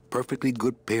snow and a perfectly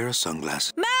good pair of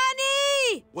sunglasses.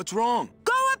 Manny! What's wrong?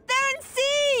 Go up there and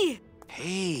see!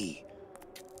 Hey,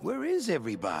 where is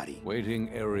everybody? Waiting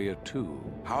area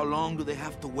 2. How long do they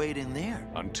have to wait in there?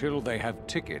 Until they have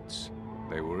tickets.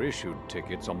 They were issued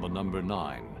tickets on the number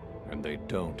 9, and they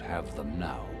don't have them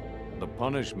now. The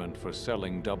punishment for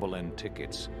selling double-end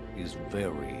tickets is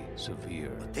very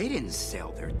severe. They didn't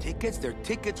sell their tickets. Their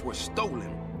tickets were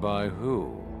stolen. By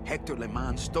who? Hector Le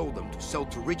Mans stole them to sell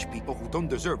to rich people who don't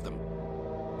deserve them.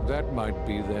 That might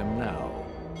be them now.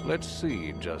 Let's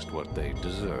see just what they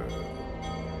deserve.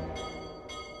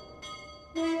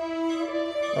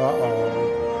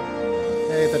 Uh-oh.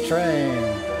 Hey, the train.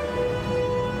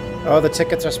 Oh, the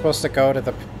tickets are supposed to go to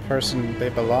the person they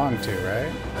belong to,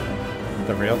 right?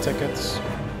 The real tickets?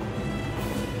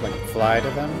 Like, fly to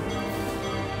them?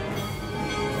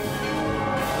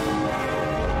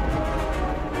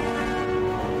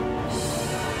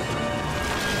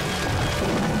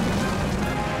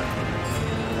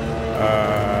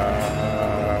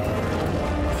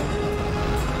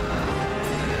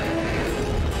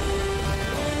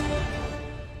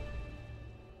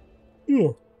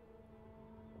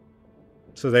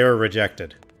 So they were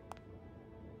rejected.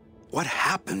 What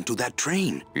happened to that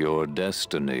train? Your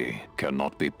destiny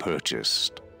cannot be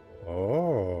purchased.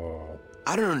 Oh.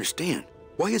 I don't understand.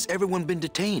 Why has everyone been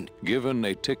detained? Given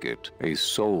a ticket, a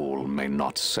soul may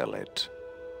not sell it.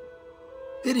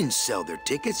 They didn't sell their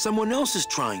tickets. Someone else is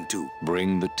trying to.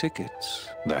 Bring the tickets,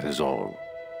 that is all.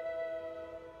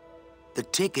 The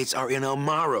tickets are in El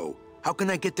Morro. How can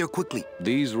I get there quickly?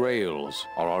 These rails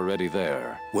are already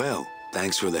there. Well,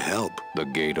 thanks for the help. The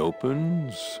gate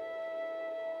opens.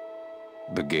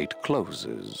 The gate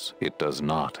closes. It does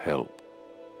not help.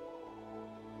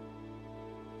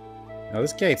 Now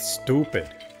this gate's stupid.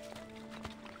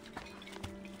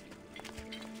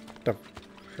 The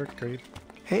frick are you?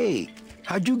 Hey,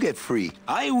 how'd you get free?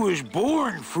 I was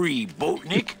born free,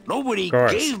 Boatnik. Nobody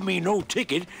course. gave me no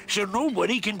ticket, so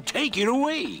nobody can take it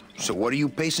away. So what are you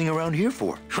pacing around here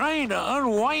for? Trying to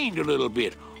unwind a little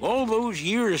bit. All those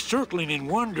years circling in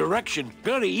one direction.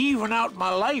 Gotta even out my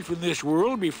life in this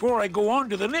world before I go on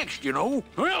to the next, you know.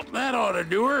 Well, that ought to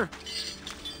do her.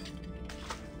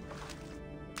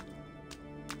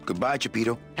 Goodbye,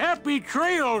 Chapito. Happy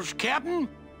trails, Captain.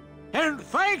 And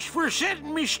thanks for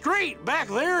setting me straight back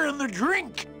there in the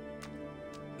drink.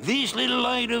 This little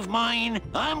light of mine,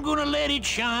 I'm gonna let it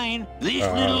shine. This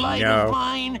little light of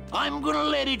mine, I'm gonna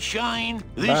let it shine.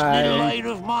 This little light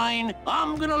of mine,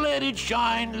 I'm gonna let it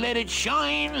shine. Let it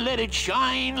shine, let it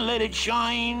shine, let it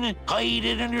shine. Hide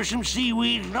it under some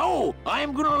seaweed. No,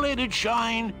 I'm gonna let it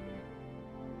shine.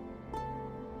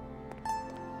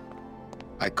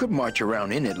 I could march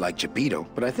around in it like Chapito,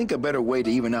 but I think a better way to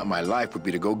even out my life would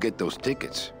be to go get those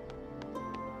tickets.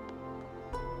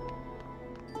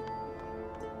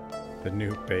 The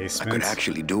new basement. I could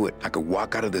actually do it. I could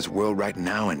walk out of this world right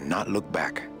now and not look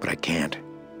back, but I can't.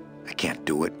 I can't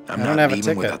do it. I'm not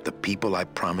leaving without the people I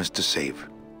promised to save.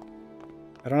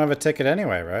 I don't have a ticket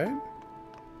anyway, right?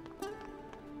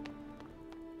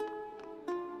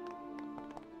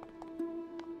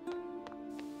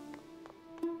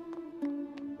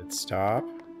 Did it stop?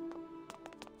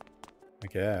 I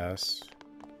guess.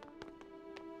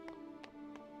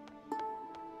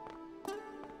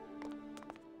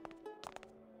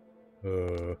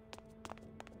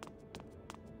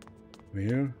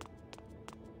 Here?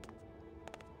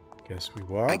 Guess we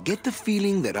walk. I get the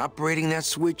feeling that operating that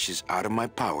switch is out of my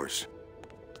powers.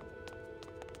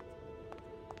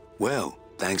 Well,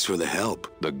 thanks for the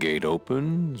help. The gate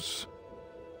opens.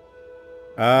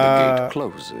 The gate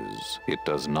closes. It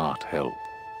does not help.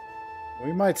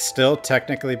 We might still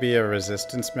technically be a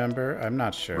resistance member. I'm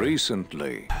not sure.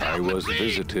 Recently, I was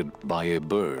visited by a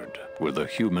bird with a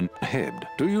human head.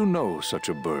 Do you know such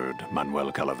a bird,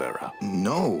 Manuel Calavera?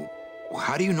 No.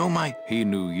 How do you know my... He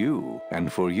knew you,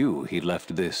 and for you, he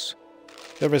left this.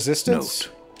 The resistance?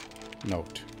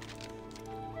 Note.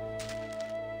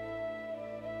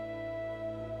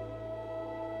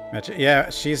 Yeah,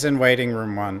 she's in waiting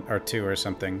room 1 or 2 or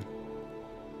something.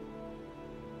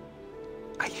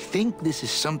 I think this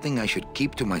is something I should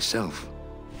keep to myself.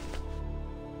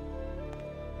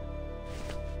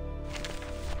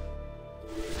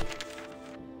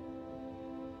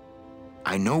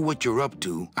 I know what you're up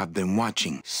to. I've been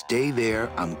watching. Stay there.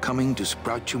 I'm coming to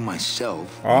sprout you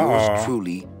myself. Yours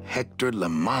truly, Hector Le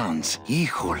Mans.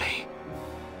 Híjole.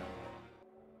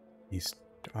 He's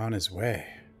on his way.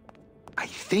 I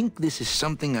think this is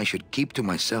something I should keep to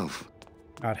myself.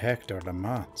 Not Hector Le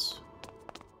Mans.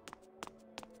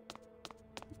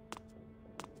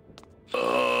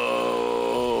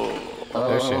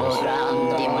 There she is.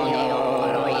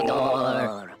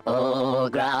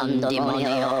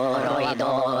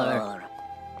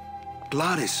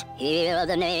 Glottis. Hear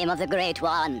the name of the Great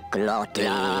One.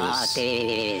 Glottis.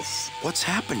 What's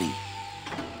happening?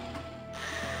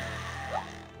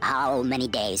 How many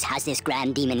days has this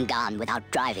grand demon gone without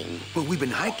driving? But we've been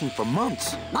hiking for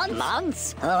months.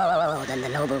 Months? Oh, then the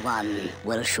noble one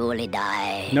will surely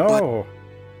die. No.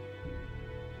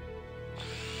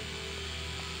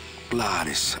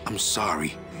 Glottis, I'm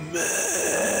sorry.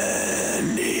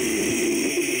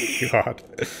 God.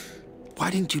 Why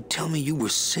didn't you tell me you were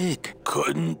sick?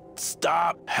 Couldn't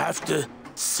stop. Have to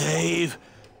save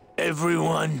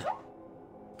everyone.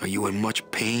 Are you in much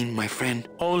pain, my friend?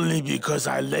 Only because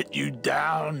I let you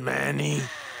down, Manny.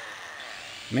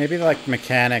 Maybe like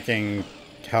mechanicking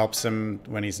helps him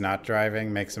when he's not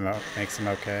driving, makes him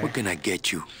okay. What can I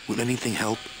get you? Will anything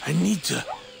help? I need to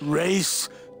race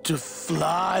to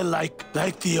fly like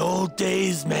the old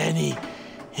days, Manny.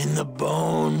 In the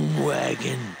bone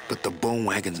wagon. But the bone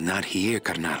wagon's not here,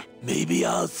 carnal. Maybe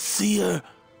I'll see her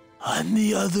on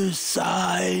the other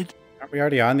side. Aren't we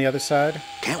already on the other side?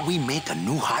 Can't we make a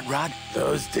new hot rod?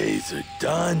 Those days are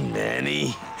done,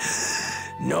 Manny.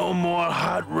 No more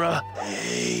hot rod.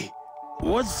 Hey,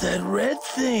 what's that red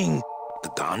thing?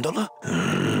 The gondola?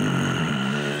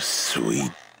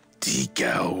 Sweet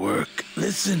decal work.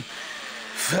 Listen,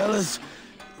 fellas,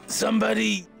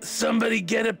 somebody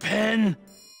get a pen.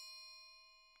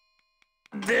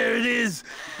 There it is,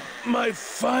 my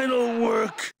final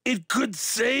work. It could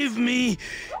save me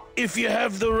if you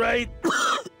have the right,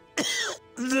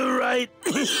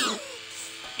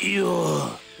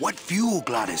 fuel. What fuel,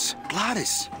 Glottis?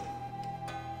 Glottis.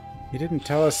 He didn't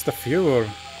tell us the fuel.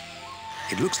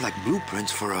 It looks like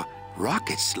blueprints for a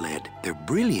rocket sled. They're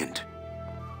brilliant.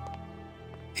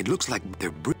 It looks like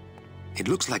they're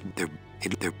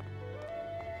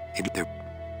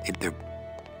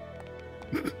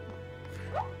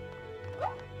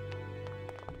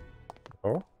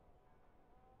Oh?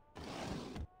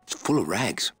 It's full of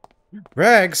rags.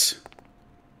 Rags?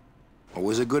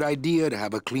 Always a good idea to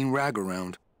have a clean rag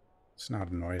around. It's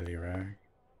not an oily rag.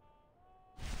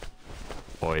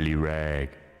 Oily rag.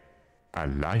 I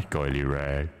like oily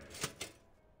rag.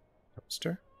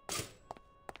 Dumpster?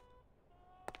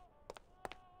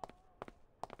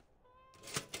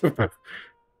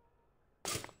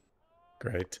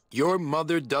 Great. Your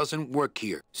mother doesn't work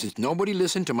here. Since nobody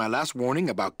listened to my last warning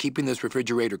about keeping this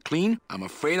refrigerator clean, I'm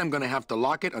afraid I'm gonna have to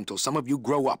lock it until some of you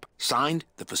grow up. Signed,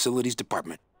 the Facilities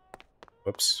Department.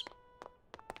 Whoops.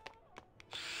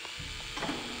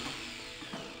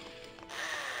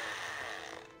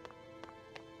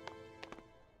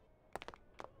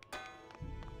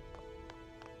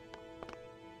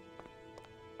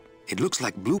 It looks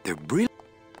like they're brilliant.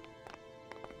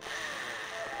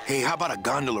 Hey, how about a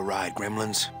gondola ride,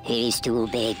 gremlins? He's too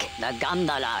big. The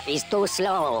gondola is too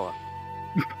slow.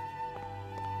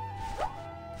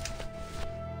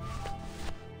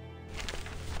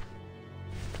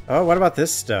 Oh, what about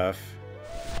this stuff?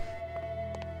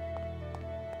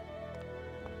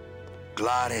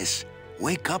 Glottis,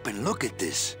 wake up and look at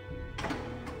this.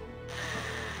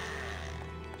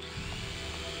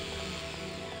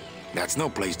 That's no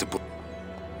place to put...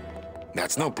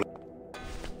 That's no place...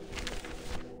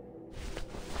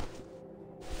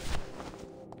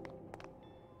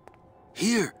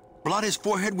 Here, blot his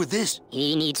forehead with this.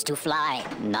 He needs to fly,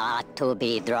 not to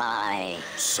be dry.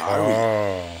 Sorry.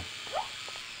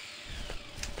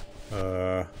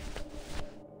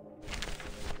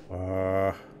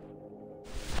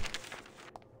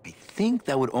 I think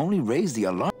that would only raise the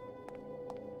alarm.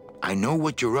 I know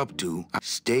what you're up to.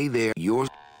 Stay there. You're...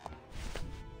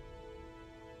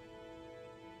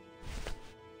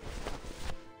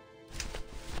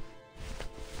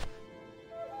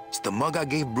 It's the mug I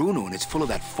gave Bruno, and it's full of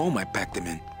that foam I packed him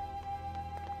in.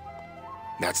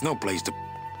 That's no place to...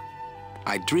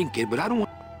 I drink it, but I don't want...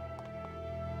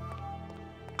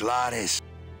 Gladys.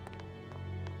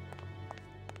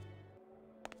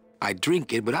 I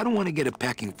drink it, but I don't want to get a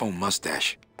packing foam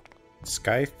mustache.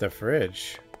 Scythe the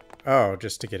fridge. Oh,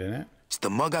 just to get in it? It's the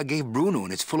mug I gave Bruno,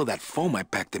 and it's full of that foam I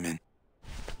packed him in.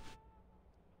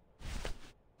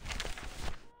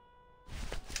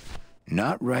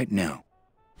 Not right now.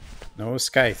 No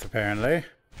Scythe, apparently.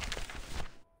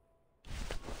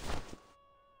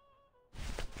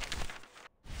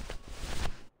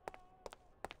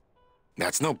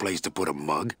 That's no place to put a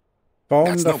mug.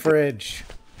 Foam the fridge.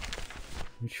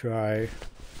 Try.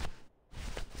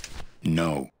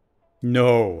 No.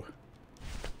 No.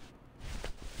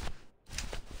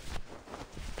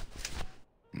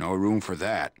 No room for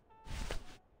that.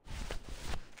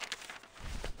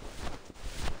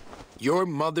 Your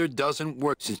mother doesn't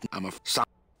work since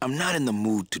I'm not in the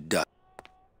mood to duck.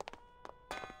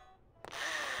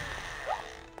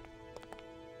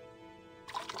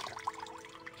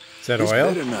 Is that This oil?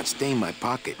 better not stain my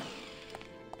pocket.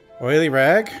 Oily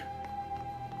rag?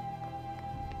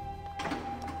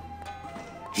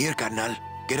 Here, carnal.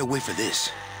 Get away for this.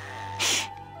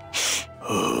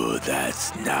 Oh,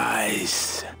 that's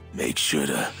nice. Make sure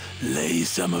to lay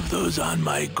some of those on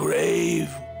my grave,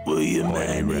 will you,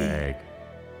 Oily Manny? rag.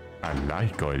 I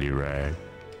like oily rag.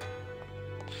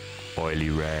 Oily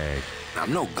rag.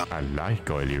 I'm no gun. I like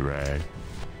oily rag.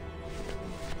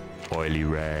 Oily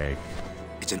rag.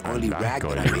 It's an oily rag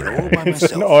that I oily made rag. all by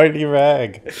It's an myself. oily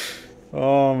rag.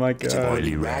 Oh my It's an god.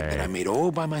 oily rag that I made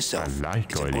all by myself. I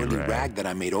like It's an oily oily rag. rag that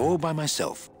I made all by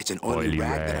myself. It's an oily Oily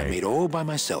rag that I rag. made all by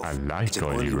myself. I like It's an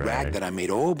oily oily rag rag. that I made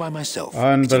all by myself. It's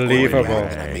an oily Unbelievable.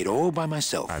 rag that I made all by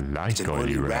myself. I like It's an oily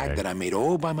oily rag rag. that I made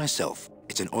all by myself.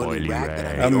 It's an oily Oily rag that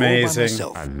I rag. made all by Amazing.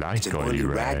 myself. I like It's an oily oily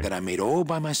rag rag. that I made all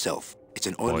by myself. It's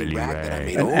an oily Oily rag that I rag.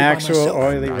 made An all by actual myself.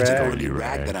 oily It's an rag. oily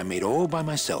rag that I made all by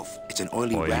myself. It's an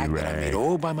oily Oily rag that I made rag.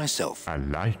 all by myself. I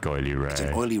like oily It's an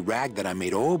rag. oily rag that I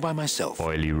made all by myself.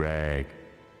 Oily rag.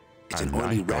 It's I an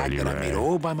oily like rag oily that I made rag.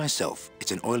 all by myself.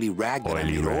 It's an oily rag that I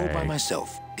Oily made all by rag.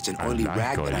 myself. It's an I oily like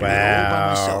rag that I oily made all by rag.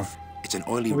 myself. It's an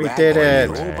oily We rag did that I it.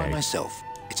 made all by Rag. myself.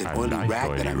 It's an I oily like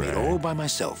rag that I oily made rag. all by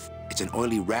myself. It's an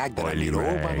oily rag that I Oily made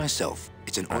all by rag. myself.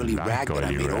 It's an I oily like rag that I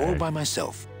oily made all rag. by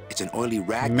myself. It's an oily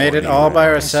rag. We that made I it all by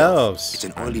myself. ourselves. It's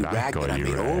an I oily like rag that I oily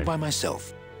made all rag. by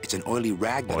myself. It's an oily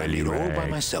rag that I Oily made all by rag.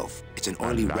 myself. It's an I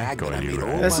oily like rag that I oily made all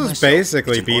rag. by This is myself.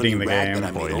 basically It's an oily beating the rag game. that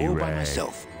I made Oily all by rag.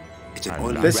 myself. It's an I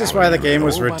oily like This rag is that why I the made game all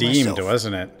was by redeemed, myself.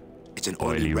 wasn't it? It's an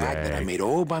oily Oily rag that I rag. made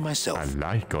all by I myself.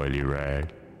 like oily rag.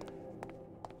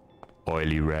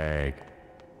 Oily rag.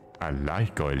 I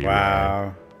like oily rag.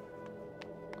 Wow.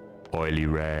 Oily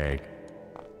rag.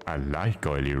 I like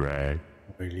oily rag.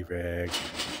 Oily rag.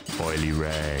 Oily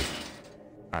rag.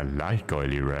 I like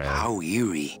oily rag. How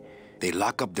eerie. They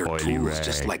lock up their Oily tools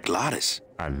just rag. like Gladys.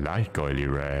 I like oily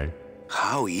rag.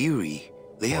 How eerie.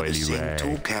 They have the Oily same rag.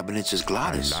 tool cabinets as I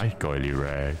Gladys. like oily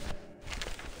rag.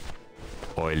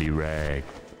 Oily rag.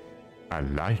 I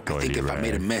like I oily think if rag. I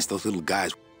made a mess, those little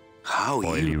guys... How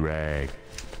Oily eerie. rag.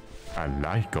 I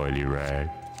like oily rag.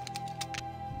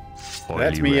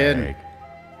 Let me in. rag.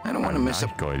 I don't want to mess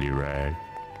up... like oily rag.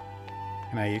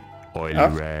 Can I eat? Oily Oh,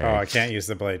 rag. oh, I can't use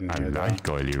the blade in I here, though. like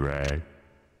oily rag.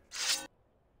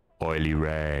 Oily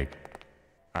rag.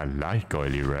 I like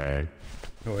oily rag.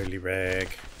 Oily rag.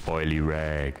 Oily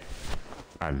rag.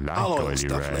 I like I'll oil oily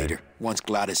stuff rag. later, once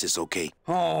Gladys is okay.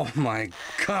 Oh my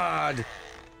god.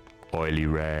 Oily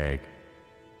rag.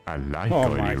 I like Oh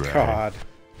oily my rag. god.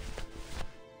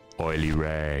 Oily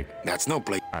rag. That's no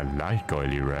place. I like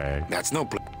oily rag. That's no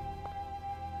place.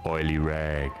 Oily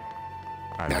rag.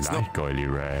 I That's no- like oily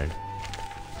rag.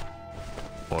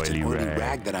 It's Oily an oily rag.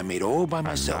 rag that I made all by I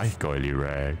myself. like oily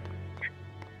rag.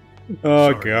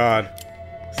 Oh god.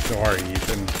 Sorry,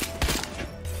 Ethan.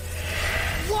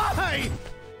 Why?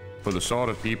 For the sort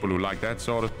of people who like that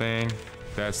sort of thing,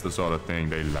 that's the sort of thing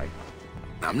they like.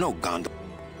 I'm no gondola.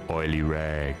 Oily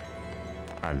rag.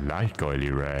 I like oily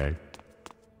rag.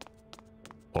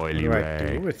 What Oily do I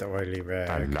rag. do with oily I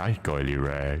rag? like oily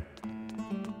rag.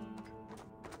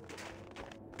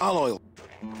 I'll oil.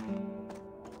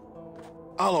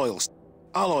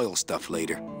 I'll oil stuff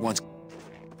later, once...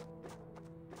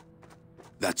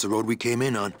 That's the road we came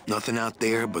in on. Nothing out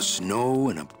there but snow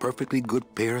and a perfectly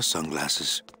good pair of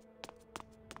sunglasses.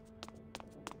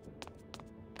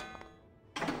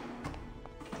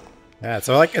 Yeah,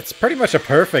 so like it's pretty much a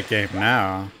perfect game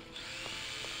now.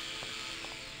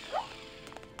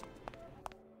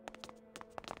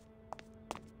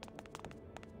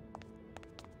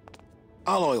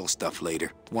 I'll oil stuff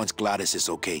later, once Gladys is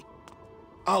okay.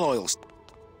 I'll oil...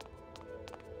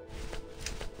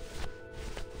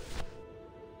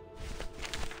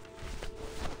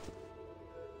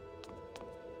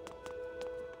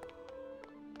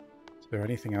 there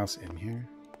anything else in here?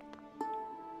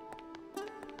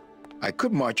 I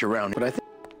could march around, but I think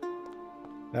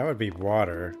That would be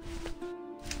water.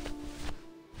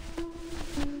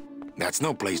 that's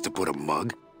no place to put a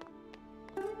mug.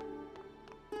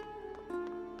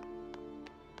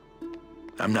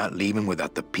 I'm not leaving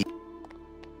without the pee.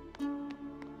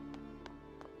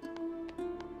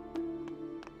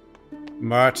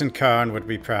 Martin Kahn would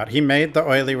be proud. He made the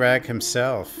oily rag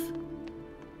himself.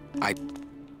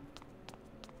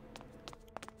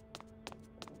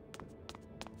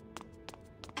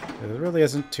 There really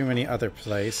isn't too many other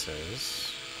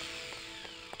places.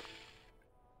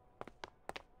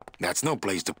 That's no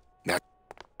place to.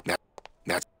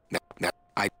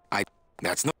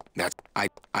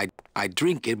 I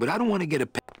drink it, but I don't want to get a.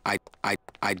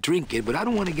 I drink it, but I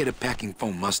don't want to get a packing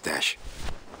foam mustache.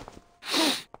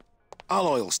 I'll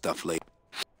oil stuff later.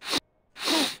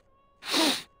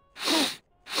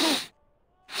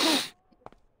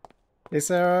 Hey,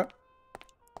 Sarah.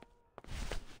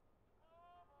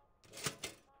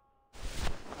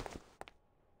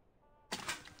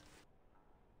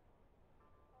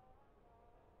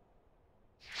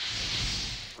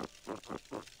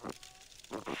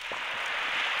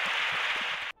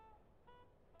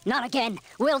 Not again.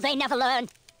 Will they never learn?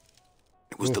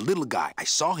 It was the little guy. I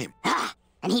saw him. Ah,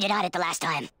 and he denied it the last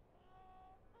time.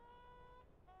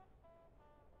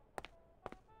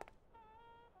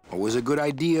 Always a good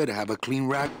idea to have a clean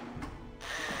rack.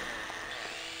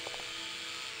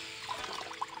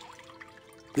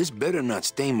 This better not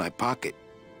stain my pocket.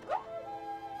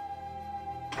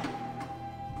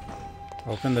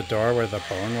 Open the door where the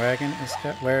bone wagon is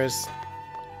kept. Where is...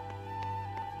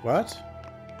 What?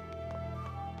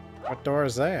 What door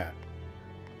is that?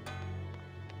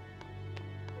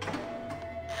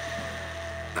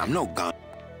 I'm no gun.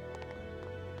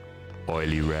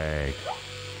 Oily rag.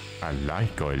 I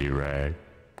like oily rag.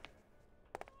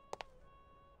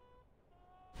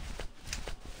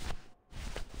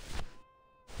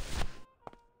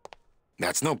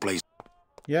 That's no place.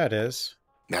 Yeah, it is.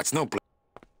 That's no place.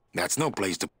 That's no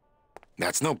place to.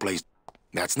 That's no place.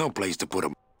 That's no place to put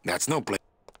him. That's no place.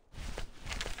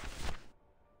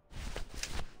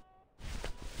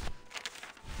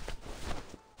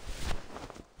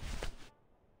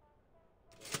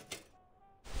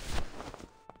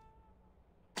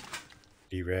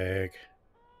 D-rag.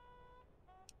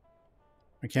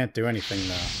 I can't do anything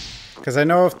though. Because I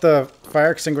know if the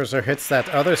fire extinguisher hits that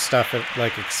other stuff, it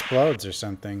like explodes or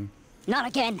something. Not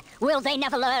again. Will they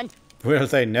never learn? Will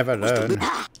they never learn?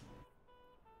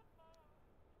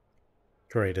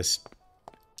 Greatest.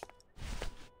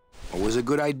 Always a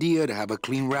good idea to have a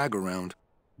clean rag around.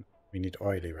 We need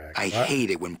oily rag. I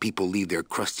hate it when people leave their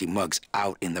crusty mugs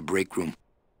out in the break room.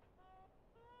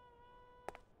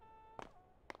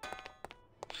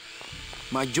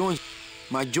 My joints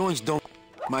don't.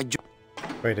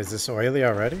 Wait, is this oily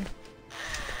already?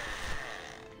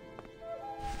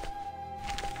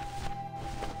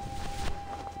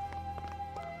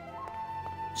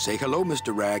 Say hello,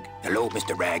 Mr. Rag. Hello,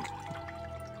 Mr. Rag.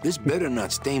 This better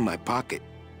not stain my pocket.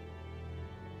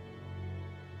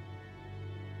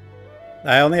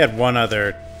 I only had one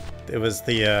other. It was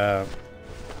the,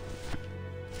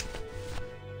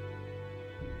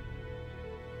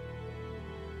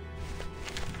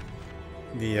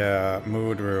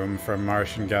 mood room from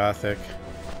Martian Gothic.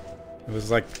 It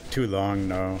was like too long,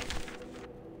 no.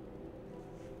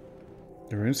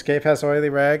 The RuneScape has oily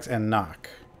rags and knock.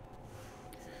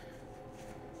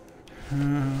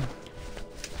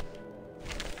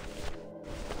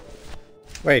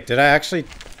 Wait, did I actually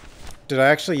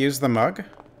use the mug?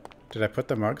 Did I put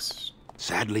the mugs?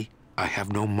 Sadly, I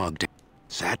have no mug to...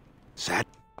 Sad.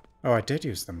 Oh, I did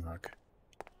use the mug.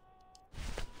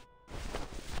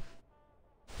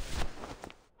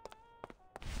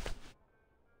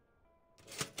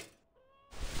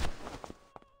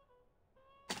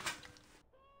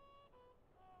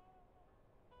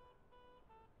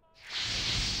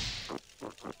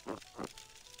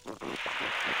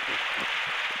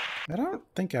 I don't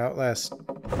think Outlast...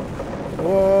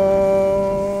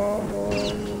 Whoa!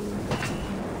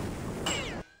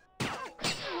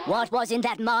 What was in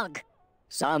that mug?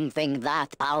 Something that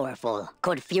powerful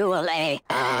could fuel a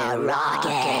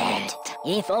rocket.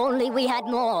 If only we had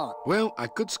more. Well, I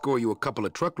could score you a couple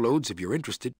of truckloads if you're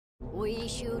interested. We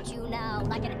shoot you now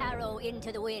like an arrow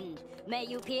into the wind. May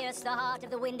you pierce the heart of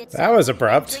the wind itself. That was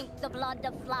abrupt. Drink the blood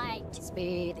of flight.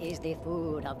 Speed is the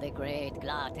food of the great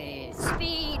Glottis.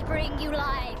 Speed bring you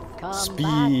life. Come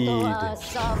back to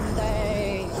us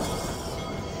someday.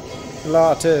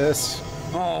 Glottis.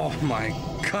 Oh my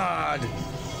God.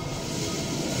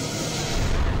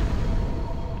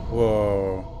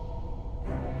 Whoa.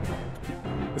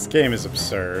 This game is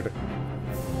absurd.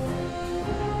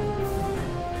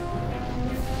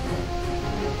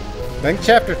 I think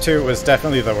Chapter 2 was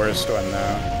definitely the worst one,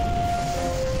 though.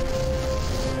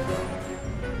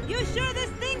 You sure this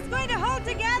thing's going to hold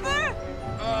together?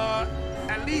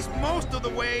 At least most of the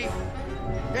way.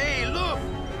 Hey, look!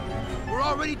 We're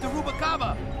already to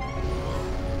Rubacava.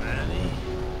 Manny?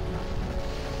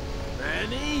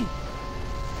 Manny?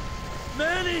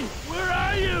 Manny, where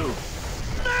are you?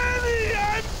 Manny,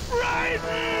 I'm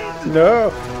frightened! No!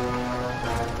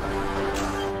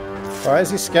 Why is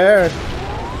he scared?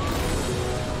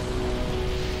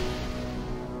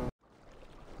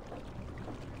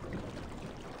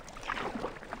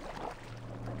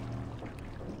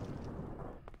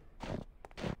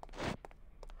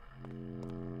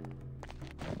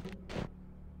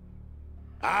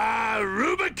 Ah,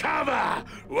 Rubacava!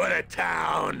 What a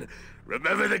town!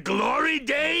 Remember the glory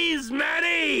days,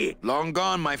 Manny? Long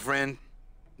gone, my friend.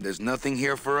 There's nothing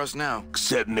here for us now.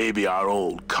 Except maybe our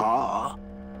old car.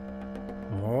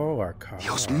 Oh, our car.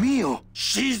 Dios mío!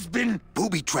 She's been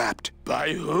booby-trapped.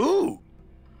 By who?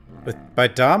 By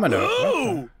Domino.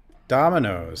 Who?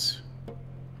 Domino's.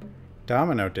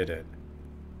 Domino did it.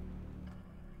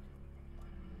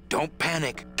 Don't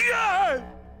panic. Yeah!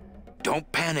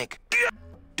 Don't panic.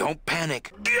 Don't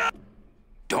panic.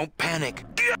 Don't panic.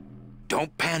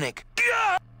 Don't panic.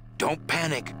 Don't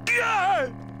panic.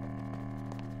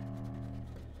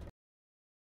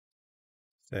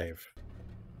 Save.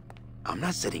 I'm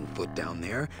not setting foot down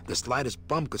there. The slightest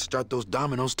bump could start those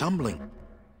dominoes tumbling.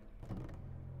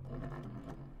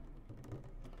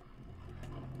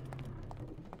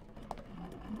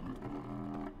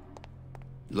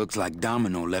 Looks like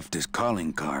Domino left his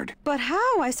calling card. But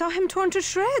how? I saw him torn to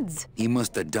shreds. He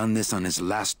must have done this on his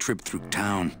last trip through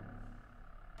town.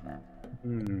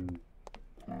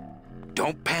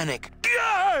 Don't panic.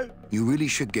 You really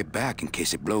should get back in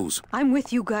case it blows. I'm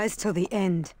with you guys till the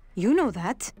end. You know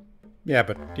that. Yeah,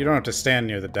 but you don't have to stand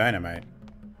near the dynamite.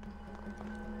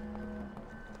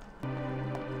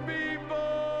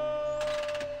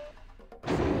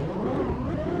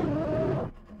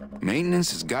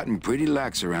 Maintenance has gotten pretty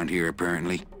lax around here,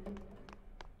 apparently.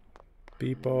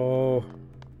 People.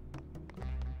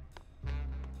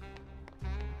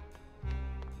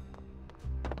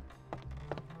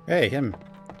 Hey, him.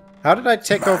 How did I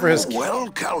take over his... Well,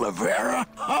 Calavera.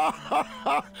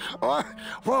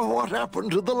 Well, what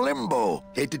happened to the Limbo?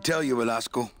 Hate to tell you,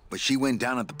 Velasco, but she went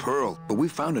down at the Pearl. But we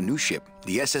found a new ship,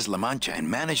 the SS La Mancha, and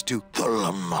managed to... The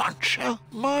La Mancha?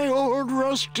 My old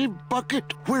rusty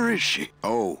bucket. Where is she?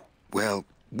 Oh, well,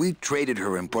 we traded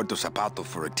her in Puerto Zapato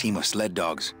for a team of sled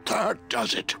dogs. That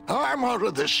does it. I'm out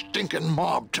of this stinking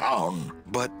mob town.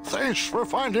 But... Thanks for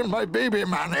finding my baby,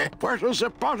 Manny. Puerto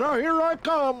Zapato, here I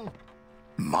come.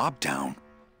 Mob town?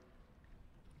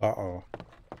 Uh-oh.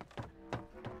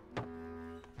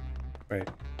 Wait.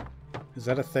 Is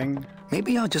that a thing?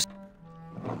 Maybe I'll just...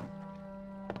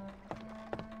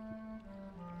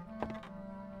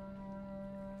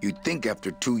 You'd think after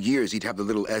 2 years he'd have the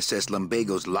little SS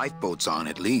Lumbago's lifeboats on,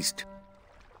 at least.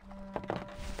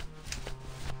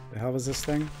 The hell was this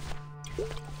thing?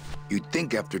 You'd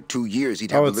think after 2 years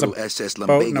he'd have the little SS boat in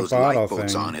a Lumbago's bottle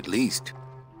lifeboats thing. on, at least.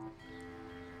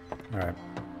 Alright.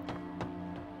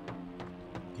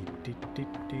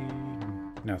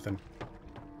 Nothing.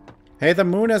 Hey, the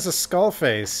moon has a skull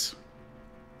face.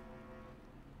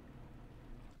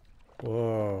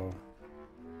 Whoa.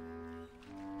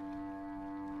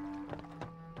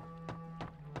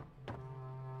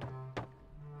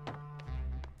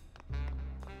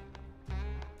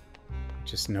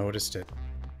 Just noticed it.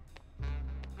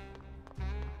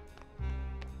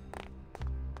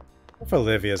 If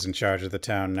Olivia's in charge of the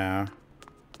town now.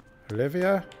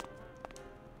 Olivia?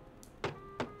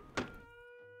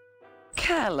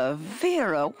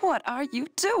 Calavera, what are you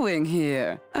doing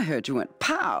here? I heard you went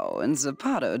pow in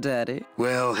Zapato, Daddy.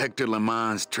 Well, Hector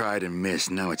Lamans tried and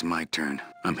missed. Now it's my turn.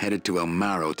 I'm headed to El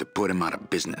Maro to put him out of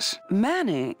business.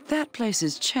 Manny, that place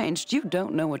has changed. You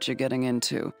don't know what you're getting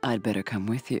into. I'd better come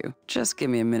with you. Just give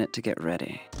me a minute to get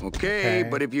ready. Okay,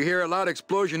 but if you hear a loud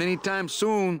explosion anytime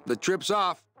soon, the trip's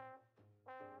off.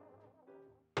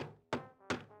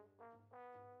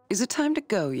 Is it time to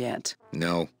go yet?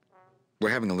 No. We're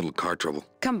having a little car trouble.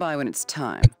 Come by when it's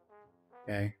time.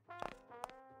 Okay.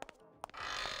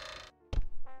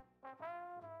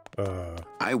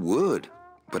 I would,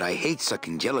 but I hate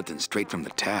sucking gelatin straight from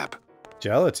the tap.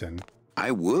 Gelatin?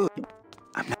 I would.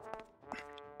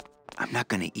 I'm not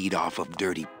gonna eat off of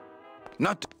dirty...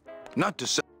 Not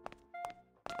to...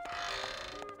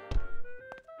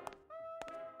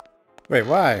 Wait,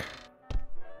 why?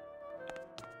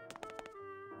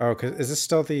 Oh, is this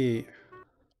still the...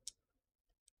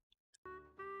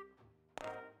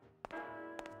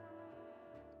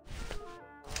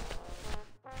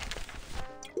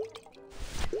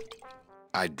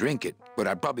 I'd drink it, but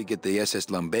I'd probably get the SS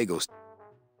Lumbago.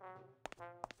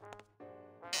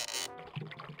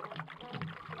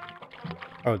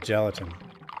 Oh, gelatin.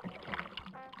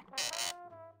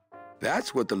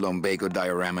 That's what the lumbago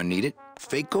diorama needed.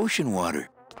 Fake ocean water.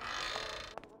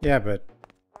 Yeah, but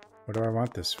what do I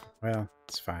want this for? Well,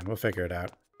 it's fine. We'll figure it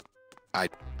out.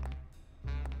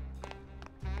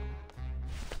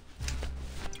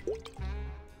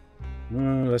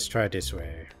 Let's try it this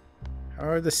way. How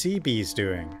are the sea bees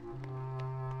doing?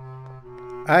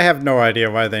 I have no idea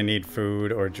why they need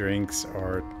food or drinks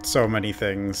or so many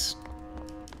things.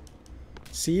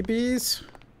 Sea bees?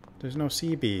 There's no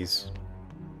sea bees.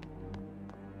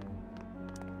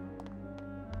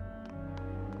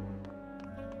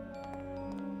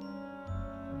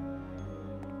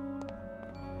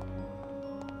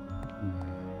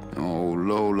 Oh,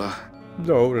 Lola.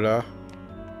 Lola.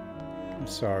 I'm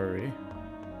sorry.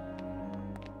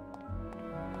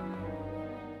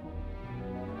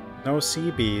 No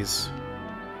sea bees.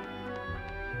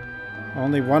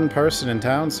 Only one person in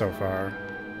town so far.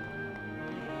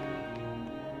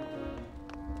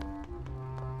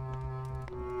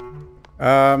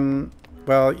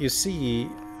 Well, you see,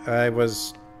 I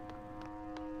was...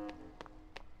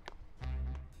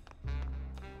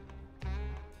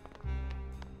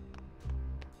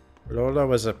 Lola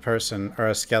was a person, or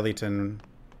a skeleton,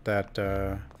 that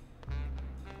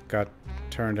got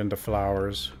turned into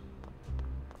flowers.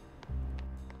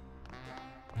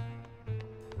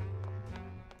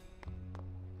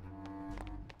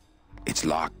 It's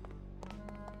locked.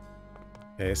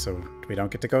 Okay, so we don't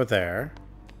get to go there.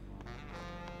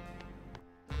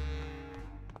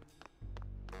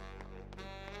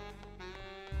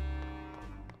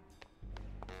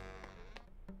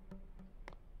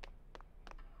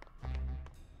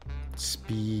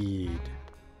 Speed.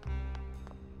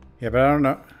 Yeah, but I don't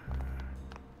know.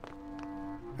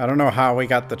 I don't know how we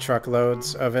got the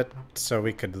truckloads of it so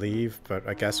we could leave, but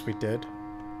I guess we did.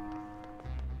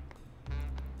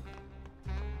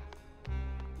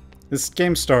 This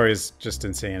game story is just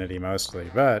insanity mostly,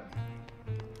 but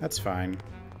that's fine.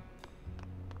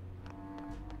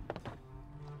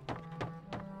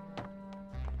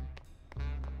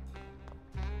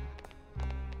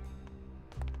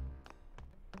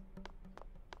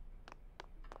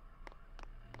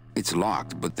 It's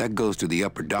locked, but that goes to the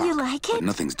upper dock. You like it? But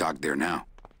nothing's docked there now.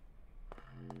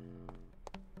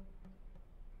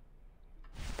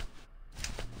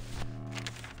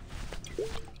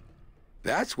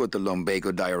 That's what the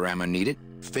lumbago diorama needed.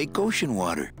 Fake ocean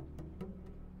water.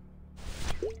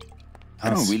 I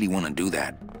don't really want to do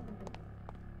that.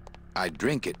 I'd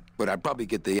drink it, but I'd probably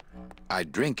get the...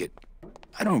 I'd drink it.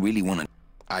 I don't really want to...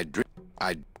 I'd drink...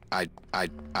 I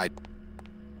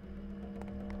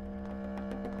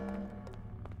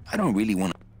don't really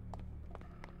want to...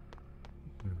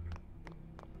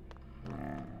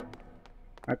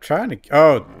 I'm trying to...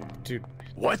 Oh, dude.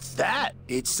 What's that?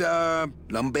 It's,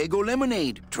 lumbago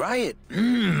lemonade. Try it.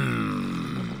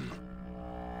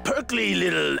 Perkly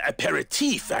little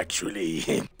aperitif,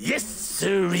 actually. Yes,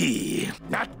 sirree.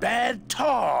 Not bad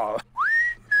tall.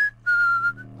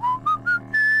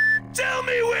 Tell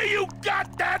me where you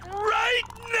got that right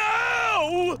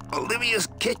now! Olivia's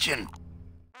kitchen.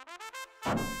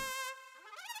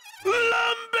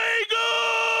 Lumbago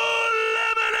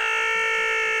lemonade!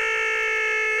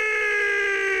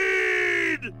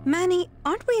 Manny,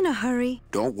 aren't we in a hurry?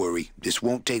 Don't worry. This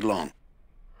won't take long.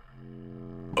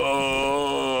 Oh,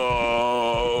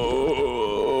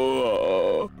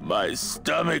 my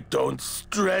stomach don't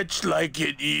stretch like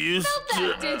it used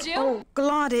to. Did you? Oh,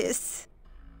 Glottis.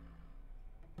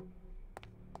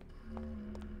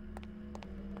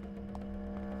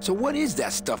 So what is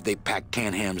that stuff they pack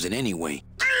canned hams in anyway?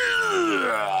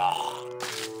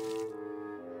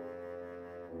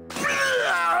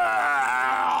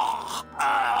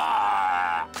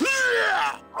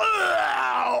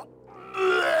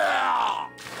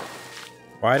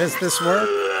 Why does this work?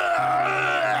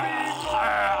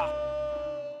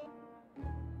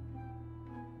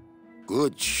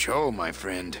 Good show, my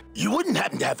friend. You wouldn't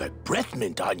happen to have a breath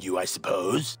mint on you, I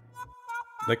suppose?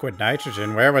 Liquid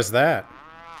nitrogen, where was that?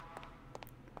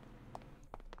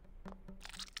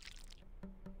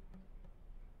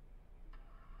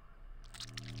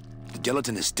 The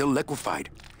gelatin is still liquefied.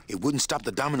 It wouldn't stop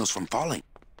the dominoes from falling.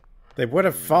 They would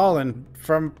have fallen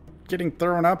from getting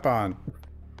thrown up on.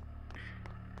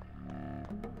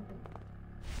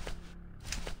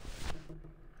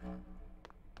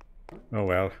 Oh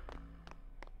well.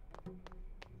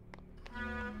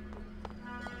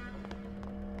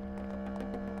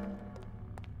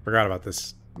 Forgot about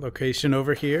this location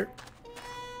over here.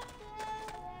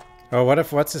 Oh, what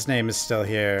if what's-his-name is still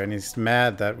here and he's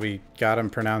mad that we got him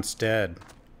pronounced dead?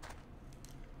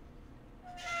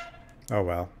 Oh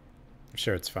well. I'm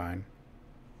sure it's fine.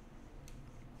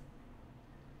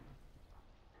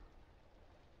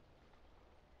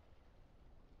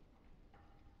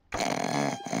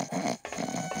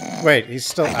 Wait, he's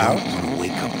still out? I don't want to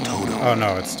wake up Toto. Oh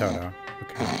no, it's Toto.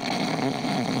 Okay.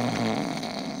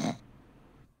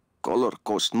 Color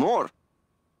costs more.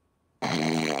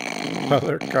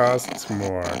 Color costs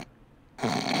more.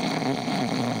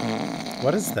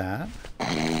 What is that?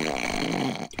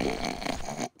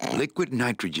 Liquid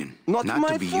nitrogen. Not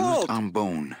my to be fault. used on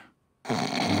bone.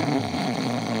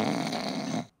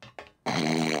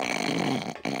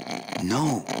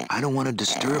 No, I don't want to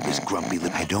disturb his grumpy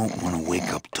lip. I don't want to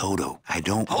wake up Toto. I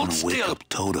don't want to wake up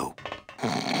Toto.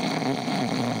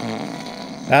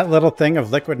 That little thing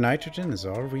of liquid nitrogen is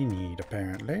all we need,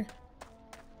 apparently.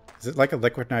 Is it like a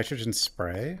liquid nitrogen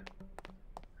spray?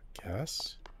 I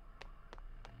guess.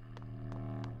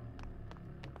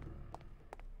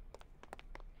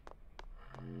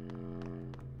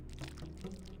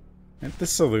 And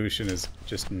this solution is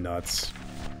just nuts.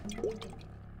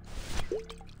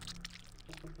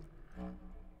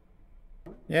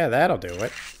 Yeah, that'll do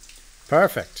it.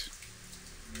 Perfect.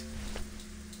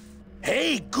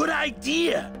 Hey, good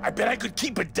idea. I bet I could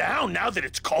keep it down now that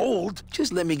it's cold.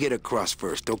 Just let me get across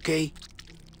first, okay?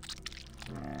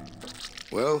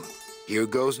 Well, here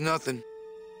goes nothing.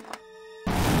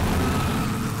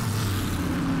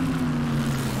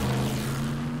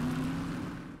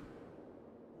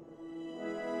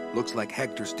 Looks like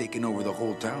Hector's taking over the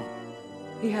whole town.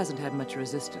 He hasn't had much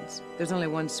resistance. There's only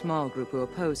one small group who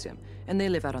oppose him, and they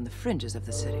live out on the fringes of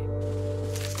the city.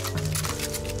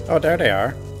 Oh, there they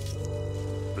are.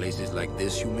 Places like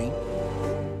this, you mean?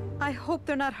 I hope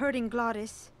they're not hurting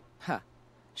Glottis. Ha.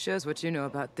 Shows what you know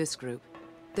about this group.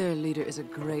 Their leader is a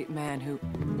great man who...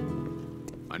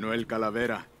 Manuel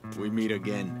Calavera, we meet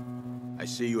again. I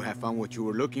see you have found what you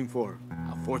were looking for.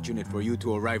 How fortunate for you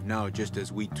to arrive now, just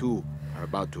as we too are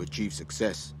about to achieve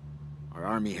success. Our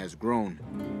army has grown,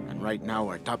 and right now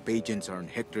our top agents are in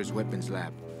Hector's weapons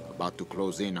lab, about to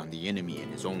close in on the enemy in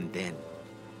his own den.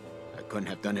 I couldn't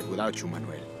have done it without you,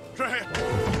 Manuel. Trap!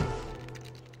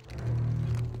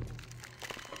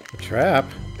 A trap?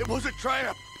 It was a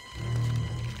trap!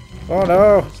 Oh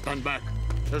no! Stand back.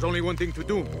 There's only one thing to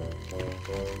do.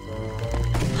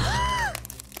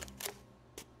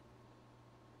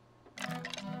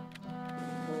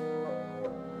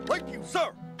 Thank you,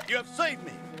 sir! You have saved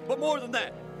me! But more than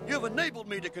that, you have enabled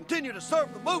me to continue to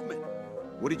serve the movement!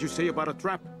 What did you say about a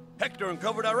trap? Hector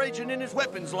uncovered our agent in his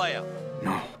weapons lab.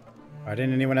 No. Why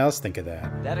didn't anyone else think of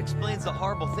that? That explains the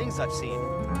horrible things I've seen.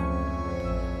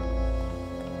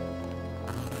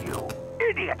 You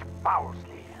idiot,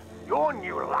 Bowsley! Your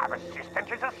new lab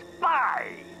assistant is a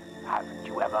spy! Haven't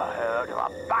you ever heard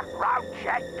of a background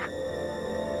check?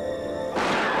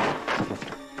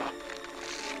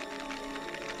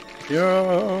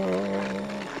 Yo!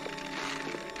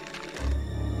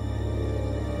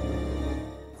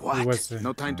 What?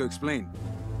 No time to explain.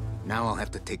 Now I'll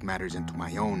have to take matters into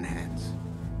my own hands.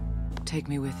 Take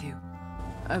me with you.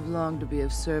 I've longed to be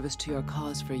of service to your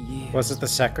cause for years. Was it the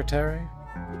secretary?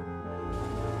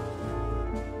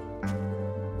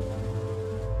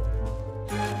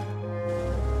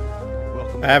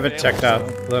 I haven't checked out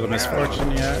Little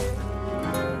Misfortune yet.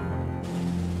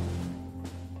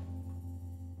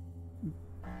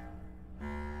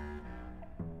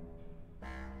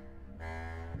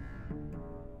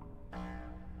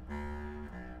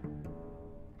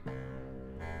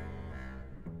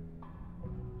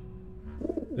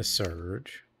 The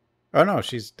Surge. Oh no,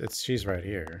 she's right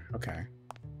here. Okay.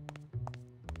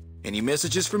 Any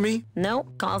messages for me?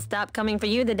 Nope. Calls stopped coming for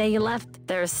you the day you left.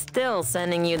 They're still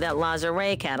sending you that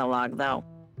lingerie catalog, though.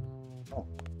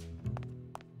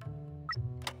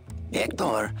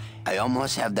 Hector, I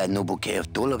almost have that new bouquet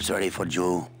of tulips ready for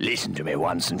you. Listen to me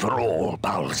once and for all,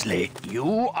 Bowsley.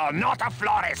 You are not a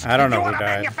florist. I don't know you who are a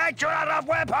died. manufacturer of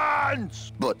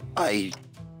weapons. But I...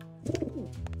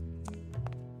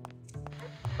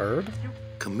 Bird?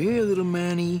 Come here, little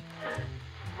Manny.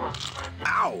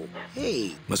 Ow!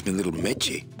 Hey, must be little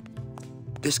Meche.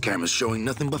 This camera's showing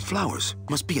nothing but flowers.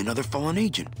 Must be another fallen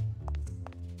agent.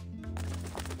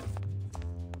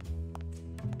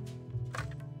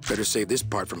 Better save this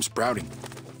part from sprouting.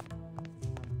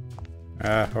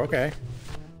 Okay.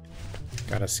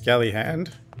 Got a skelly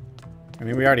hand. I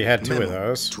mean, we already had two of Memo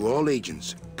those. to all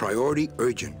agents, Priority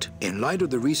urgent. In light of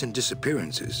the recent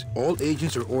disappearances, all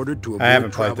agents are ordered to I haven't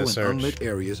avoid played travel this in search. unlit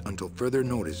areas until further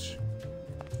notice.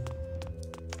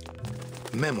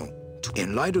 Memo.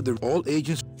 In light of the all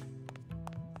agents...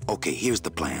 Okay, here's the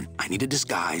plan. I need a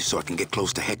disguise so I can get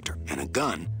close to Hector, and a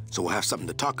gun so we'll have something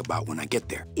to talk about when I get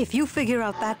there. If you figure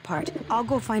out that part, I'll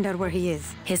go find out where he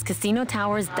is. His casino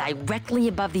tower is directly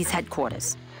above these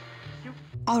headquarters.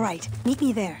 All right, meet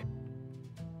me there.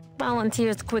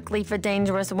 Volunteers quickly for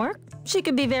dangerous work. She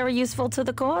could be very useful to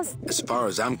the cause. As far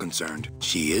as I'm concerned,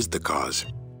 she is the cause.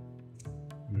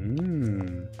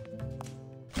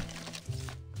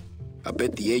 I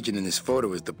bet the agent in this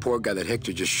photo is the poor guy that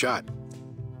Hector just shot.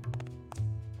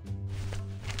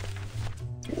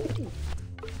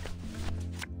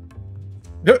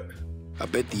 I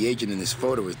bet the agent in this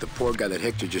photo is the poor guy that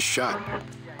Hector just shot.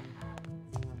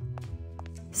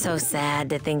 So sad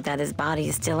to think that his body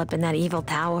is still up in that evil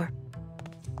tower.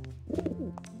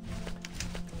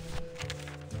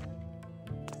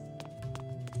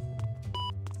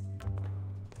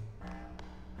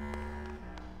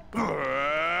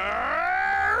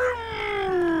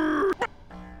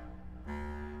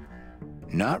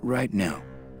 Not right now.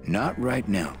 Not right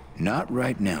now. Not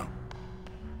right now.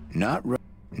 Not right.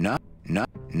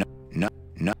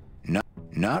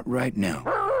 Not right now.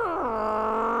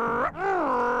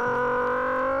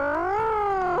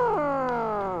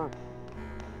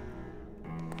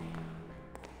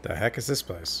 The heck is this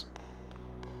place?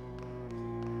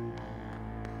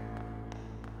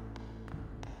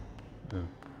 Oh,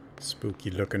 spooky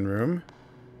looking room.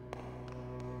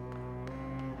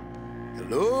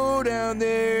 Hello down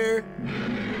there.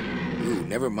 Ooh,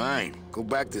 never mind. Go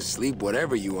back to sleep,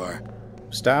 whatever you are.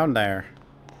 Who's down there?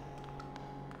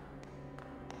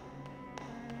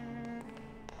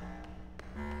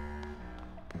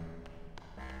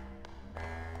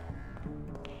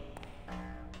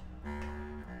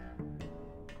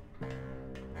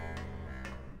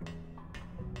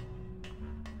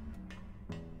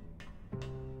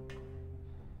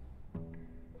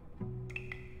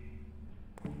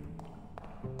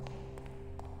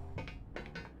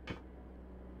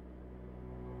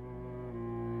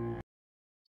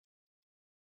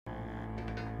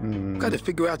 Gotta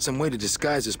figure out some way to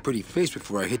disguise this pretty face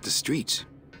before I hit the streets.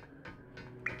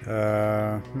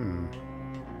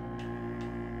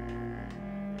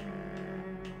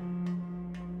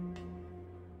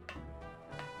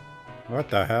 What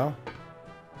the hell?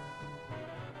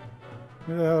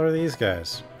 Who the hell are these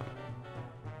guys?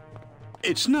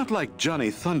 It's not like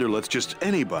Johnny Thunder lets just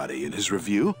anybody in his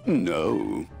review.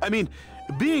 No. I mean,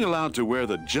 being allowed to wear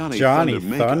the Johnny Thunder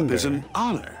makeup is an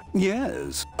honor.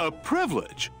 Yes. A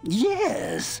privilege.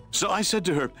 Yes. So I said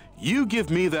to her, you give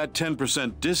me that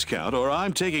 10% discount or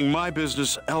I'm taking my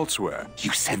business elsewhere.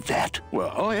 You said that?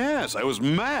 Well, oh yes, I was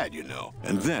mad, you know.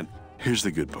 And then, here's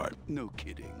the good part. No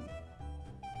kidding.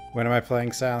 When am I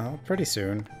playing Silent Hill? Pretty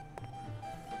soon.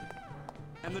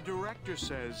 And the director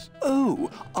says, Oh,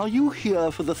 are you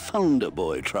here for the Thunder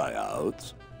Boy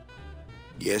tryouts?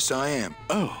 Yes, I am.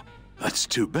 Oh, that's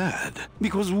too bad.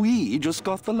 Because we just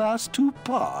got the last 2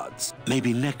 parts.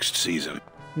 Maybe next season.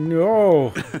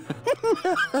 No!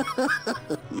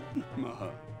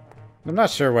 I'm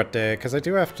not sure what day, because I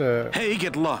do have to... Hey,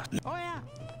 get lost. Oh, yeah.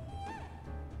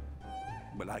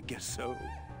 Well, I guess so.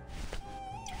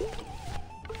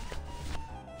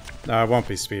 No, it won't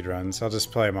be speedruns. I'll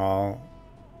just play them all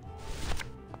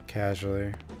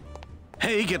casually.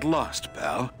 Hey, get lost,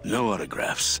 pal. No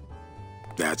autographs.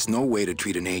 That's no way to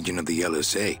treat an agent of the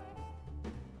LSA.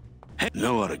 Hey,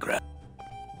 no autograph.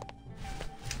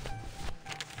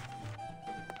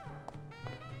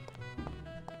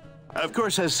 Of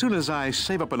course, as soon as I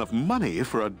save up enough money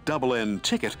for a double-N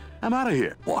ticket, I'm out of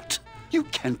here. What? You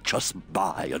can't just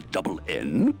buy a double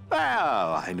N?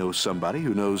 Well, I know somebody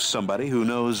who knows somebody who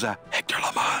knows Hector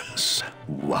Lamans.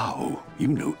 Wow, you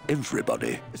know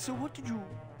everybody. So what did you...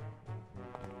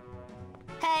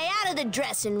 Hey, out of the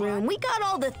dressing room. We got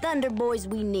all the Thunder Boys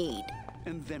we need.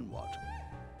 And then what?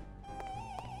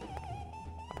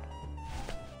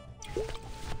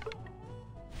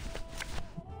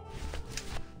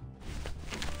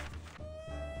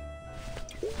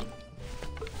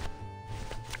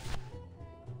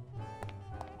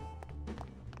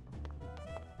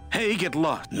 Hey, get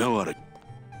lost. No autograph.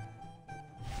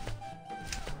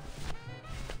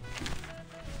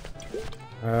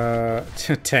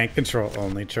 Tank control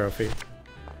only trophy.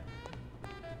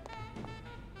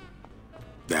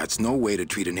 That's no way to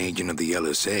treat an agent of the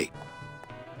LSA.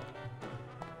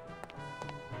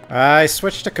 I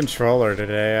switched to controller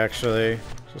today, actually.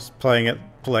 Just playing it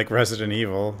like Resident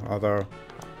Evil, although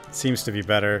it seems to be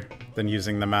better than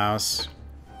using the mouse.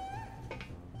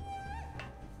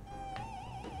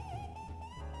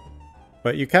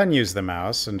 But you can use the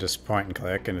mouse and just point and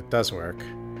click, and it does work.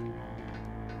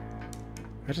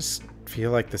 I just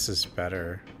feel like this is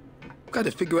better. Got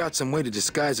to figure out some way to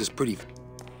disguise this pretty...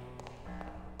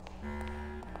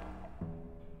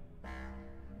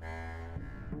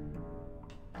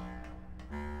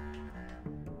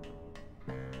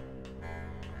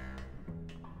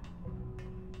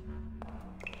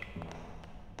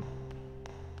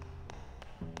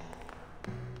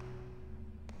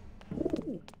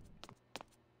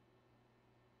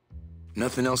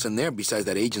 Nothing else in there besides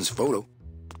that agent's photo.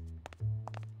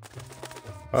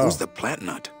 Oh. Who's the plant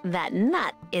nut? That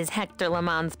nut is Hector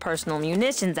LeMond's personal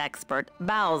munitions expert,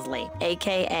 Bowsley,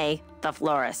 a.k.a. the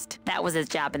florist. That was his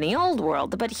job in the old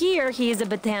world, but here he's a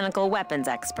botanical weapons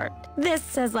expert.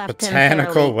 This has left him fairly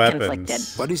conflicted.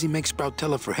 Why does he make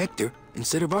Sproutella for Hector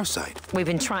instead of our side? We've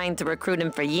been trying to recruit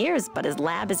him for years, but his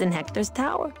lab is in Hector's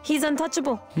tower. He's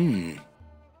untouchable.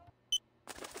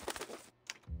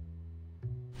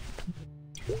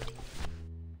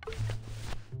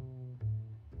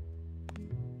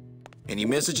 Any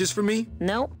messages for me?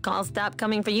 Nope. Calls stopped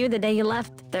coming for you the day you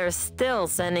left. They're still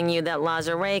sending you that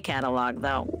lingerie catalog,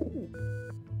 though.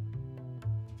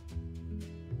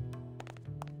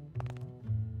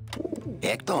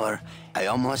 Hector, I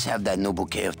almost have that new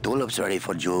bouquet of tulips ready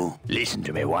for you. Listen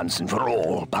to me once and for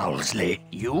all, Bowsley.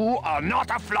 You are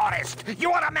not a florist.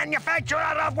 You are a manufacturer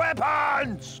of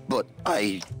weapons. But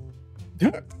I...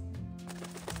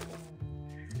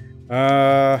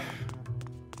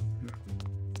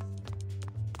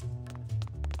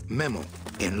 Memo.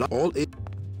 In all it...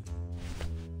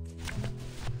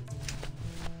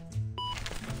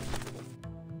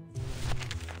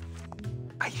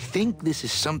 I think this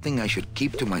is something I should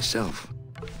keep to myself.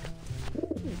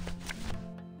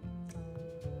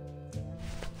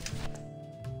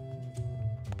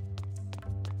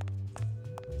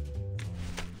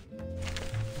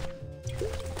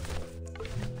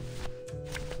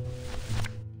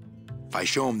 If I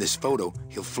show him this photo,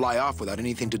 he'll fly off without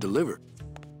anything to deliver.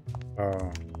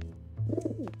 Oh.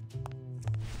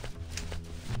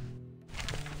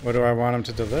 What do I want him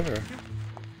to deliver?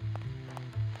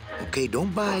 Okay,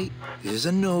 don't bite. This is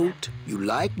a note. You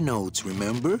like notes,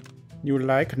 remember? You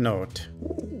like note.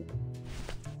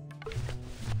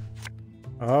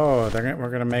 Oh, we're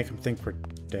gonna make him think we're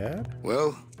dead?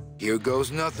 Well, here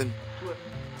goes nothing.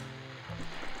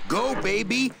 Go,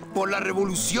 baby, por la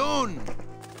revolución!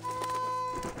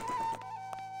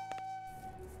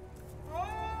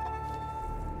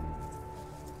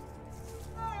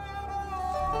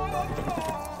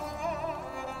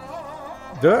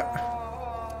 Duh.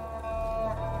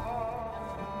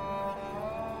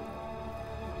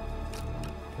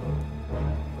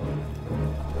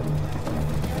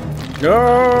 No!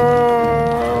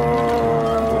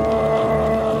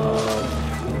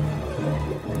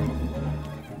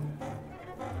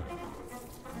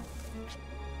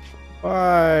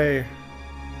 Why?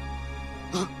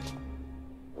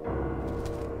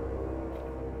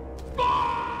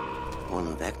 One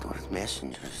of Hector's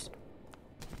messengers.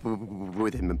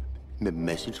 With a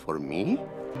message for me?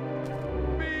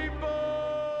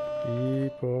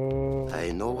 People.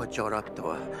 I know what you're up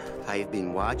to. I've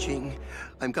been watching.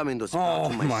 I'm coming to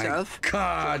spot you myself. Oh, my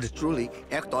God. Yours truly,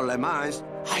 Hector LeMond.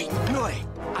 I knew it.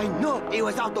 I knew he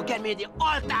was out to get me the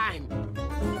whole time.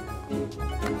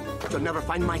 You'll never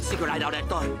find my secret hideout,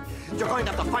 Hector. You're going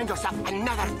to have to find yourself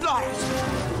another florist.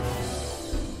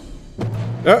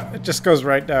 Oh, it just goes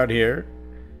right down here.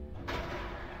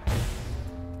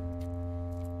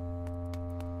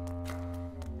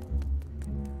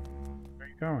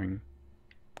 Going.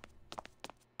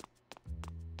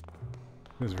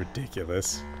 This is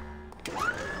ridiculous.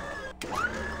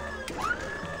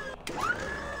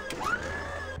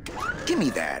 Give me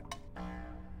that.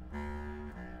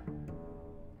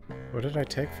 What did I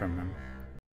take from him?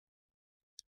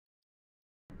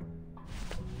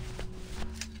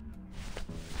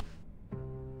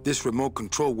 This remote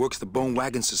control works the bone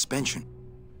wagon suspension.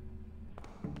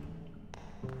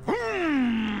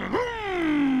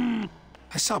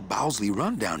 I saw Bowsley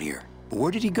run down here, but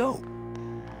where did he go?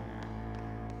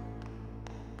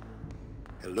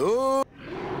 Hello?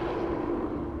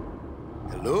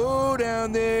 Hello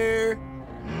down there?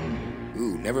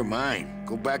 Ooh, never mind.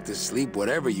 Go back to sleep,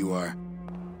 whatever you are.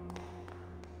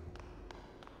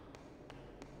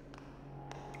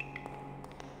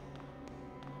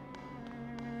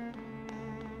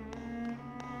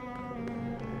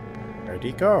 Where'd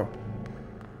he go?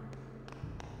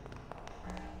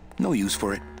 No use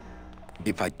for it.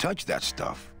 If I touched that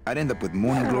stuff, I'd end up with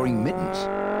morning glory mittens.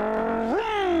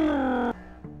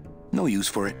 No use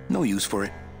for it. No use for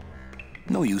it.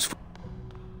 No use for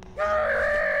it.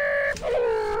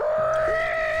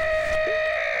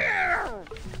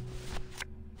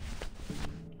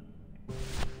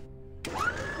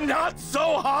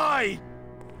 right!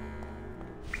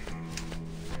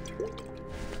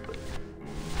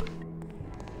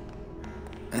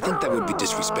 I think that would be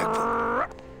disrespectful.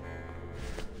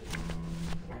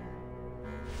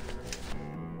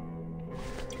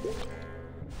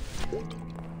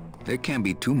 There can't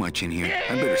be too much in here.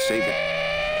 I better save it.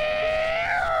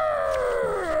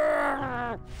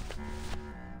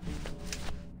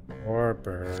 Or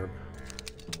burb.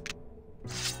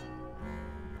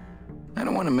 I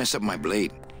don't want to mess up my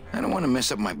blade. I don't want to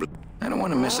mess up my blade. I don't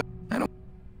want to mess up. I don't.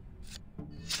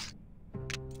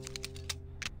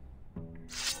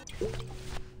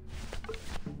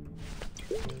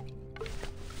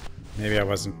 Maybe I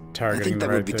wasn't targeting I think the that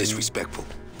right would be thing. disrespectful.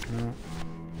 No.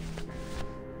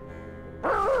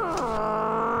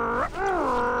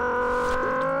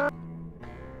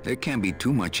 There can't be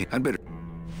too much in. I'd better.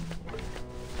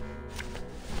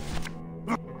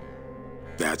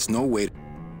 That's no way.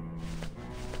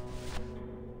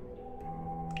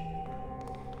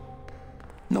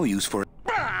 No use for it.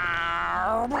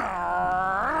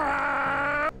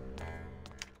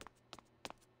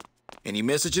 Any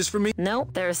messages for me? Nope,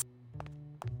 there's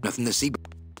nothing to see but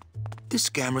this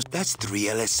scammer. That's 3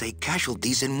 LSA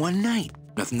casualties in one night.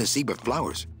 Nothing to see but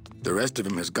flowers. The rest of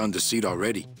him has gone to seed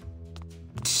already.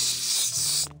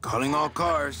 Calling all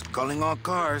cars. Calling all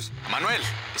cars. Manuel,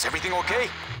 is everything okay?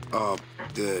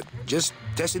 Just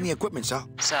testing the equipment, Sal.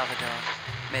 Salvador,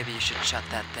 maybe you should shut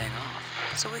that thing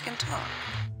off so we can talk.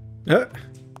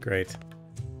 Great.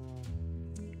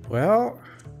 Well,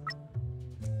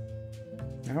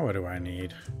 now what do I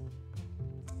need?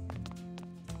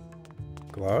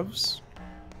 Gloves?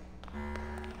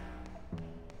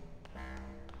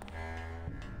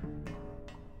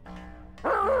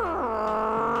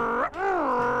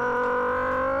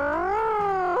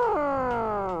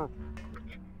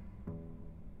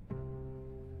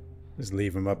 Just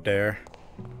leave him up there.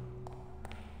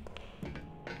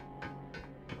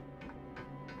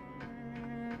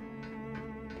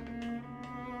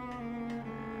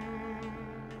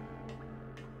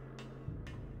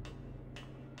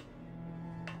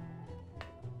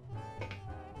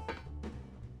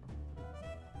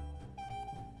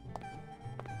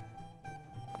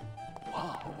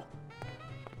 Wow.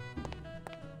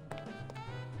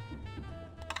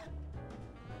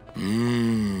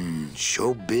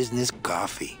 Show business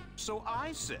coffee. So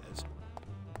I says.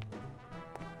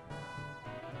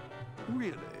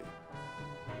 Really?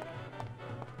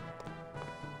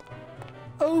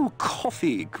 Oh,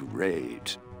 coffee,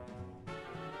 great.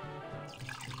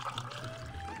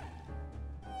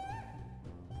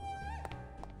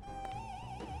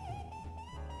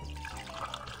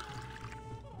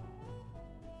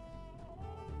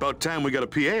 About time we got a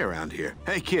PA around here.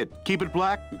 Hey, kid, keep it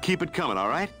black and keep it coming, all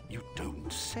right? You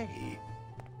don't say.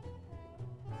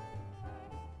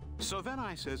 So then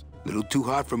I says... Little too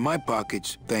hot for my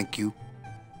pockets, thank you.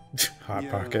 Hot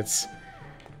pockets.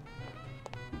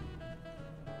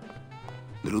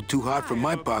 Little too hot for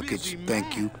my pockets,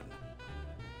 thank you.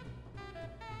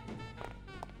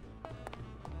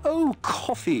 Oh,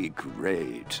 coffee,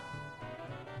 great.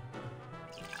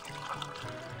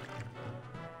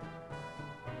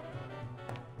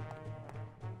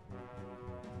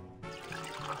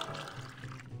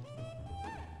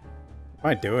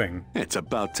 What am I doing? It's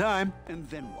about time. And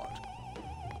then what?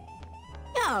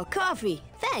 Oh, coffee.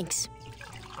 Thanks.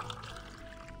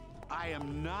 I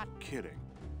am not kidding.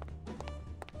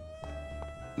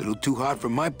 Little too hot for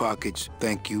my pockets,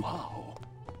 thank you. Wow.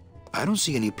 I don't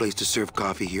see any place to serve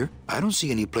coffee here. I don't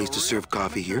see any place to serve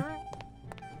coffee here.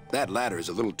 That ladder is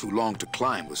a little too long to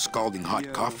climb with scalding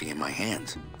hot coffee in my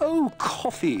hands. Oh,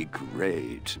 coffee,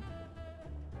 great.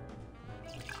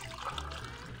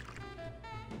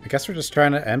 I guess we're just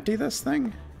trying to empty this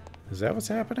thing? Is that what's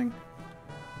happening?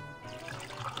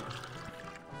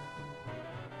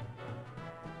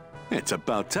 It's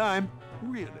about time.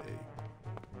 Really?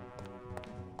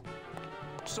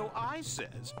 So I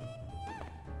says...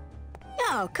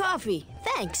 Oh, coffee.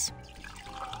 Thanks.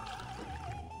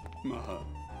 What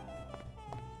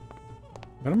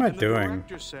am I doing? The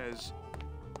director says...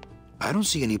 I don't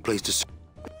see any place to serve.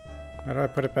 How do I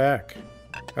put it back?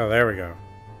 Oh, there we go.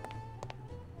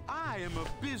 I am a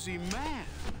busy man.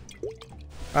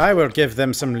 I will give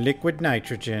them some liquid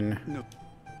nitrogen. No.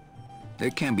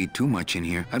 There can't be too much in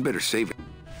here. I'd better save it.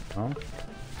 Oh,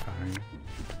 fine.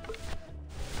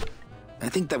 I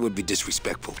think that would be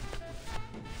disrespectful.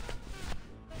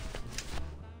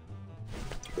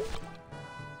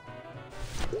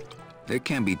 There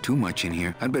can't be too much in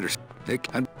here. I'd better...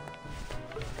 The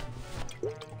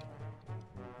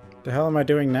hell am I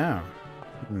doing now?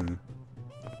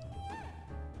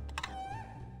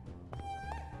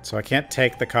 So I can't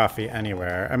take the coffee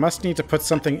anywhere. I must need to put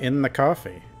something in the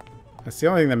coffee. That's the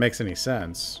only thing that makes any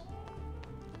sense.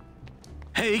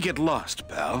 Hey, get lost,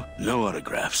 pal. No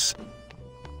autographs.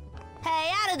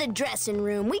 Hey, out of the dressing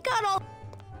room. We got all...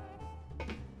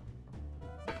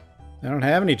 I don't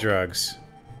have any drugs.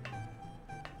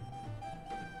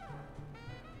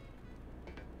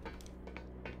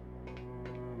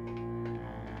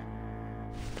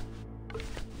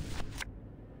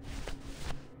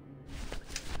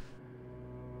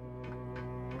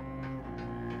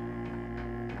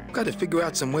 Gotta figure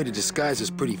out some way to disguise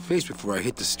this pretty face before I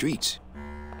hit the streets.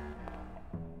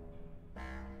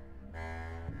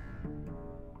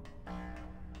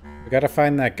 We gotta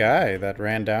find that guy that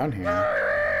ran down here.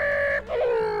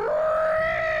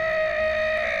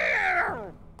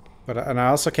 But and I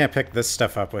also can't pick this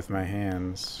stuff up with my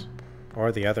hands.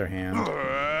 Or the other hand.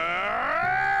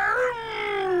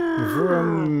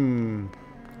 Vroom.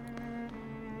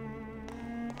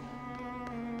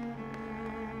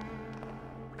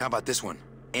 How about this one?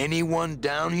 Anyone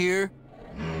down here?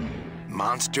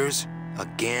 Monsters?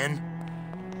 Again?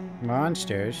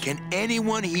 Monsters? Can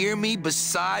anyone hear me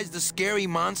besides the scary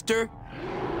monster?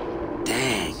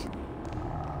 Dang.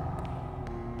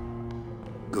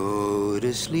 Go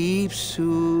to sleep,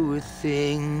 sewer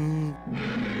thing.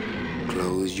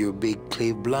 Close your big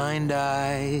clay blind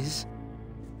eyes.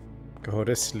 Go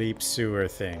to sleep, sewer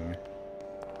thing.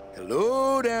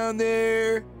 Hello down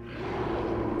there.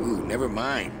 Ooh, never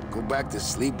mind. Go back to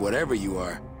sleep, whatever you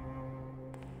are.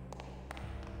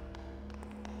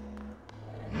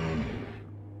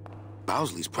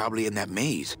 Bowsley's probably in that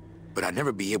maze, but I'd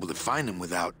never be able to find him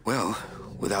without, well,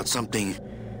 without something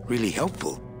really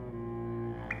helpful.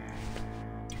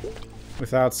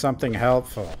 Without something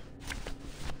helpful.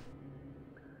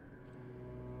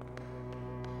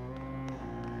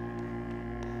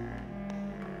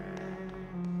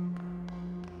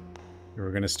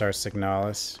 We're gonna start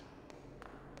Signalis.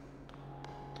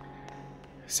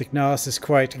 Signalis is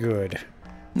quite good.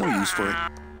 No use for it.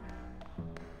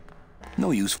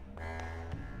 No use.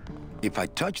 If I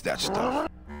touch that stuff.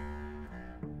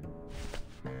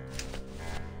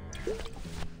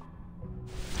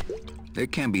 There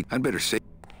can be. I'd better say.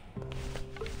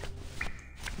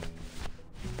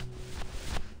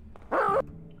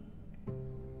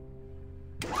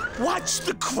 Watch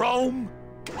the chrome!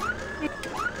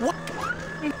 What?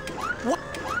 What?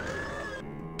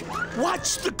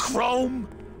 Watch the chrome!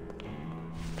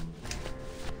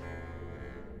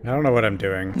 I don't know what I'm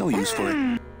doing. No use for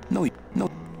it. No.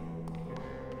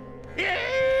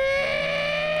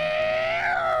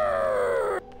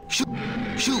 Shoot!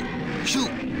 Shoot! Shoot!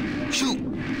 Shoot!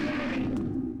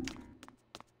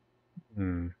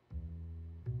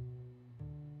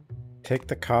 Take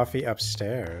the coffee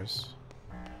upstairs.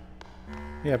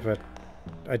 Yeah, but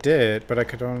I did, but I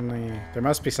could only... There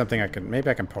must be something I could... Maybe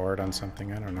I can pour it on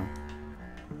something. I don't know.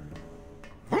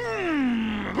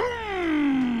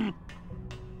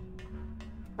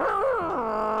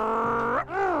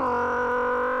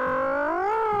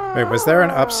 Wait, was there an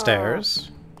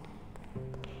upstairs?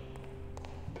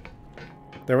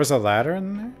 There was a ladder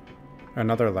in there?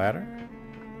 Another ladder?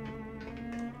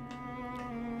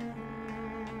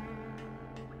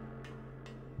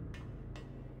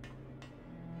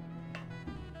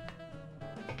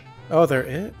 Oh, there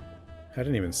is? I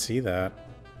didn't even see that.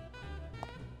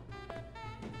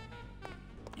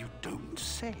 You don't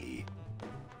say.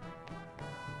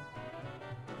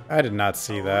 I did not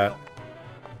see that.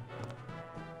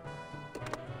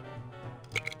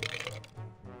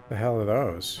 The hell are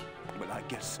those? Well, I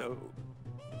guess so.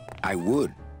 I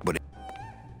would, but...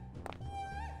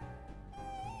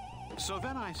 So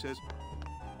then I says...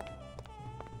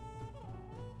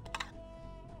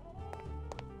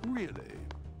 Really?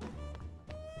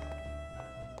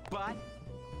 But...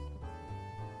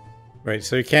 Wait,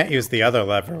 so you can't use the other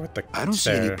lever with the I don't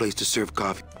see stair. any place to serve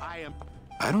coffee. I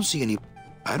don't see any...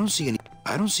 Well,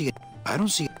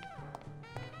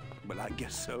 I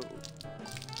guess so.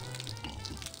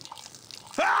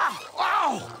 Ah!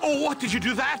 Ow! Oh, what did you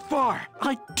do that for?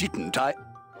 I didn't.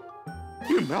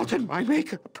 You melted my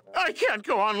makeup. I can't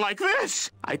go on like this.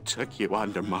 I took you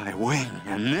under my wing,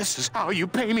 and this is how you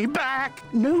pay me back.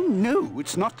 No,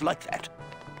 it's not like that.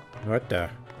 What the?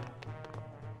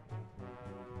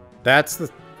 That's the...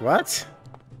 What?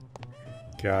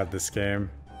 God, this game.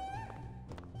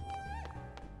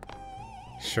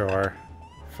 Sure.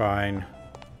 Fine.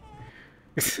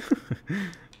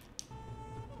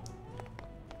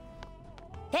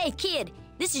 Hey, kid,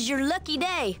 This is your lucky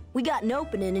day. We got an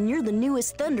opening, and you're the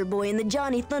newest Thunder Boy in the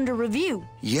Johnny Thunder Review.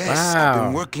 Yes, I've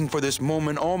been working for this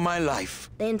moment all my life.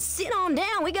 Then sit on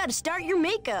down. We got to start your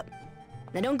makeup.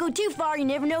 Now don't go too far. You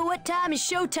never know what time is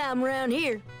showtime around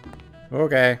here.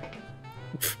 Okay.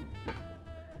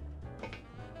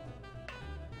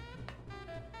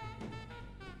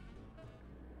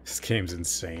 This game's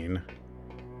insane.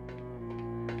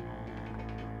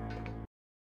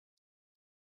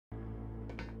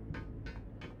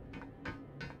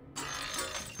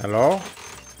 Hello?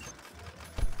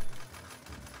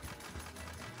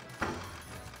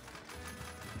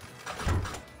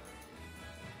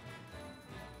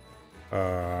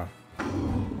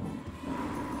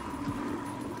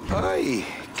 Ay,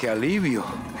 que alivio.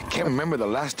 I can't remember the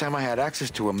last time I had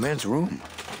access to a men's room.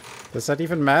 Does that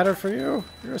even matter for you?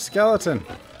 You're a skeleton.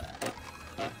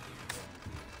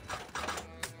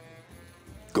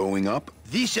 Going up?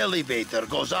 This elevator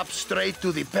goes up straight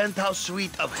to the penthouse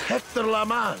suite of Hector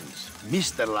Lamans.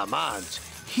 Mr. Lamans,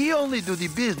 he only do the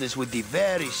business with the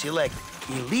very select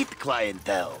elite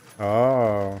clientele.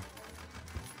 Oh.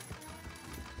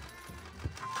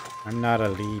 I'm not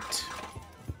elite.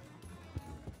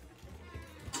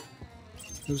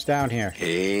 Who's down here?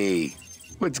 Hey,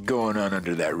 what's going on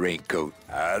under that raincoat?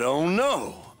 I don't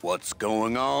know what's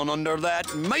going on under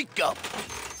that makeup.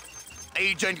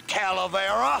 Agent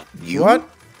Calavera? You? What?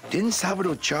 Didn't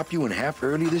Salvador chop you in half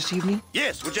early this evening?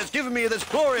 Yes, which has given me this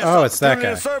glorious it's that opportunity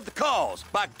guy. to serve the cause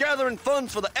by gathering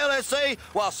funds for the LSA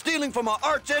while stealing from our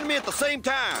arch enemy at the same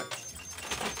time.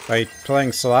 By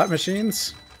playing slot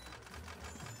machines?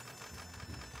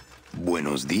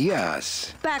 Buenos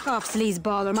dias. Back off,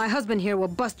 sleazeball, or my husband here will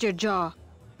bust your jaw.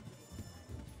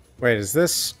 Wait, is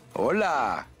this...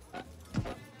 Hola.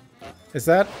 Is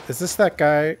this that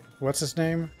guy? What's his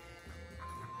name?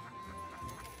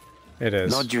 It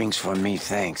is. No drinks for me,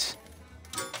 thanks.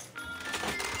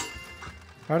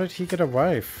 How did he get a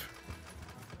wife?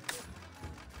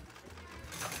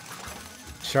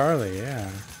 Charlie, yeah.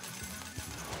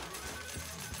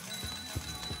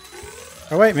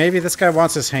 Oh wait, maybe this guy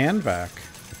wants his hand back.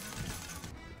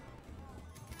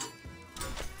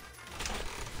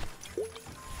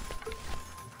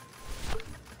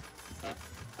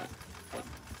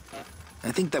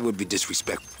 I think that would be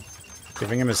disrespectful.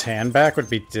 Giving him his hand back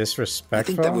would be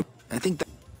disrespectful. I think that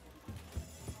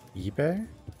eBay? You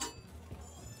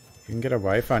can get a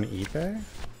wife on eBay?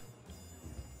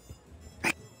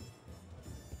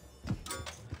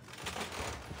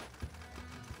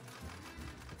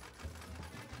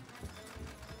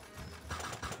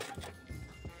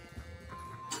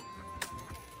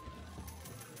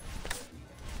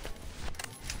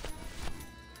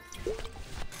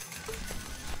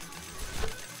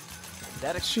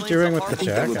 What's she doing with the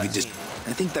jacket?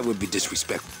 I think that would be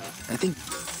disrespectful. I think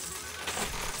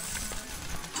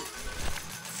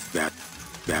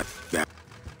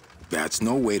that's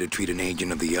no way to treat an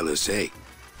agent of the LSA.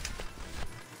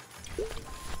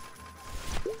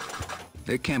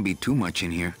 There can't be too much in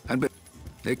here. I'd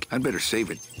better save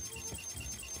it.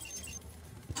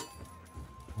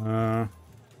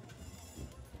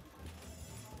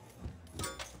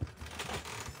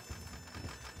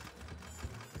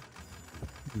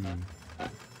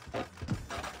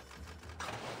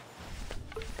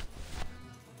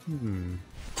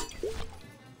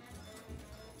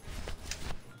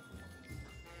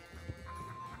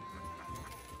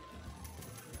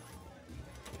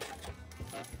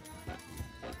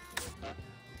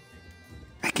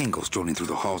 I can't go strolling through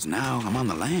the halls now. I'm on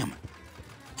the lam.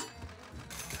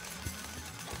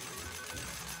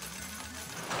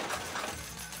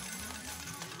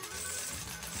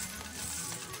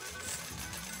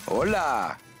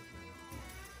 Hola.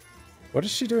 What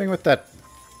is she doing with that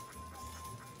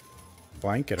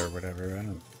blanket or whatever? I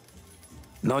don't.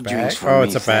 No bag? drinks for Oh, me,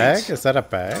 it's a thanks. bag? Is that a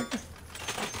bag?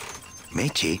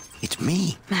 Meche, it's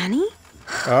me. Manny?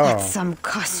 Oh. That's some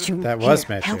costume. That was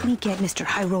Here, Meche. help me get Mr.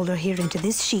 High Roller here into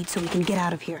this sheet so we can get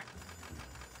out of here.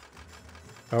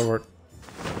 Oh, we're...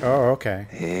 Oh, okay.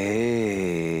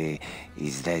 Hey,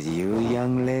 is that you,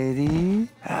 young lady?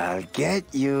 I'll get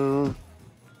you.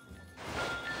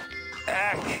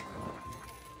 Ack.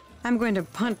 I'm going to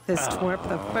punt this twerp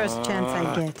the first chance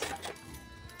I get.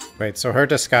 Wait, so her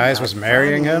disguise was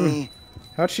marrying him?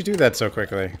 How'd she do that so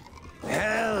quickly?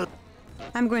 Hell.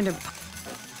 I'm going to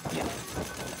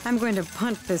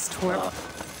punt this twerp.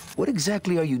 What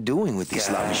exactly are you doing with these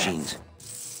slot machines?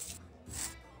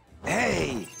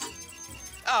 Hey!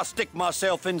 I'll stick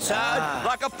myself inside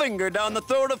like a finger down the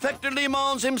throat of Hector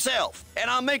Limons himself, and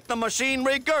I'll make the machine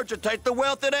regurgitate the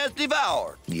wealth it has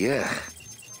devoured. Yeah.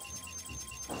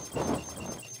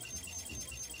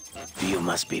 You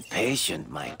must be patient,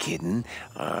 my kitten.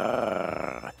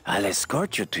 I'll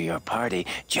escort you to your party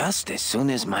just as soon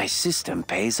as my system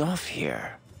pays off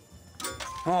here.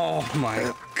 Oh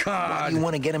my God! Why do you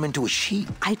want to get him into a sheet?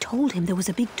 I told him there was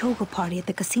a big toga party at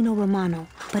the Casino Romano,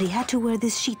 but he had to wear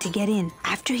this sheet to get in.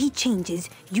 After he changes,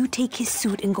 you take his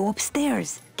suit and go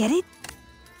upstairs. Get it?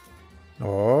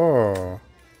 Oh.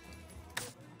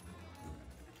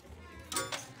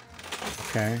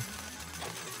 Okay.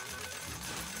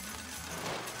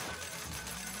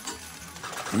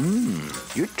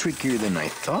 You're trickier than I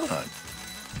thought.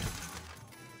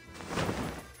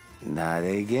 Not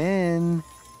again.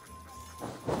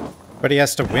 But he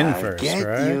has to win I'll first, get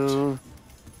right? You.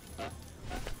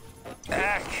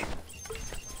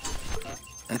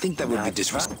 I think that would be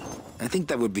disrespectful. I think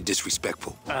that would be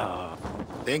disrespectful. Oh.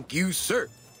 Thank you, sir.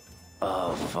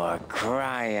 Oh, for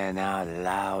crying out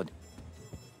loud.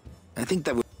 I think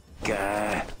that would...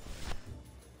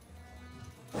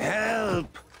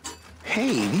 Help!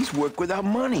 Hey, these work without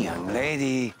money. Young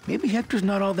lady. Maybe Hector's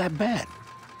not all that bad.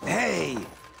 Hey!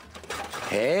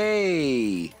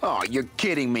 Hey! Oh, you're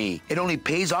kidding me. It only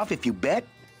pays off if you bet?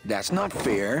 That's not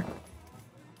fair.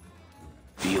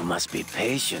 You must be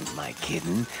patient, my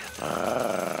kitten.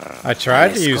 I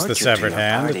tried to use the severed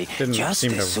hand. It didn't just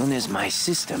seem to... as soon as my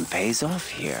system pays off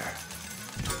here.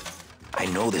 I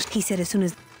know this. He said as soon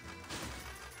as...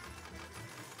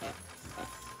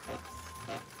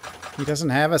 He doesn't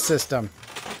have a system.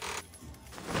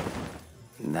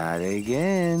 Not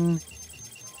again.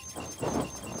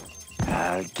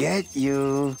 I'll get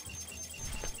you.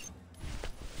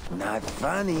 Not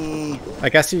funny. I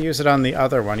guess you use it on the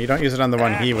other one. You don't use it on the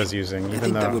one he was using,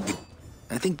 even though... That would be...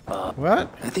 I think... What?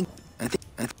 I think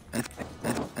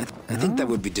that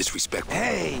would be disrespectful.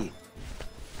 Hey!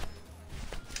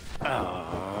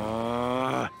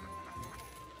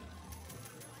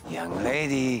 Young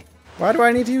lady. Why do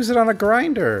I need to use it on a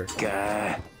grinder?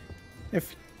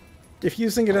 If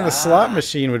using it in a slot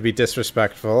machine would be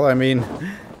disrespectful, I mean...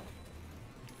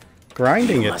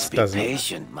 Grinding you it must doesn't... be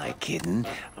patient, my kitten.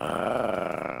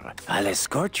 I'll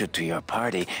escort you to your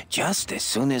party just as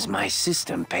soon as my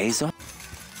system pays off.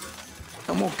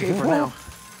 I'm okay for now.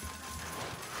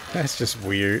 That's just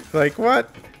weird. Like,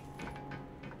 what?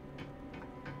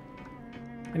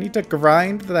 I need to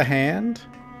grind the hand?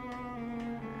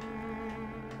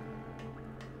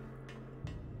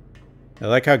 I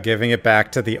like how giving it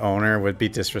back to the owner would be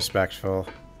disrespectful.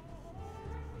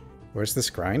 Where's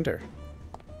this grinder?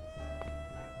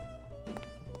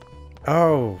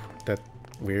 Oh, that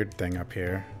weird thing up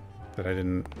here that I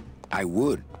didn't... I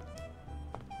would.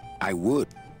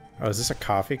 Oh, is this a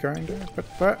coffee grinder? But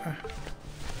what?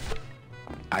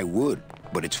 I would,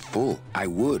 but it's full. I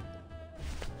would.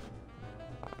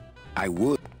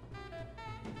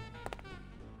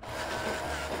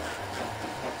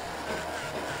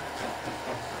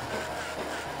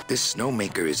 This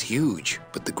snowmaker is huge,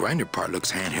 but the grinder part looks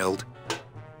handheld.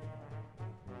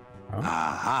 Oh.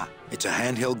 Aha! It's a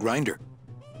handheld grinder.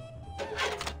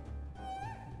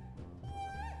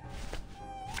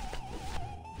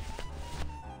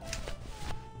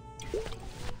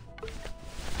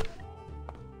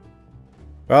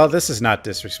 Well, this is not I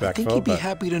disrespectful, think he'd be but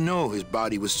happy to know his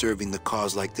body was serving the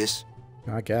cause like this.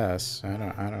 I guess. I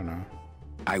don't know.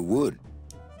 I would.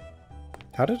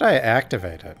 How did I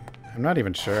activate it? I'm not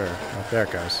even sure. Oh, there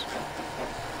it goes.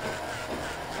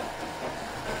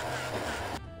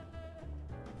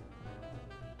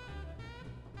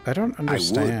 I don't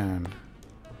understand.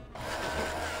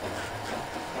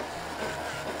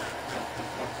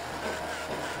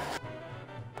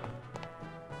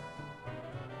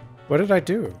 What did I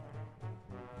do?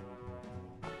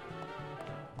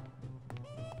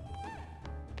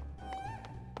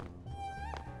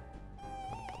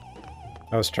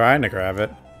 I was trying to grab it.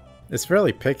 It's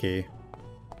really picky.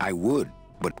 I would,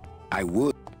 but I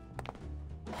would.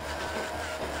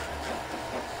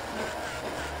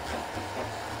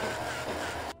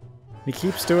 He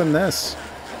keeps doing this.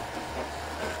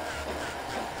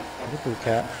 What a blue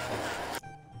cat.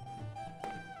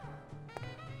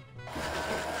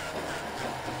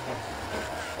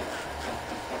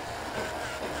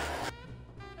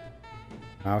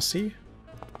 Mousy?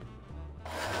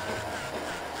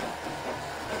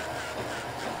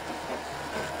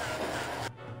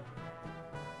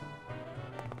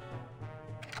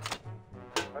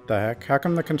 What the heck? How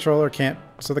come the controller can't...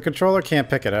 So the controller can't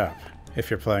pick it up if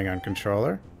you're playing on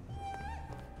controller?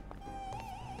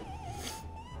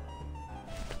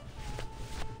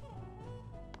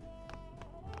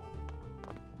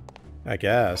 I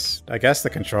guess. I guess the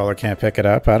controller can't pick it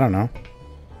up. I don't know.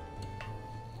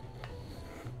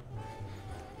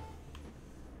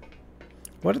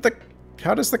 What did the...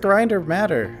 How does the grinder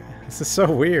matter? This is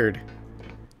so weird.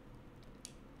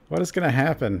 What is gonna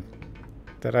happen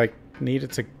that I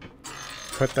needed to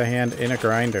put the hand in a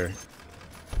grinder?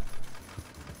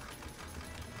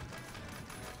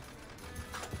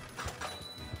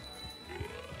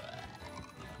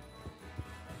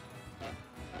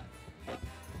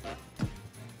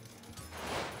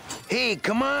 Hey,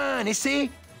 come on, you see?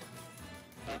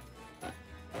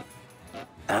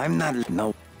 I'm not...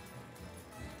 No.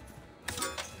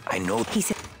 I know... He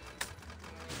said...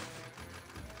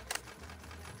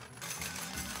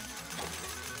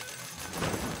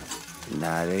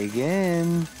 Not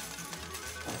again.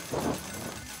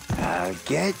 I'll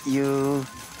get you.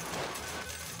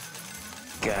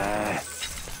 God.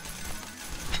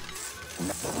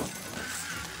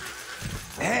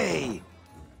 Hey!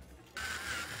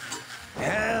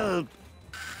 Help!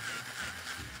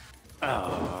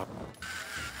 Oh.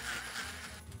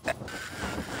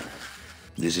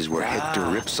 This is where Hector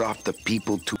rips off the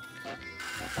people to...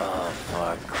 Oh,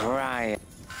 for crying.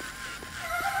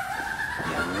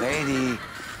 Young lady. What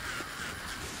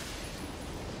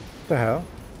the hell?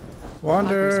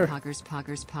 Wander!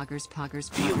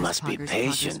 You must be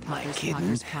patient, my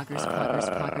kitten.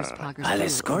 I'll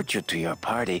escort you to your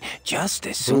party just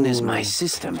as soon as my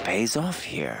system pays off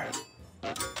here.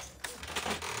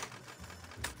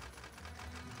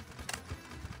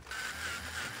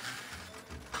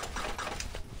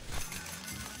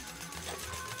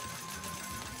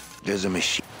 There's a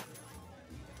machine.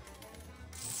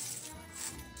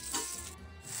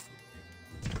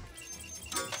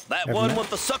 That one with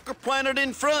the sucker planted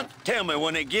in front? Tell me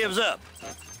when it gives up.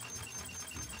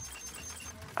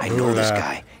 I know this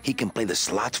guy. He can play the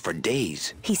slots for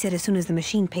days. He said as soon as the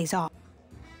machine pays off.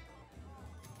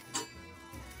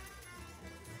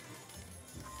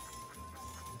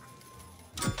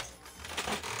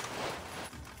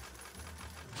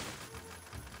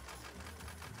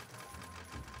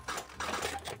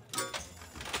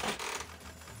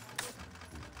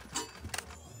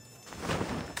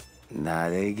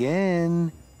 Not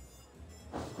again.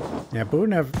 Yeah,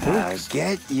 I'll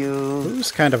get you.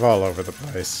 Boo's kind of all over the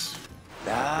place.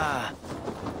 Ah.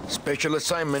 Special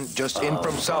assignment just in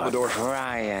from Salvador.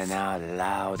 Crying out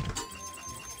loud.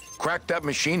 Crack that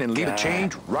machine and leave a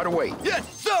change right away. Yes,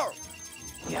 sir!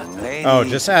 Young lady. Oh,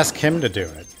 just ask him to do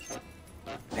it.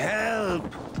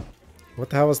 Help!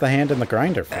 What the hell was the hand in the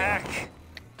grinder for? Back.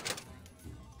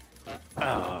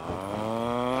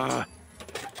 Oh.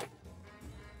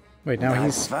 Wait, now Not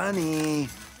he's... funny.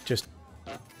 Just...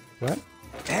 What?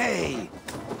 Hey!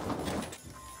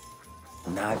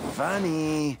 Not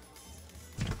funny.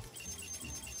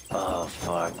 Oh,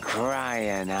 for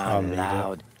crying out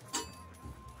loud.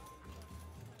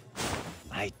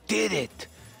 I did it!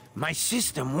 My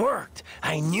system worked!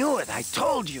 I knew it! I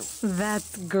told you!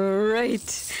 That's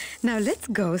great. Now let's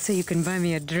go so you can buy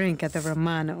me a drink at the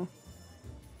Romano.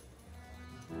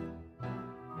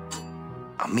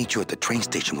 I'll meet you at the train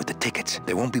station with the tickets.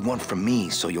 There won't be one from me,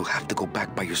 so you'll have to go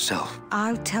back by yourself.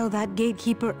 I'll tell that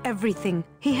gatekeeper everything.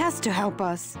 He has to help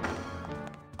us.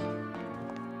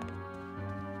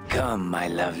 Come, my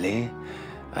lovely.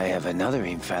 I have another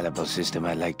infallible system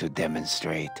I'd like to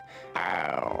demonstrate.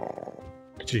 Ow.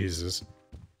 Jesus.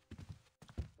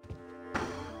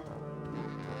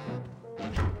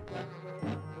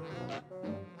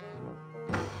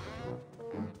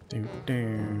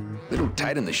 Little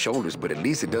tight in the shoulders, but at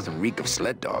least it doesn't reek of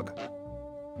sled dog.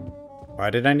 Why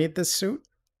did I need this suit?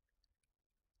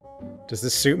 Does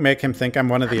this suit make him think I'm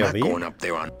one of the elite? I'm not going up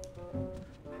there on...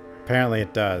 Apparently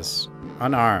it does.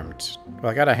 Unarmed.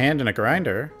 Well, I got a hand and a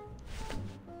grinder.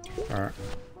 Or...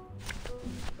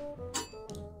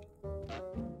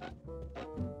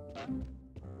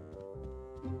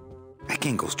 I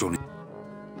can't go strolling.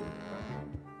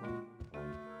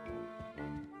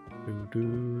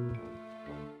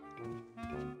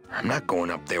 I'm not going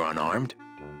up there unarmed.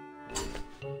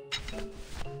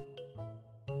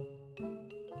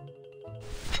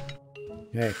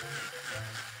 Hey.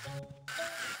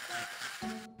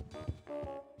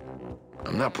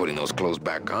 I'm not putting those clothes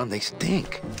back on. They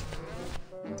stink.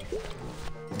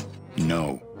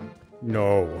 No.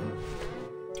 No.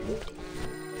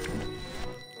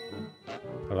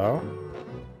 Hello?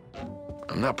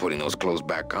 I'm not putting those clothes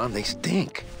back on. They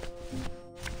stink.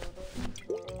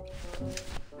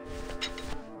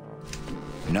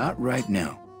 Not right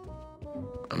now.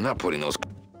 I'm not putting those...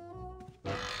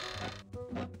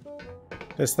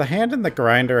 Is the hand in the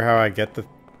grinder how I get the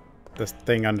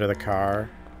thing under the car?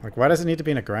 Like, why does it need to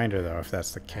be in a grinder, though, if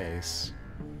that's the case?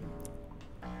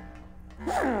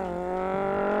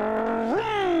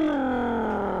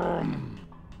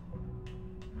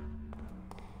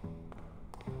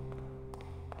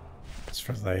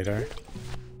 for later.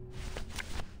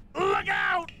 Look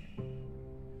out!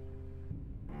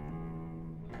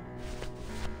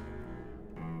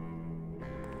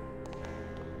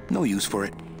 No use for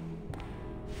it.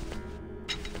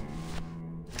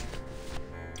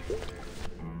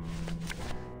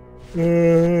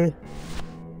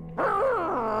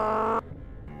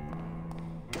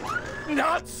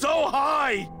 Not so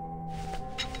high!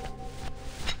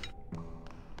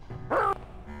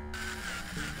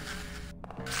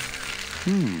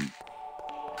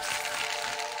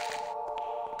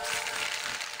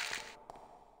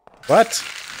 What?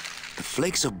 The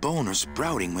flakes of bone are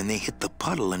sprouting when they hit the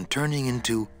puddle and turning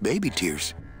into baby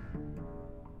tears.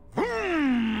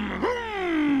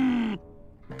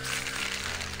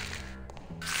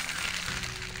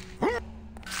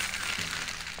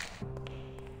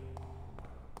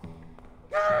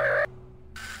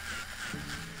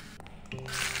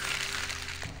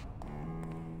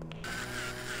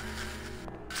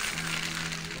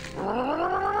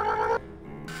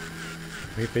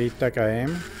 We beat the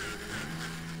game?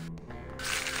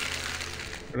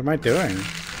 What am I doing?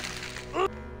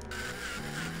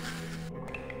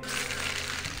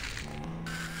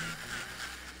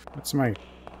 What's my...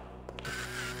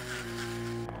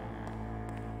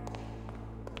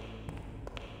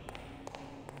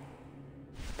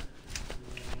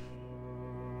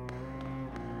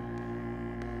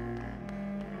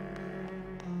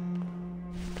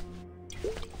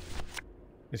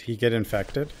 Did he get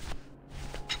infected?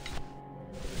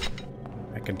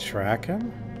 I can track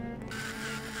him?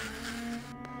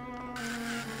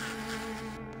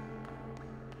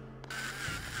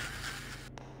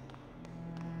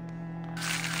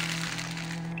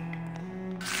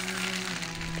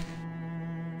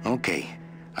 Okay,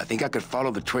 I think I could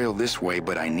follow the trail this way,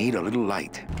 but I need a little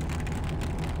light.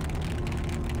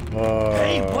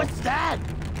 Hey, what's that?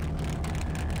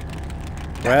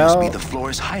 That must be the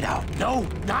Flores hideout. No,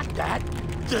 not that.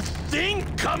 The thing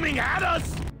coming at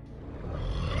us!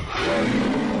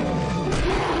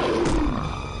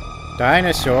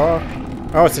 Dinosaur?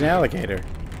 Oh, it's an alligator.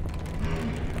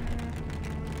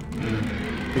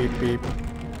 Beep, beep.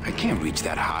 I can't reach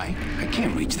that high. I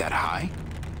can't reach that high.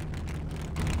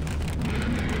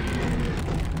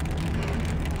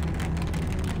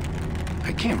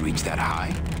 I can't reach that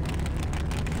high.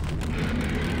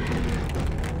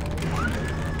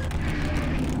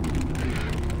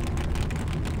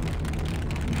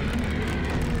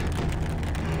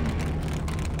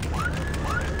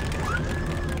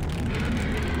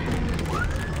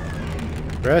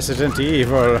 Resident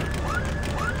Evil.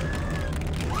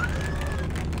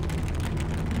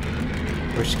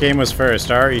 Which game was first,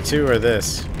 RE2 or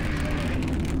this?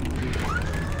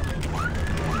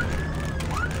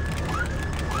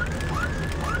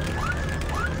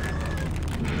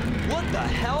 What the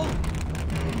hell?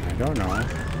 I don't know.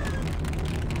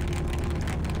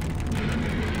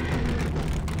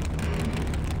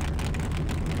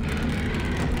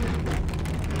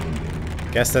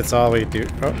 Guess that's all we do.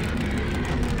 Oh.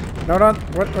 No, no,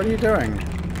 what are you doing?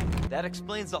 That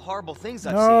explains the horrible things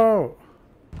I've No!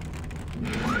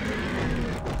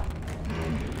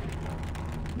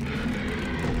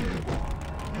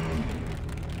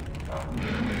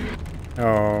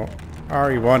 Oh,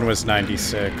 RE1 was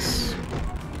 96.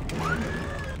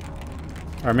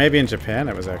 Or maybe in Japan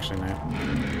it was actually not.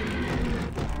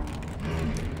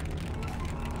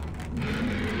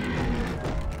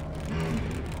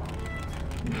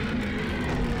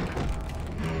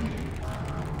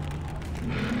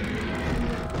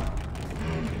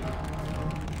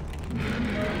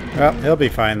 Well, he'll be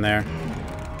fine there.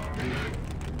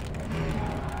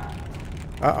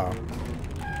 Uh-oh.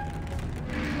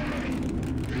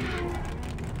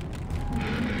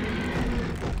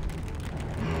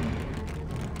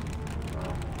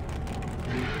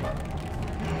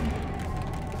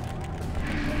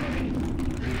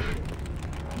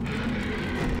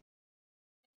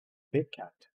 Big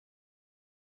cat.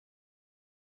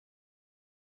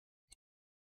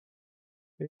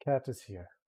 Big cat is here.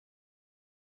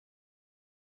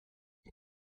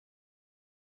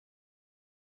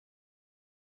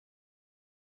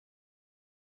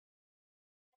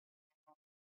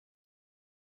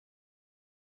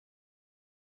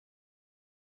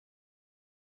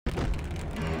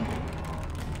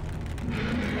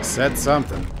 Said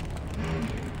something.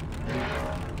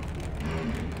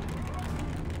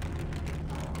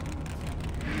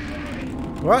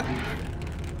 What?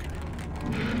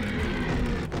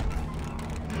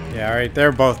 Yeah, alright,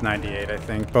 they're both 98, I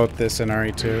think. Both this and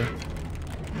RE2.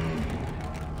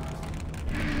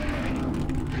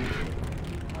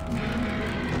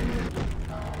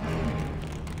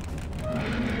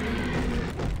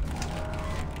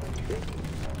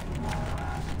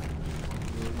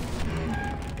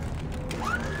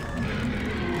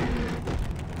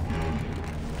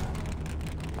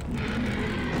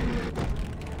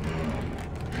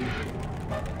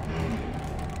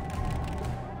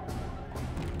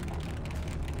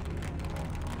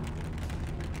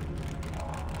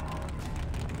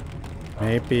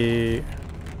 Maybe...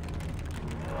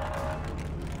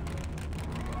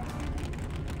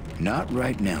 Not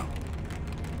right now.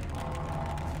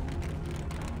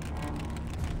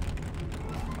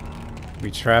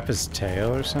 We trap his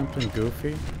tail or something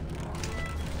goofy?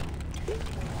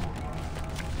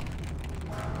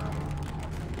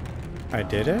 I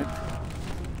did it?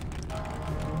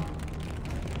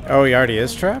 Oh, he already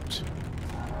is trapped?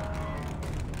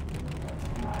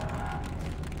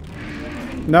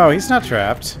 No, he's not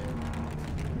trapped.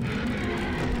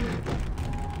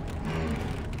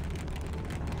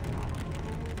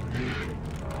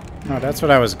 No, that's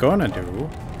what I was gonna do.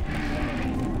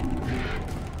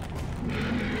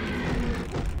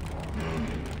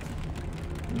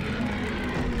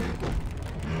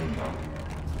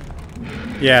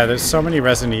 Yeah, there's so many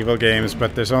Resident Evil games,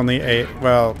 but there's only 8,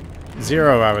 well,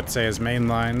 0 I would say is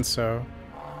mainline, so...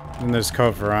 And there's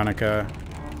Code Veronica.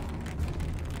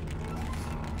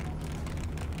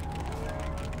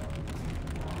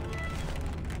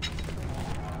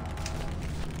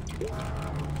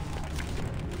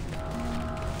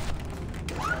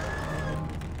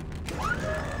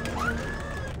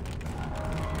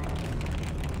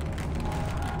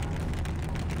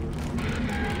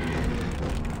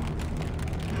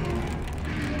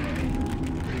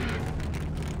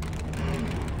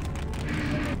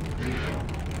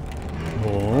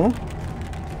 Oh.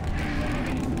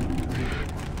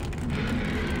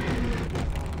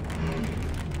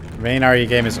 Main RE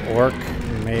game is Orc,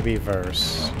 maybe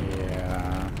Verse.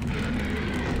 Yeah.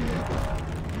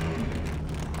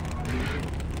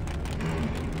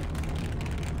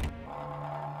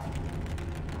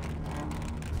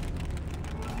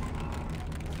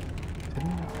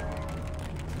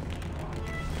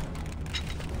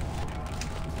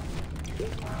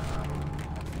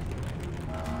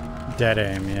 Dead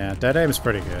aim, yeah. Dead aim's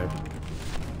pretty good.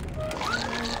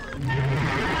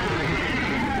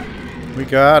 We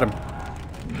got him.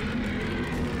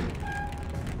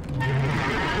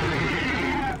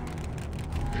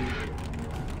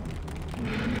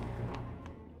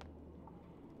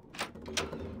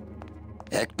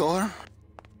 Hector?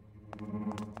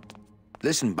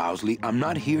 Listen, Bowsley, I'm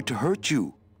not here to hurt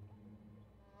you.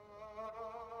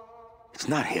 It's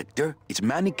not Hector, it's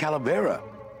Manny Calavera.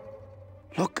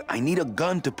 Look, I need a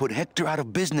gun to put Hector out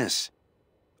of business.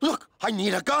 Look, I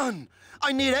need a gun.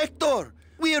 I need Hector.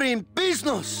 We're in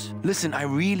business. Listen, I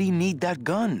really need that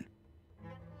gun.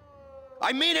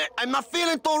 I mean it. I'm not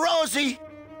feeling too rosy.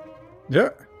 Yeah.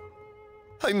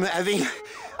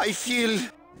 I feel...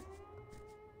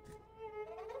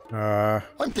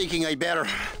 I'm thinking I better...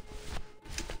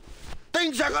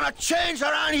 Things are gonna change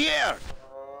around here.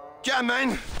 Yeah,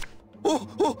 man.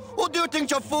 Who do you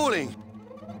think you're fooling?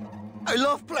 I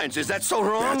love plants. Is that so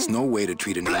wrong? That's no way to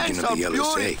treat an agent of the LSA. Plants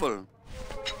are beautiful.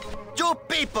 You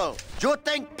people, you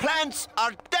think plants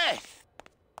are death?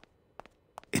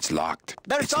 It's locked.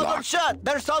 There's other shot.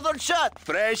 There's other shot.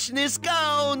 Freshness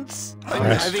counts. I'm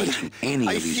not touching any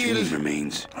of these human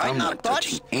remains. I'm not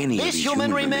touching any of these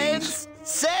human remains.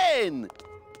 Sane.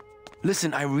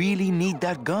 Listen, I really need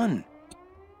that gun.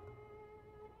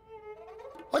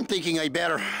 I'm thinking I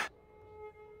better...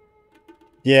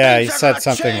 Yeah, he said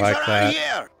something like that.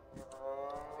 Here.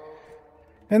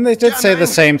 And they did say the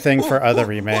same thing for other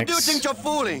remakes. Who do you think you're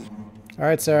fooling?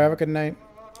 Alright, Sarah, have a good night.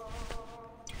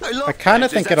 I kind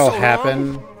of think it'll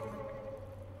happen.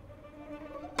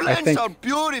 Plants are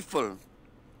beautiful.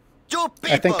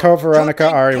 I think Code Veronica,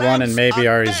 RE1, and maybe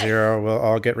RE0 will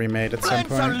all get remade at some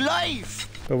point.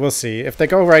 But we'll see. If they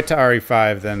go right to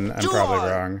RE5, then I'm probably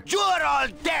wrong. You're all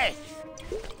death.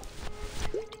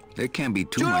 There can't be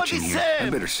too much in here. I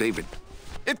better save it.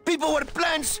 If people were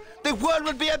plants, the world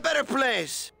would be a better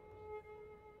place.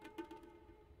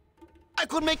 I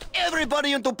could make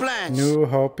everybody into plants. New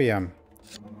Hopium.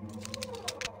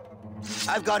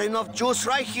 I've got enough juice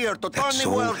right here to turn the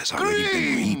world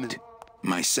green.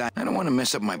 My sight. I don't want to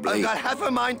mess up my blade. I got half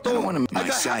a mind too. I don't want to. My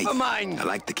sight. Half a mind. I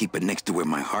like to keep it next to where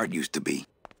my heart used to be.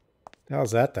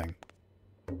 How's that thing?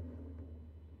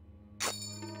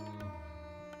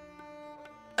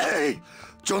 Hey,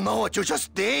 do you know what you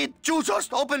just did? You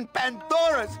just opened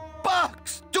Pandora's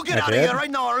box. You get out of here right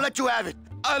now or I'll let you have it.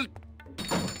 I'll...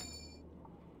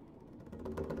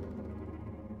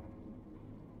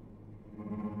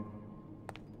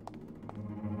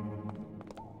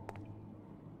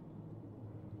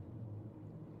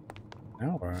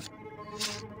 Now what?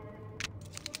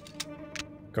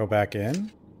 Go back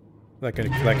in? Like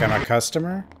I'm a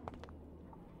customer?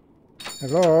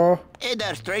 Hello? Hey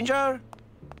there, stranger.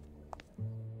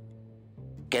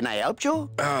 Can I help you?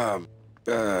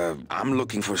 I'm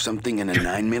looking for something in a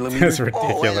 9mm. That's Oh, well,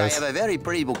 I ridiculous. have a very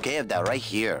pretty bouquet of that right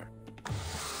here.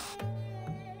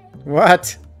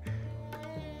 What?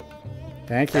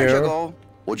 Thank There you you. go.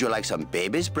 Would you like some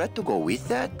baby's breath to go with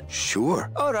that?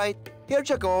 Sure. All right, here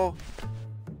you go.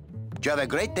 You have a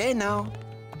great day now.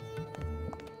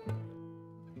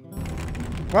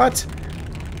 What?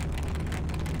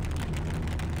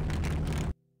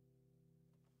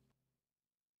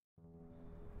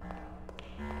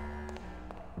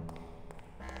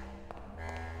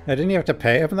 I didn't have to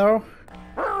pay him though?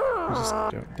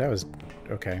 That was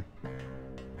okay.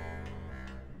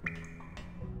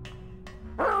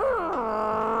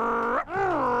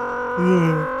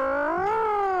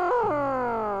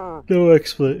 No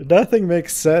explanation. Nothing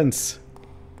makes sense.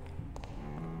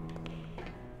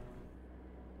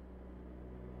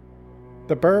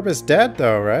 The burb is dead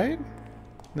though, right?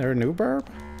 There a new burb?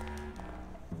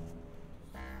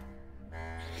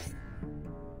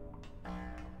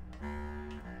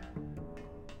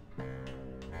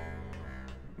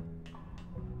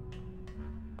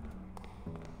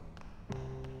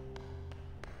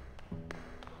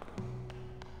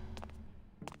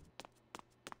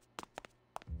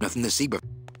 Nothing to see but...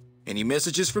 Any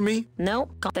messages for me?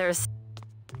 Nope. There's...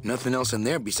 Nothing else in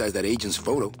there besides that agent's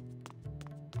photo.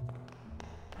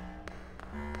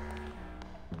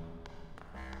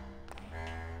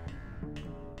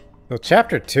 Well,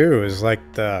 chapter 2 is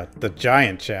like the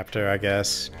giant chapter, I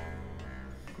guess.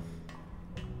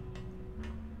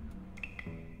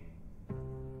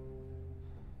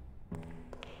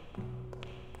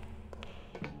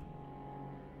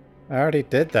 I already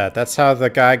did that. That's how the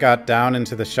guy got down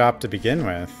into the shop to begin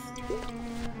with.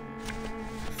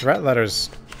 Threat letters,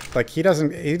 like he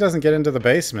doesn't get into the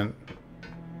basement.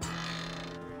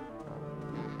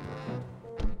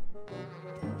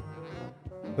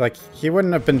 Like he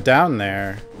wouldn't have been down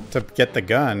there to get the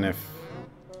gun if...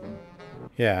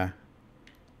 Yeah.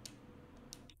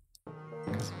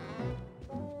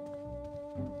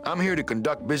 I'm here to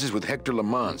conduct business with Hector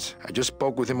Lamans. I just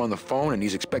spoke with him on the phone and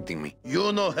he's expecting me.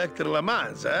 You know Hector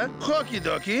Lamans, eh? Okie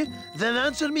dokie. Then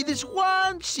answer me this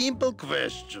one simple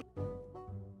question.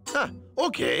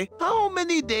 Okay. How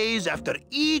many days after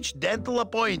each dental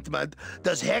appointment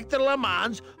does Hector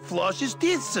Lamans floss his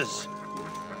teeth?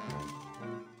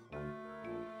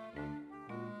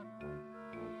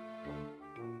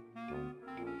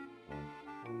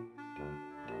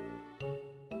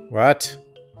 What?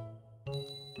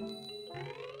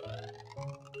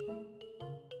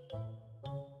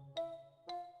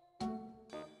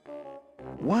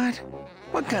 What?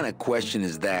 What kind of question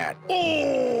is that?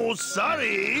 Oh,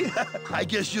 sorry. I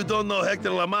guess you don't know Hector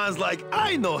Lamans like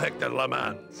I know Hector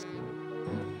Lamans.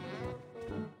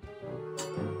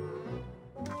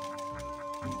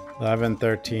 $11,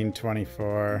 $13,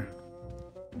 $24.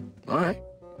 All right.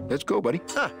 Let's go, buddy.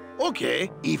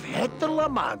 Okay. If Hector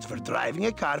Lamans were driving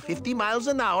a car 50 miles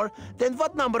an hour, then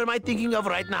what number am I thinking of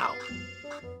right now?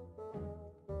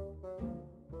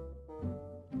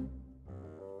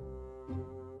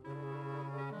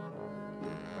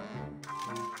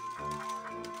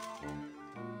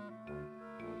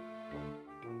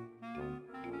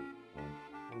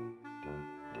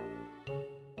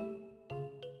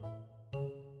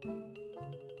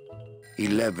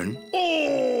 $11.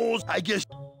 Oh, I guess...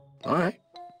 All right.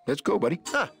 Let's go, buddy.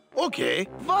 Okay.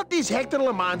 What is Hector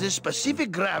Lamans'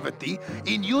 specific gravity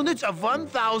in units of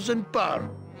 1,000 per?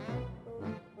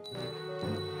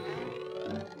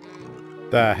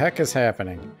 The heck is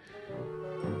happening?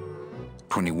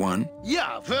 21.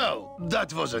 Yeah, well,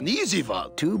 that was an easy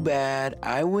one. Too bad.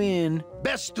 I win.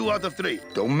 Best 2 out of 3.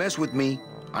 Don't mess with me.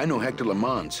 I know Hector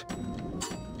Lamans.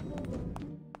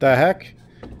 The heck?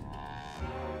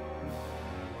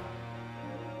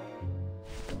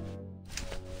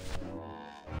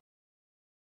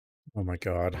 Oh my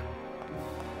god.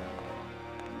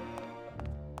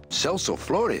 Celso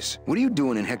Flores, what are you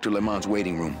doing in Hector Lamans'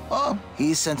 waiting room? Oh,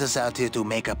 he sent us out here to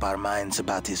make up our minds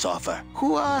about his offer.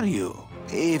 Who are you,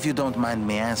 if you don't mind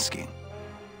me asking?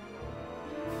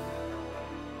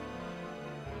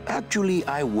 Actually,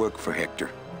 I work for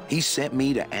Hector. He sent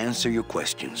me to answer your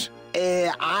questions.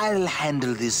 I'll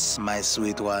handle this, my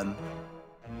sweet one.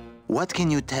 What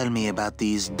can you tell me about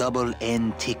these double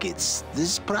N tickets?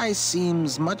 This price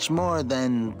seems much more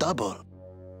than double.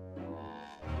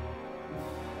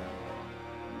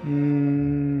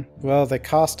 Well, they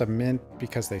cost a mint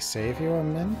because they save you a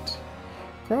mint?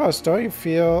 Gross, don't you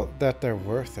feel that they're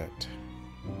worth it?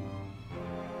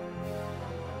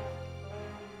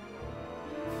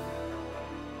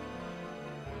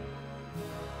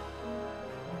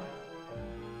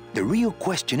 The real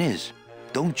question is,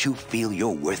 Don't you feel you're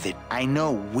worth it? I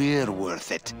know we're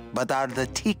worth it, but are the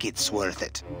tickets worth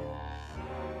it?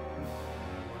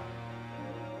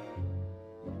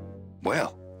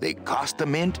 Well, they cost a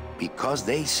mint because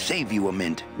they save you a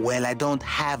mint. Well, I don't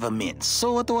have a mint,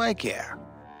 so what do I care?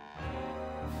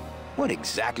 What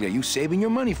exactly are you saving your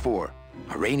money for?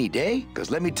 A rainy day? Because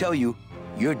let me tell you,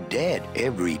 you're dead.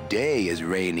 Every day is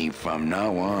rainy from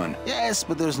now on. Yes,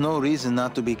 but there's no reason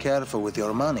not to be careful with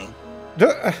your money.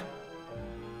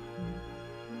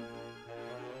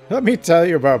 Let me tell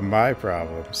you about my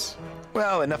problems.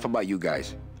 Well, enough about you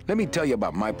guys. Let me tell you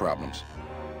about my problems.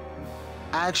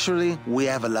 Actually, we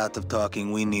have a lot of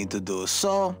talking we need to do,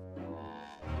 so...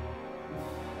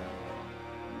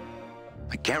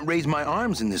 I can't raise my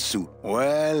arms in this suit.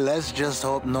 Well, let's just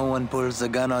hope no one pulls a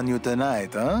gun on you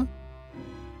tonight, huh?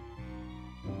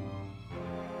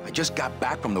 I just got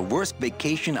back from the worst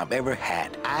vacation I've ever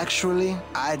had. Actually,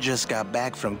 I just got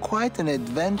back from quite an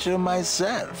adventure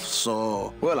myself,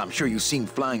 so... Well, I'm sure you've seen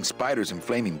flying spiders and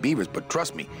flaming beavers, but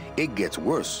trust me, it gets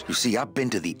worse. You see, I've been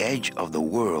to the edge of the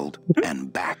world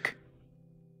and back.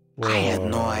 I had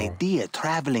no idea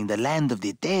traveling the land of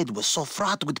the dead was so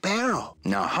fraught with peril.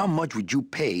 Now, how much would you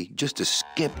pay just to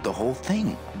skip the whole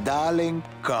thing? Darling,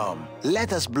 come.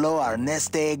 Let us blow our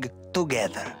nest egg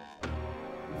together.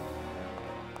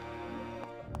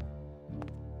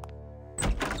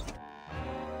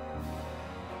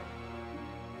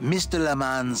 Mr.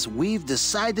 Lamans, we've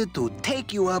decided to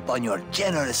take you up on your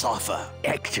generous offer.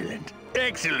 Excellent.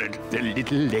 Excellent. The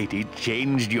little lady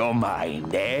changed your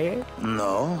mind, eh?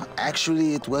 No,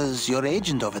 actually, it was your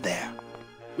agent over there.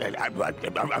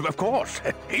 Of course.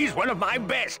 He's one of my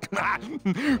best.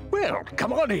 Well,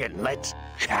 come on in. Let's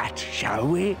chat, shall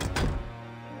we?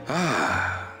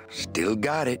 Ah, still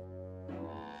got it.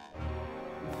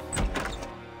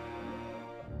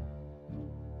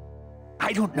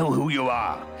 I don't know who you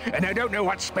are, and I don't know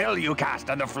what spell you cast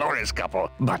on the Flores couple,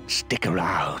 but stick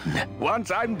around.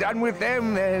 Once I'm done with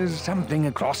them, there's something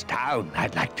across town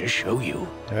I'd like to show you.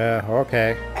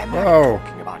 Okay. Am I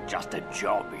talking about just a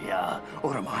job here,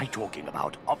 or am I talking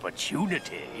about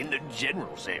opportunity in the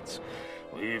general sense?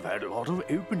 We've had a lot of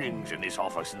openings in this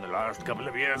office in the last couple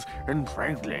of years, and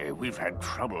frankly, we've had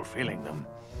trouble filling them.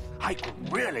 I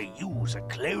could really use a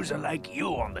closer like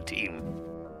you on the team.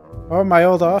 Oh, my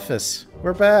old office.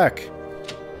 We're back.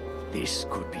 This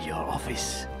could be your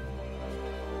office.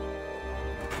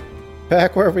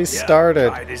 Back where we started.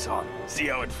 Try this on. See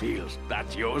how it feels.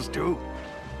 That's yours too.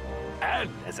 And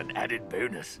as an added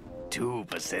bonus,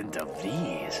 2% of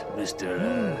these,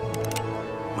 Mr.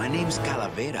 My name's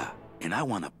Calavera, and I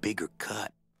want a bigger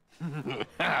cut. Oh,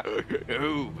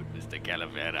 but Mr.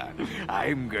 Calavera,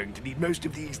 I'm going to need most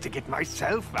of these to get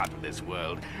myself out of this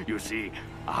world. You see,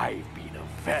 I've been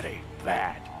a very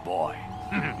bad boy.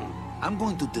 I'm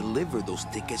going to deliver those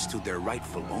tickets to their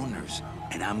rightful owners,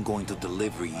 and I'm going to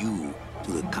deliver you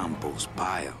to the compost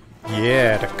pile.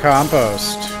 Yeah, the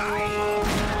compost.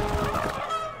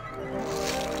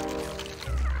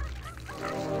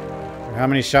 How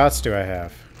many shots do I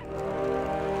have?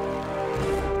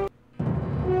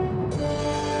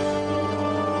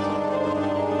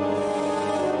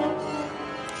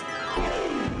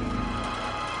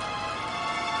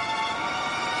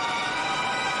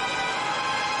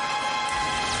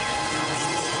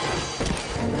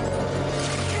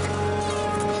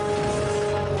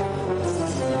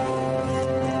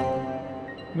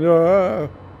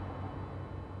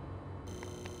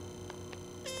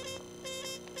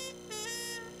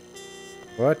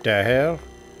 What the hell?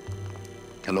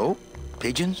 Hello?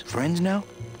 Pigeons? Friends now?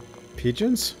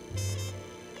 Pigeons?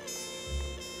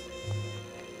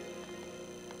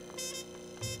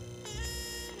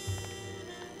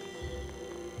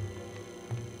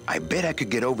 I bet I could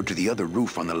get over to the other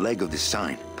roof on the leg of this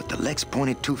sign, but the leg's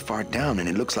pointed too far down and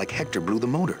it looks like Hector blew the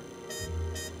motor.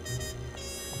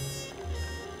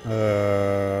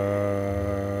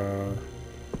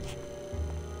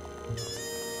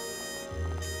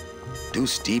 Too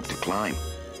steep to climb.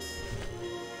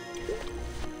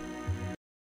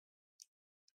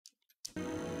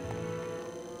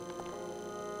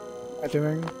 What am I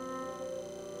doing?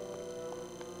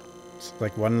 It's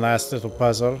like one last little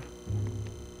puzzle.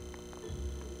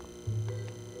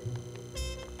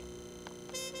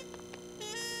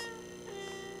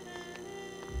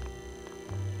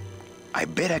 I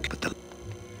bet I could put the...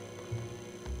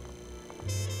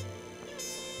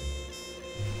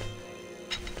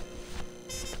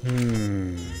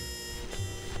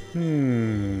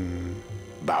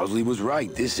 Bowsley was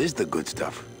right. This is the good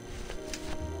stuff.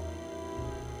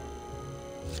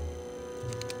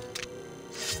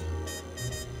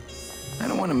 I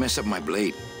don't want to mess up my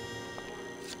blade.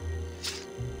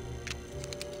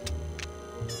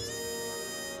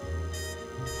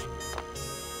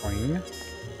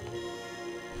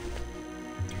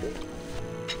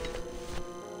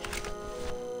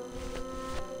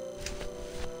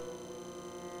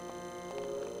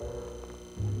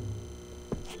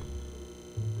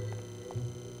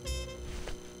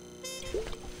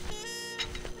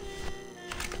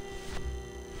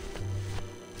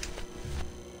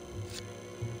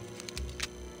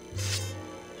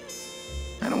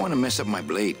 I don't want to mess up my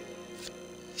blade.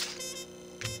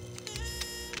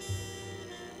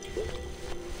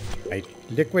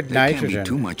 Liquid there nitrogen. Can't be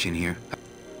too much in here.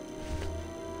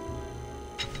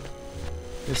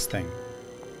 This thing.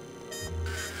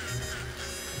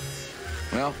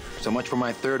 Well, so much for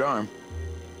my third arm.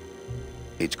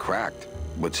 It's cracked,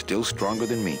 but still stronger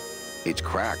than me. It's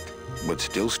cracked, but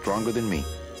still stronger than me.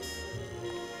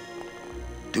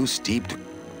 Too steep to...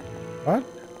 What?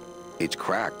 It's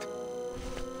cracked.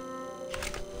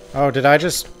 Oh, did I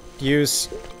just use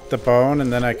the bone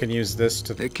and then I can use this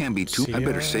to... There can't be too... I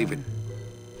better save it.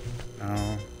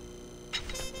 No.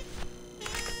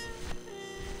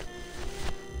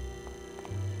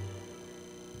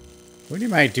 What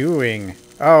am I doing?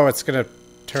 Oh, it's gonna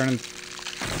turn...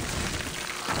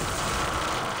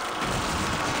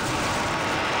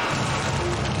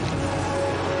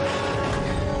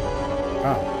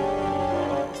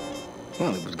 Oh.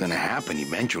 Well, it was gonna happen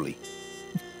eventually.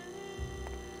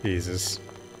 Jesus.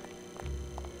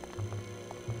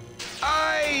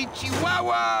 Ay,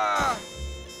 Chihuahua!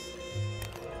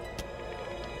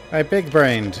 I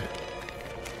big-brained.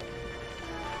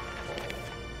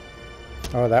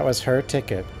 Oh, that was her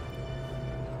ticket.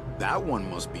 That one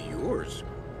must be yours.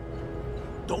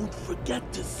 Don't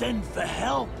forget to send for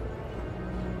help.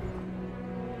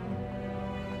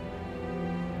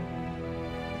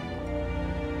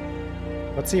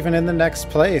 What's even in the next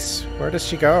place? Where does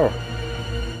she go?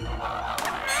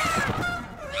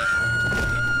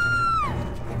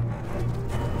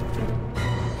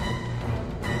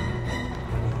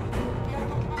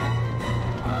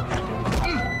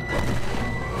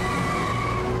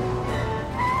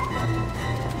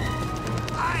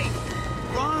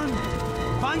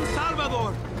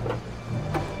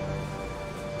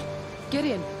 Get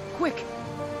in, quick!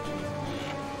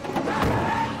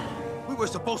 We were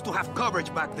supposed to have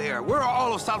coverage back there. Where are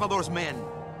all of Salvador's men?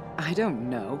 I don't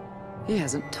know. He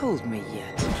hasn't told me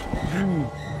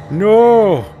yet.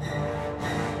 No!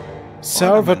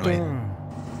 Salvador!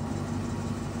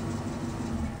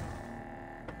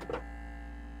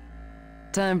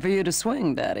 Time for you to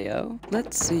swing, Daddy-O.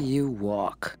 Let's see you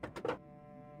walk.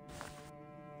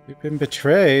 We've been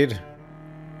betrayed.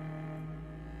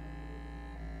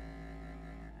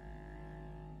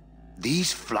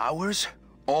 These flowers?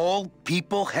 All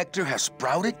people Hector has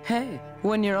sprouted? Hey,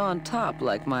 when you're on top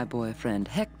like my boyfriend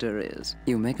Hector is,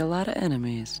 you make a lot of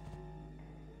enemies.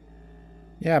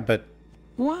 Yeah, but...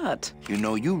 What? You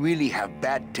know, you really have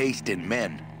bad taste in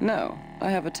men. No, I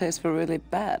have a taste for really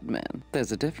bad men.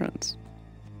 There's a difference.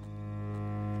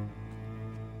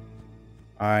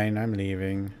 Fine, I'm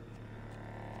leaving.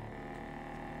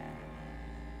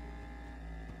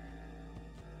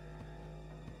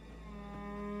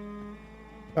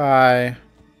 Bye.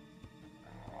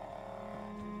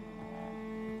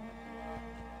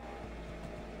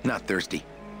 Not thirsty.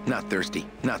 Not thirsty.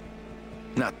 Not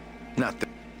thirsty. Not thirst.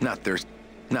 Not thirst.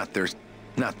 Not thirst.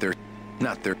 Not thirst.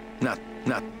 Not.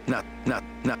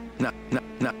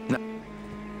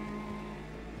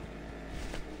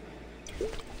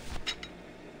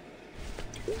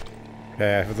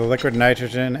 Okay, I have the liquid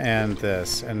nitrogen and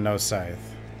this, and no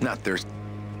scythe. Not thirst.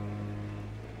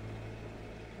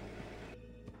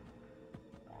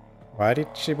 Why did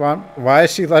she want... Why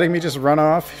is she letting me just run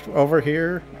off over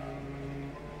here?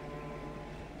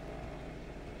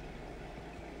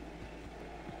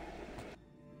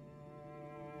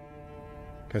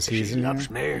 Because he's in She loves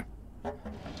me.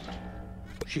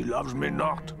 She loves me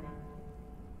not.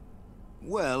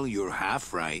 Well, you're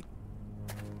half right.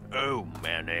 Oh,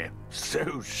 Manny,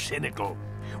 so cynical.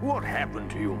 What happened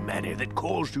to you, Manny, that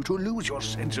caused you to lose your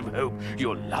sense of hope,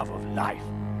 your love of life?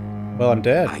 Well, I'm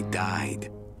dead. I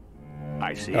died.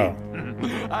 I see. Oh.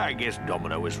 I guess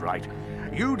Domino was right.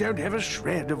 You don't have a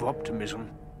shred of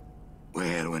optimism.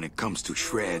 Well, when it comes to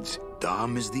shreds,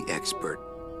 Dom is the expert.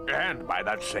 And by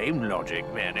that same logic,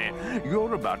 Manny,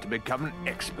 you're about to become an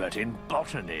expert in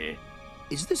botany.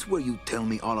 Is this where you tell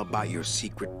me all about your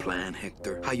secret plan,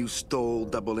 Hector? How you stole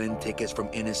double-N tickets from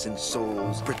innocent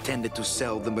souls, pretended to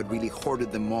sell them, but really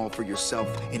hoarded them all for yourself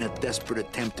in a desperate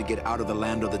attempt to get out of the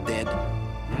land of the dead?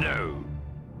 No.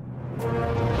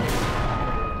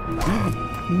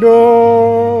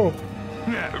 No!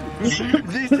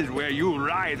 This is where you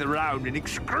writhe around in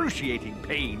excruciating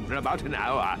pain for about an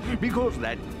hour because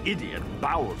that idiot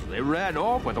Bowsley ran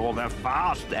off with all the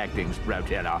fast-acting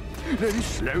Sproutella. This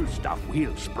slow stuff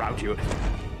will sprout you,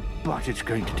 but it's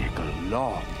going to take a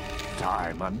long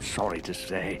time, I'm sorry to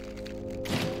say.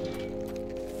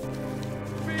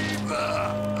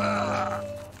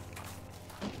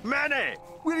 Manny,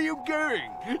 where are you going?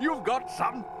 You've got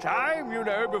some time, you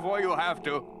know, before you have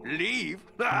to leave.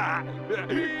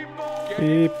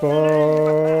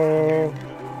 People.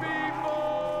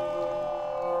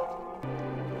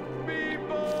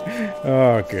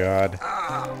 Oh, God.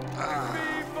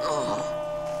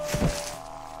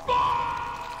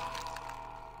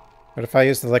 What if I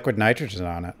use the liquid nitrogen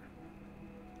on it?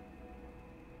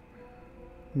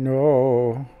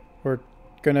 No. We're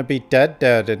gonna be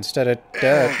dead instead of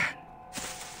dead.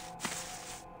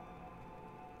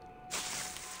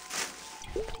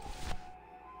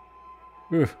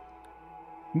 Ugh.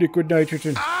 Liquid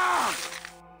nitrogen.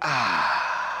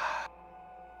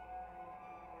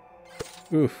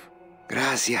 Oof.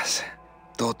 Gracias,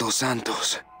 Toto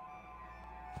Santos.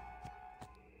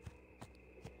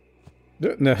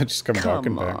 No, just come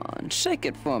walking back. Come on, shake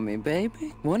it for me,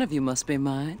 baby. One of you must be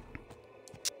mine.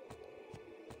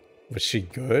 Was she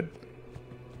good?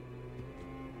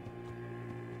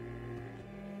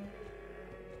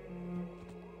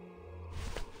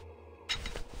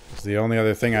 It's the only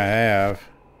other thing I have.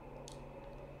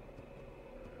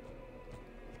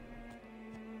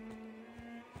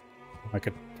 I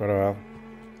could put a...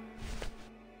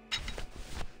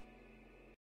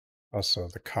 Also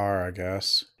the car, I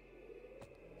guess.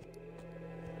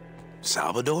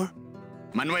 Salvador?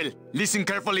 Manuel, listen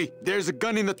carefully. There's a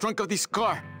gun in the trunk of this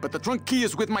car, but the trunk key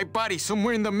is with my body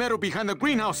somewhere in the meadow behind the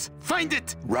greenhouse. Find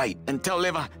it! Right. And tell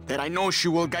Eva that I know she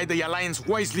will guide the Alliance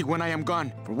wisely when I am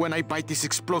gone. For when I bite this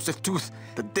explosive tooth,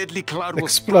 the deadly cloud will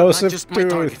sprout not just my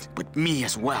target, but me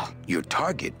as well. Your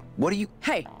target? What do you...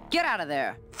 Hey, get out of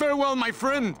there. Farewell, my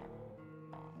friend.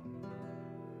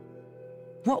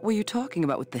 What were you talking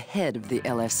about with the head of the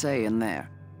LSA in there?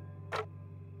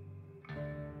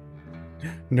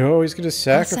 No, he's gonna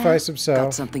sacrifice himself.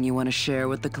 Got something you want to share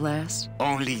with the class?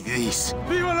 Only this.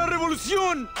 Viva la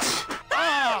revolución!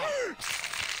 Ah!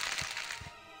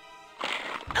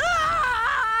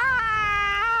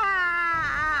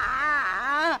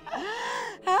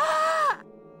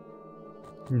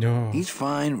 No. He's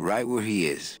fine right where he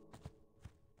is.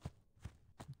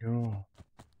 No.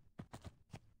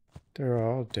 They're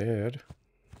all dead.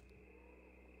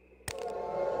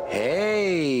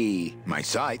 Hey, my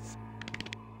scythe.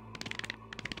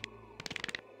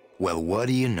 Well, what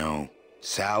do you know?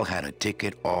 Sal had a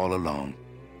ticket all along.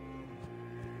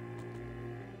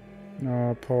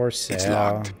 No, poor Sal. It's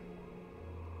locked.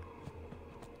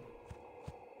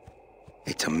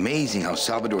 It's amazing how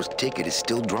Salvador's ticket is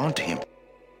still drawn to him.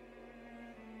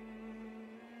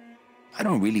 I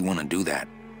don't really want to do that.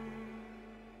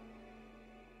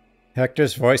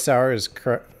 Hector's voice hour is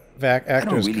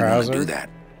actor is really Krauser. Want to do that.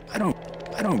 I don't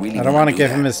really. I don't want to give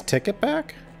him his ticket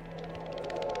back.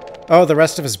 Oh, the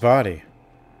rest of his body.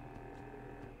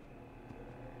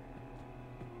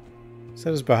 It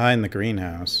says behind the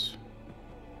greenhouse.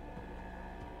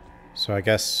 So I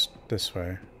guess this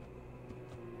way.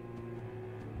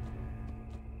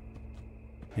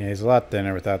 Yeah, he's a lot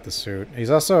thinner without the suit. He's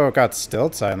also got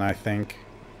stilts on, I think.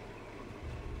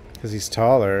 Because he's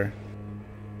taller.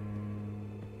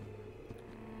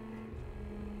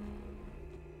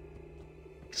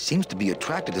 Seems to be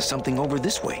attracted to something over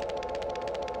this way.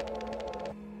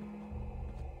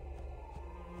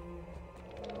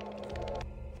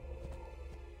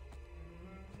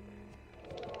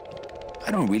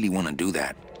 I don't really want to do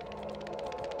that.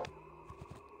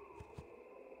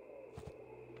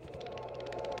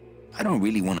 I don't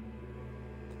really want to.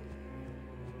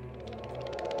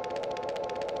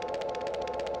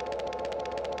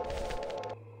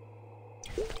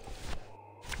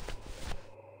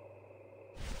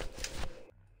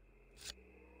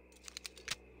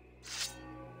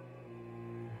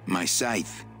 My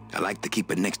scythe. I like to keep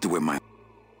it next to where my...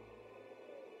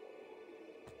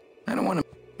 I don't want to...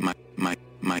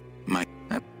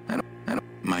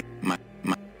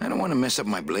 I don't want to mess up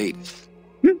my blade.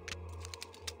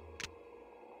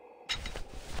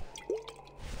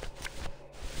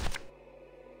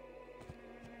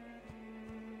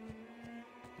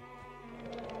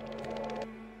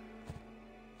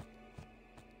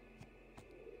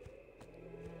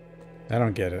 I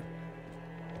don't get it.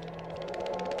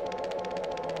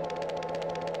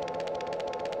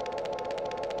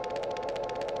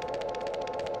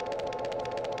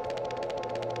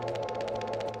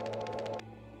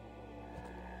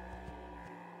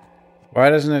 Why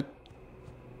doesn't it...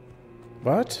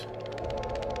 What?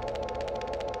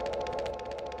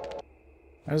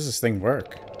 How does this thing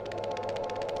work?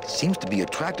 Seems to be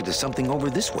attracted to something over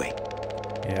this way.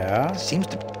 Yeah? Seems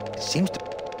to...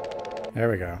 There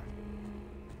we go.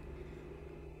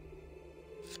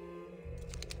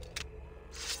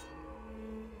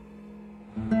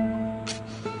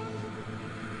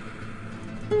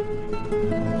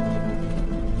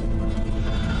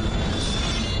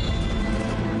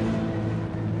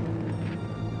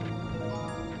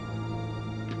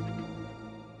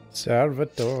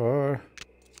 Salvador.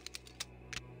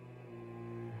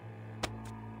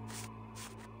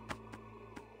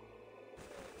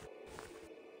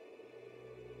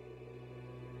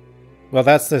 Well,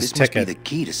 that's this ticket. Must be the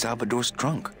key to Salvador's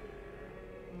trunk.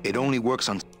 It only works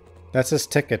on... That's his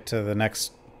ticket to the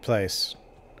next place.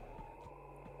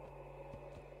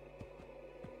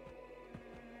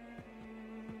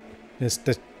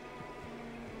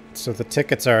 So the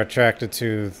tickets are attracted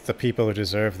to the people who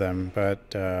deserve them,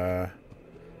 but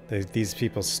these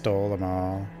people stole them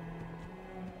all.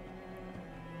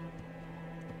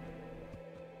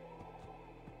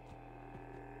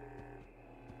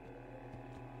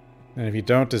 And if you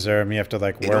don't deserve them, you have to,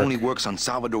 like, work. It only works on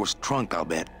Salvador's trunk, I'll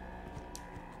bet.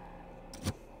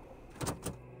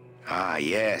 Ah,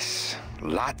 yes.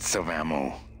 Lots of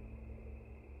ammo.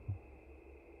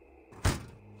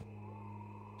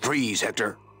 Freeze,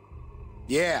 Hector.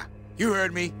 Yeah, you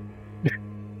heard me.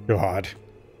 God.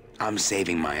 I'm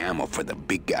saving my ammo for the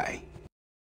big guy.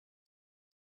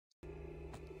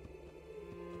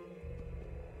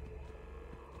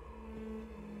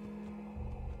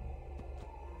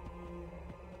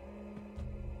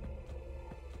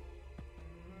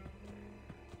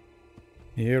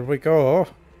 Here we go.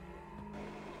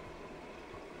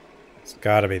 It's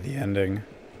gotta be the ending.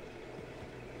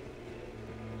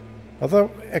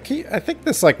 Although, I think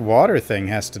this, like, water thing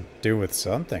has to do with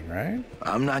something, right?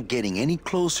 I'm not getting any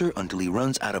closer until he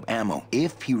runs out of ammo.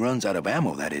 If he runs out of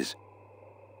ammo, that is.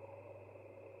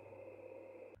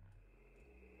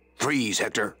 Freeze,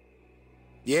 Hector.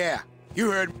 Yeah, you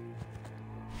heard.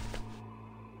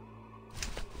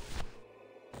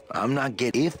 I'm not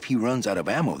getting... If he runs out of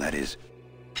ammo, that is.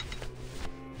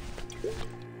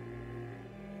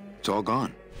 It's all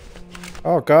gone.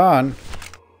 Oh, gone.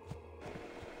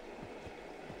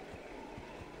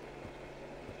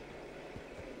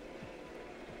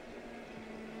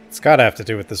 It's gotta have to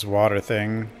do with this water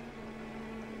thing.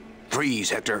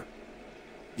 Freeze, Hector.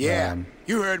 Yeah,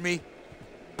 you heard me.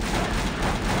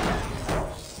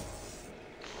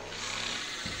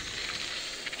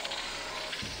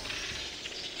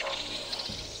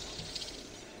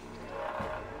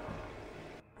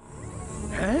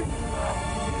 Huh?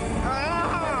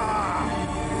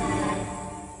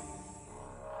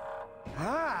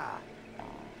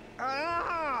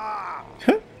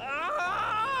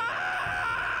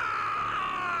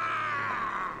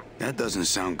 That doesn't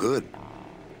sound good.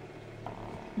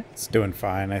 It's doing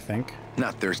fine, I think.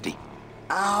 Not thirsty.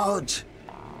 Ouch!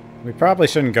 We probably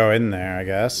shouldn't go in there, I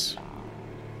guess.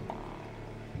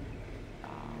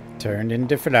 Turned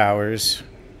into flowers.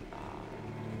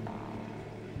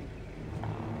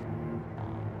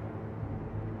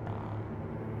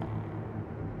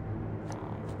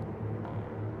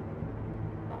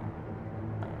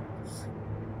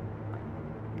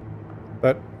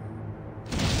 But...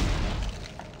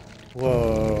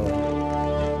 Whoa.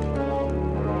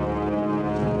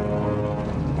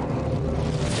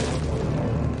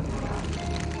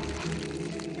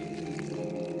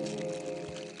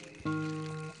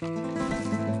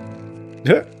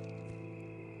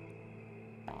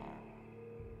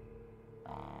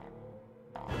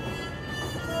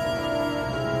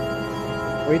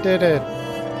 We did it.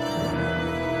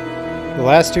 The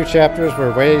last two chapters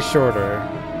were way shorter.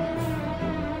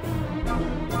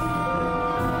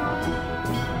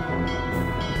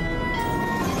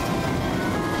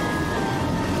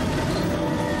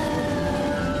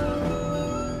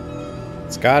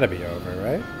 It's gotta be over,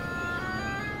 right?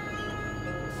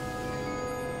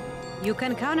 You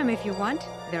can count them if you want.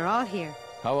 They're all here.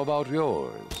 How about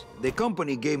yours? The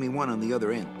company gave me one on the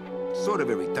other end. Sort of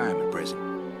a retirement present.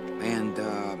 And,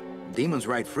 demons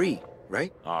ride free,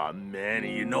 right? Aw,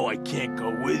 Manny, you know I can't go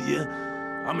with you.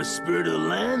 I'm a spirit of the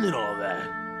land and all that.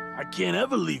 I can't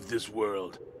ever leave this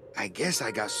world. I guess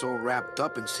I got so wrapped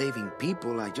up in saving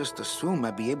people, I just assumed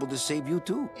I'd be able to save you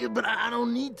too. Yeah, but I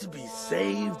don't need to be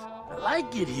saved. I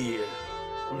like it here.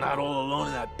 I'm not all alone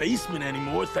in that basement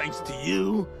anymore, thanks to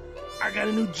you. I got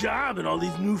a new job and all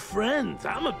these new friends.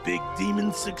 I'm a big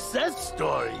demon success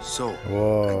story. So,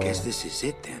 whoa. I guess this is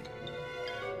it then.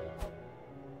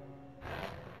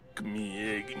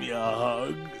 me. Give me a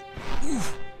hug.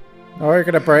 Oh, you're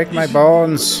gonna break my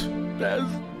bones. Best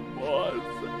boss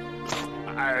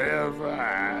I ever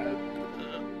had.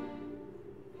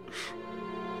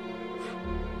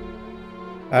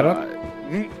 I don't...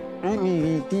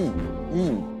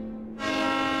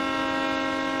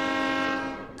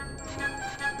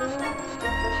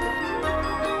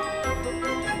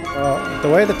 Well, the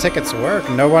way the tickets work,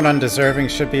 no one undeserving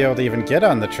should be able to even get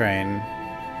on the train.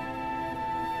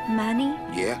 Manny?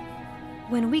 Yeah?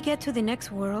 When we get to the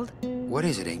next world... What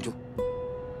is it, Angel?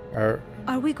 Are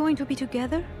we going to be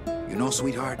together? You know,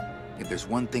 sweetheart, if there's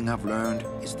one thing I've learned,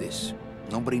 it's this.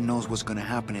 Nobody knows what's gonna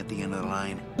happen at the end of the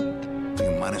line. So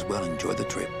you might as well enjoy the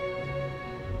trip.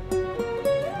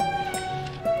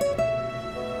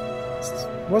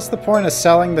 What's the point of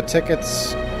selling the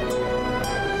tickets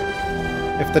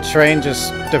if the train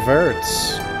just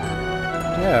diverts?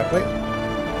 Yeah, wait.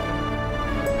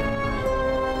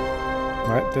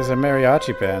 What? There's a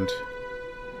mariachi band.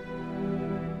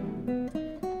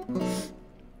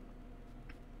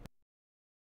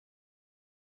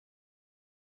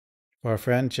 Our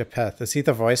friend Japheth. Is he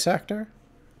the voice actor?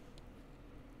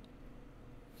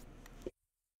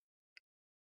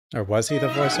 Or was he the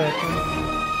voice actor?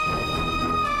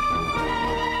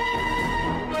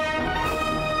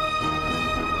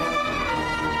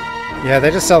 Yeah,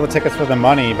 they just sell the tickets for the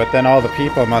money, but then all the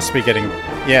people must be getting...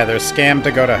 Yeah, they're scammed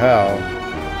to go to hell.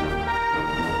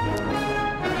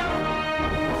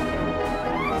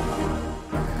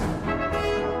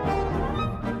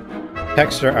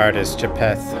 Texture artist,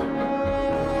 Japheth.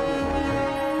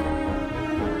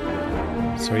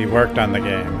 So he worked on the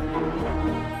game.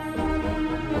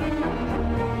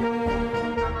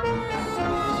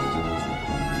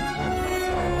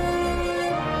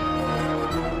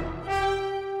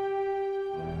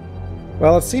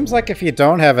 Well, it seems like if you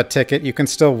don't have a ticket, you can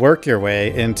still work your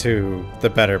way into the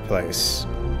better place.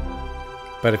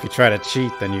 But if you try to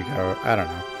cheat, then you go, I don't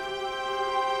know.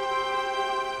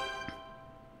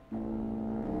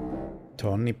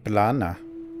 Tony Plana.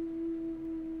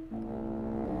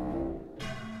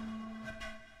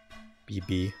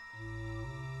 BB.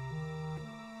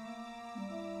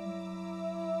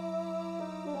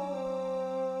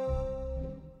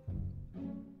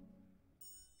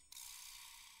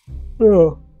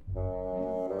 Oh.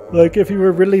 Like, if you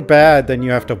were really bad, then you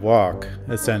have to walk,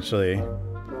 essentially.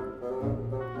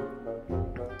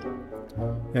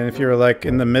 And if you were, like,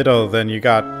 in the middle, then you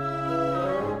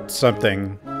got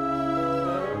something.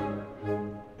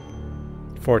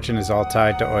 Fortune is all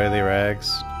tied to oily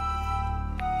rags.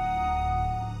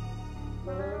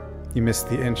 You missed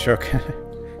the intro.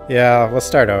 Yeah, we'll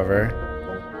start over.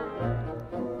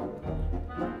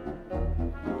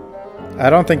 I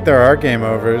don't think there are game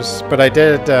overs, but I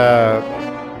did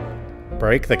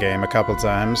break the game a couple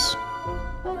times.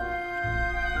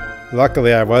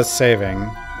 Luckily, I was saving.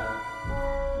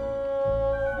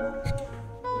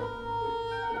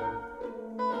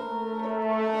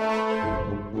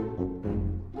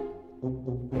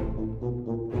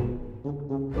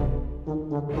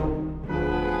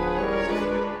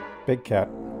 Big cat.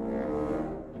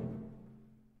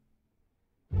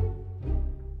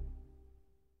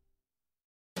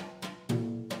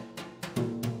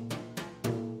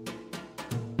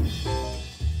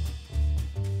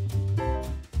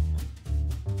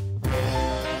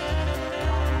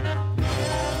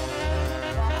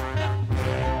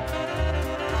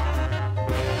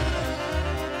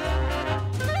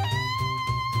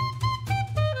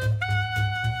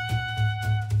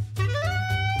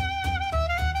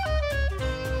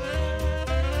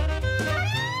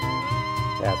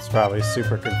 That's probably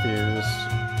super confused.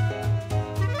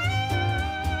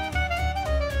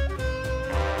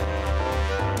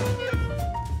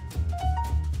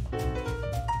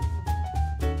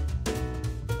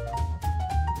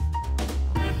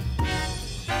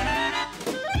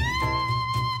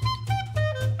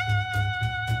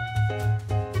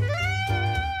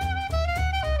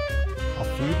 I'll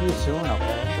feed you soon,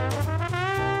 okay?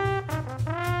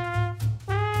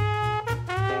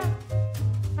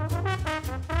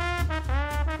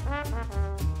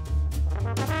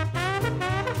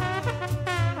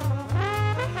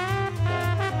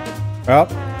 Well,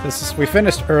 we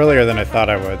finished earlier than I thought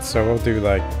I would, so we'll do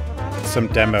like some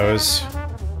demos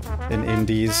in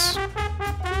indies.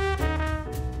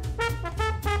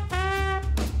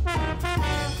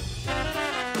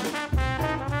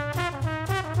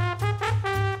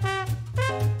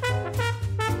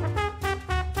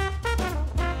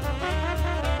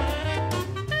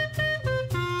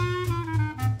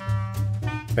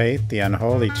 Faith, the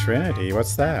Unholy Trinity,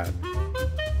 what's that?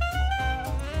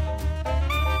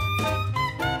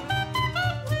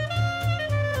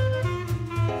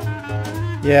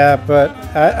 Yeah, but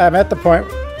I'm at the point...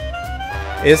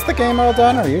 Is the game all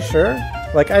done? Are you sure?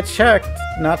 Like, I checked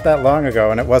not that long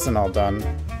ago and it wasn't all done.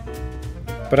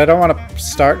 But I don't want to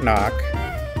start Knock.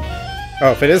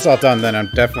 Oh, if it is all done, then I'm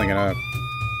definitely gonna...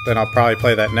 Then I'll probably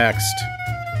play that next.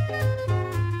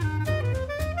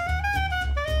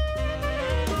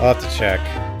 I'll have to check.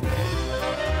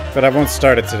 But I won't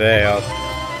start it today. I'll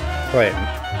play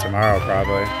it tomorrow,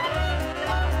 probably.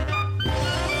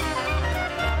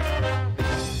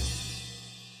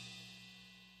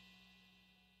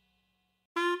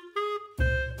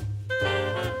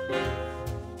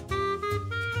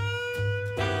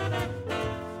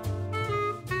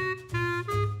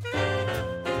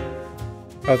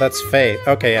 Oh, that's Faith.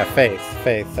 Okay, yeah, Faith.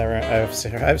 Faith.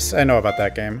 I know about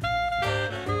that game.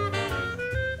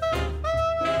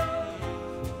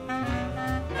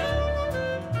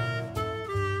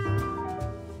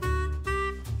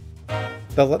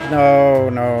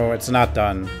 No, it's not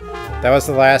done. That was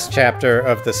the last chapter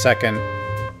of the second...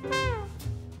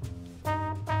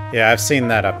 Yeah, I've seen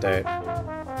that update.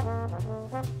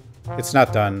 It's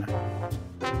not done.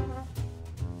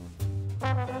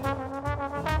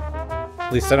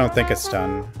 At least I don't think it's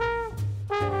done.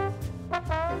 I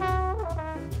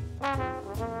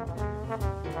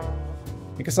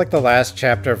think it's like the last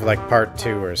chapter of like part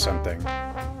 2 or something.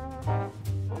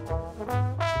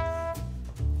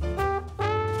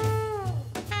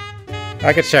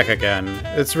 I could check again.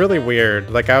 It's really weird.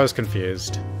 Like, I was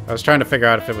confused. I was trying to figure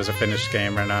out if it was a finished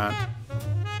game or not.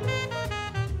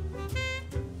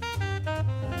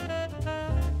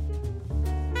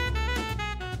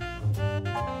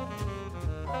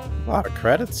 A lot of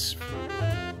credits.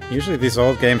 Usually these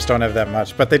old games don't have that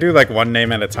much, but they do like one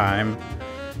name at a time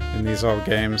in these old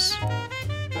games.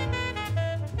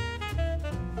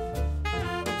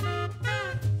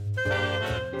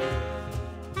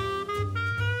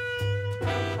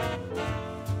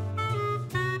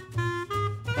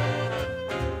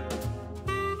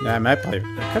 Yeah, I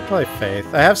could play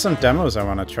Faith. I have some demos I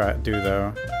want to do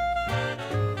though.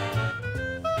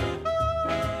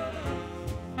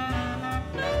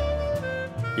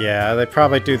 Yeah, they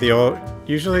probably do the old...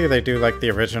 Usually they do like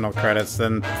the original credits,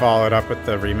 then follow it up with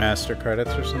the remaster credits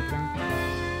or something.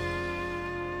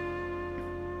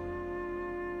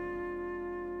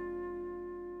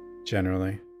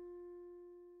 Generally.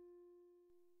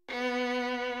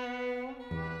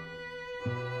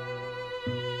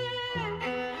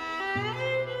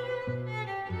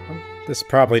 This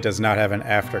probably does not have an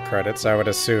after credits, I would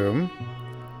assume.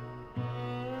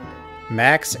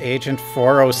 Max Agent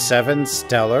 407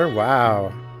 Stellar?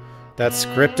 Wow. That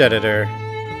script editor.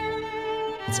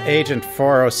 It's Agent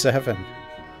 407.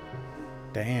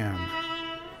 Damn.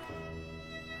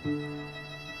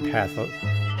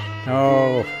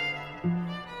 No.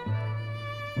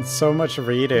 It's so much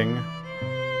reading.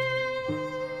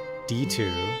 D2.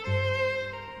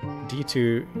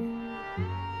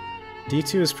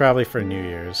 D2 is probably for New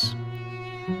Year's.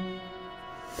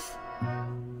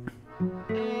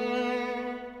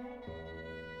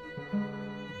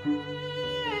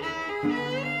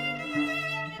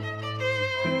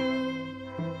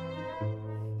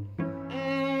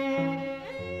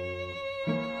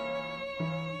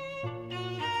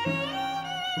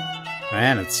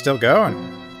 Man, it's still going.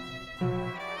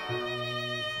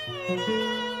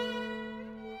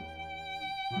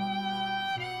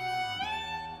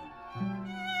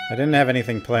 I didn't have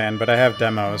anything planned, but I have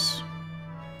demos.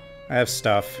 I have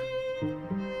stuff.